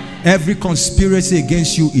 Every conspiracy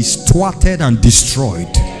against you is thwarted and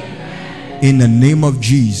destroyed. In the name of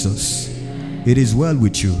Jesus, it is well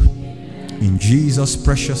with you. In Jesus'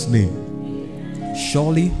 precious name.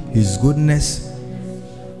 Surely His goodness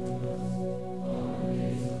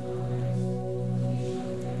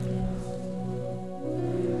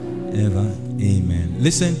ever. Amen.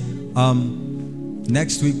 Listen,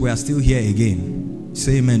 next week we are still here again.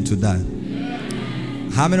 Say amen to that.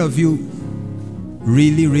 How many of you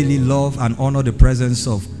really, really love and honor the presence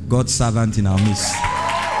of God's servant in our midst?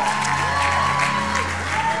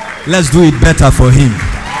 Let's do it better for Him.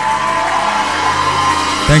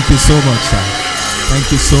 Thank you so much, sir.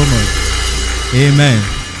 Thank you so much. Amen.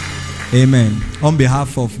 Amen. On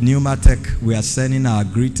behalf of PNEUMATECH, we are sending our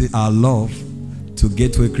our love to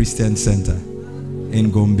Gateway Christian Center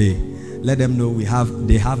in Gombe. Let them know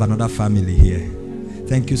they have another family here.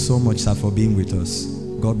 Thank you so much, sir, for being with us.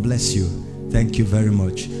 God bless you. Thank you very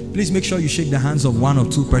much. Please make sure you shake the hands of 1 or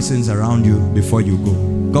 2 persons around you before you go.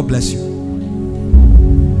 God bless you.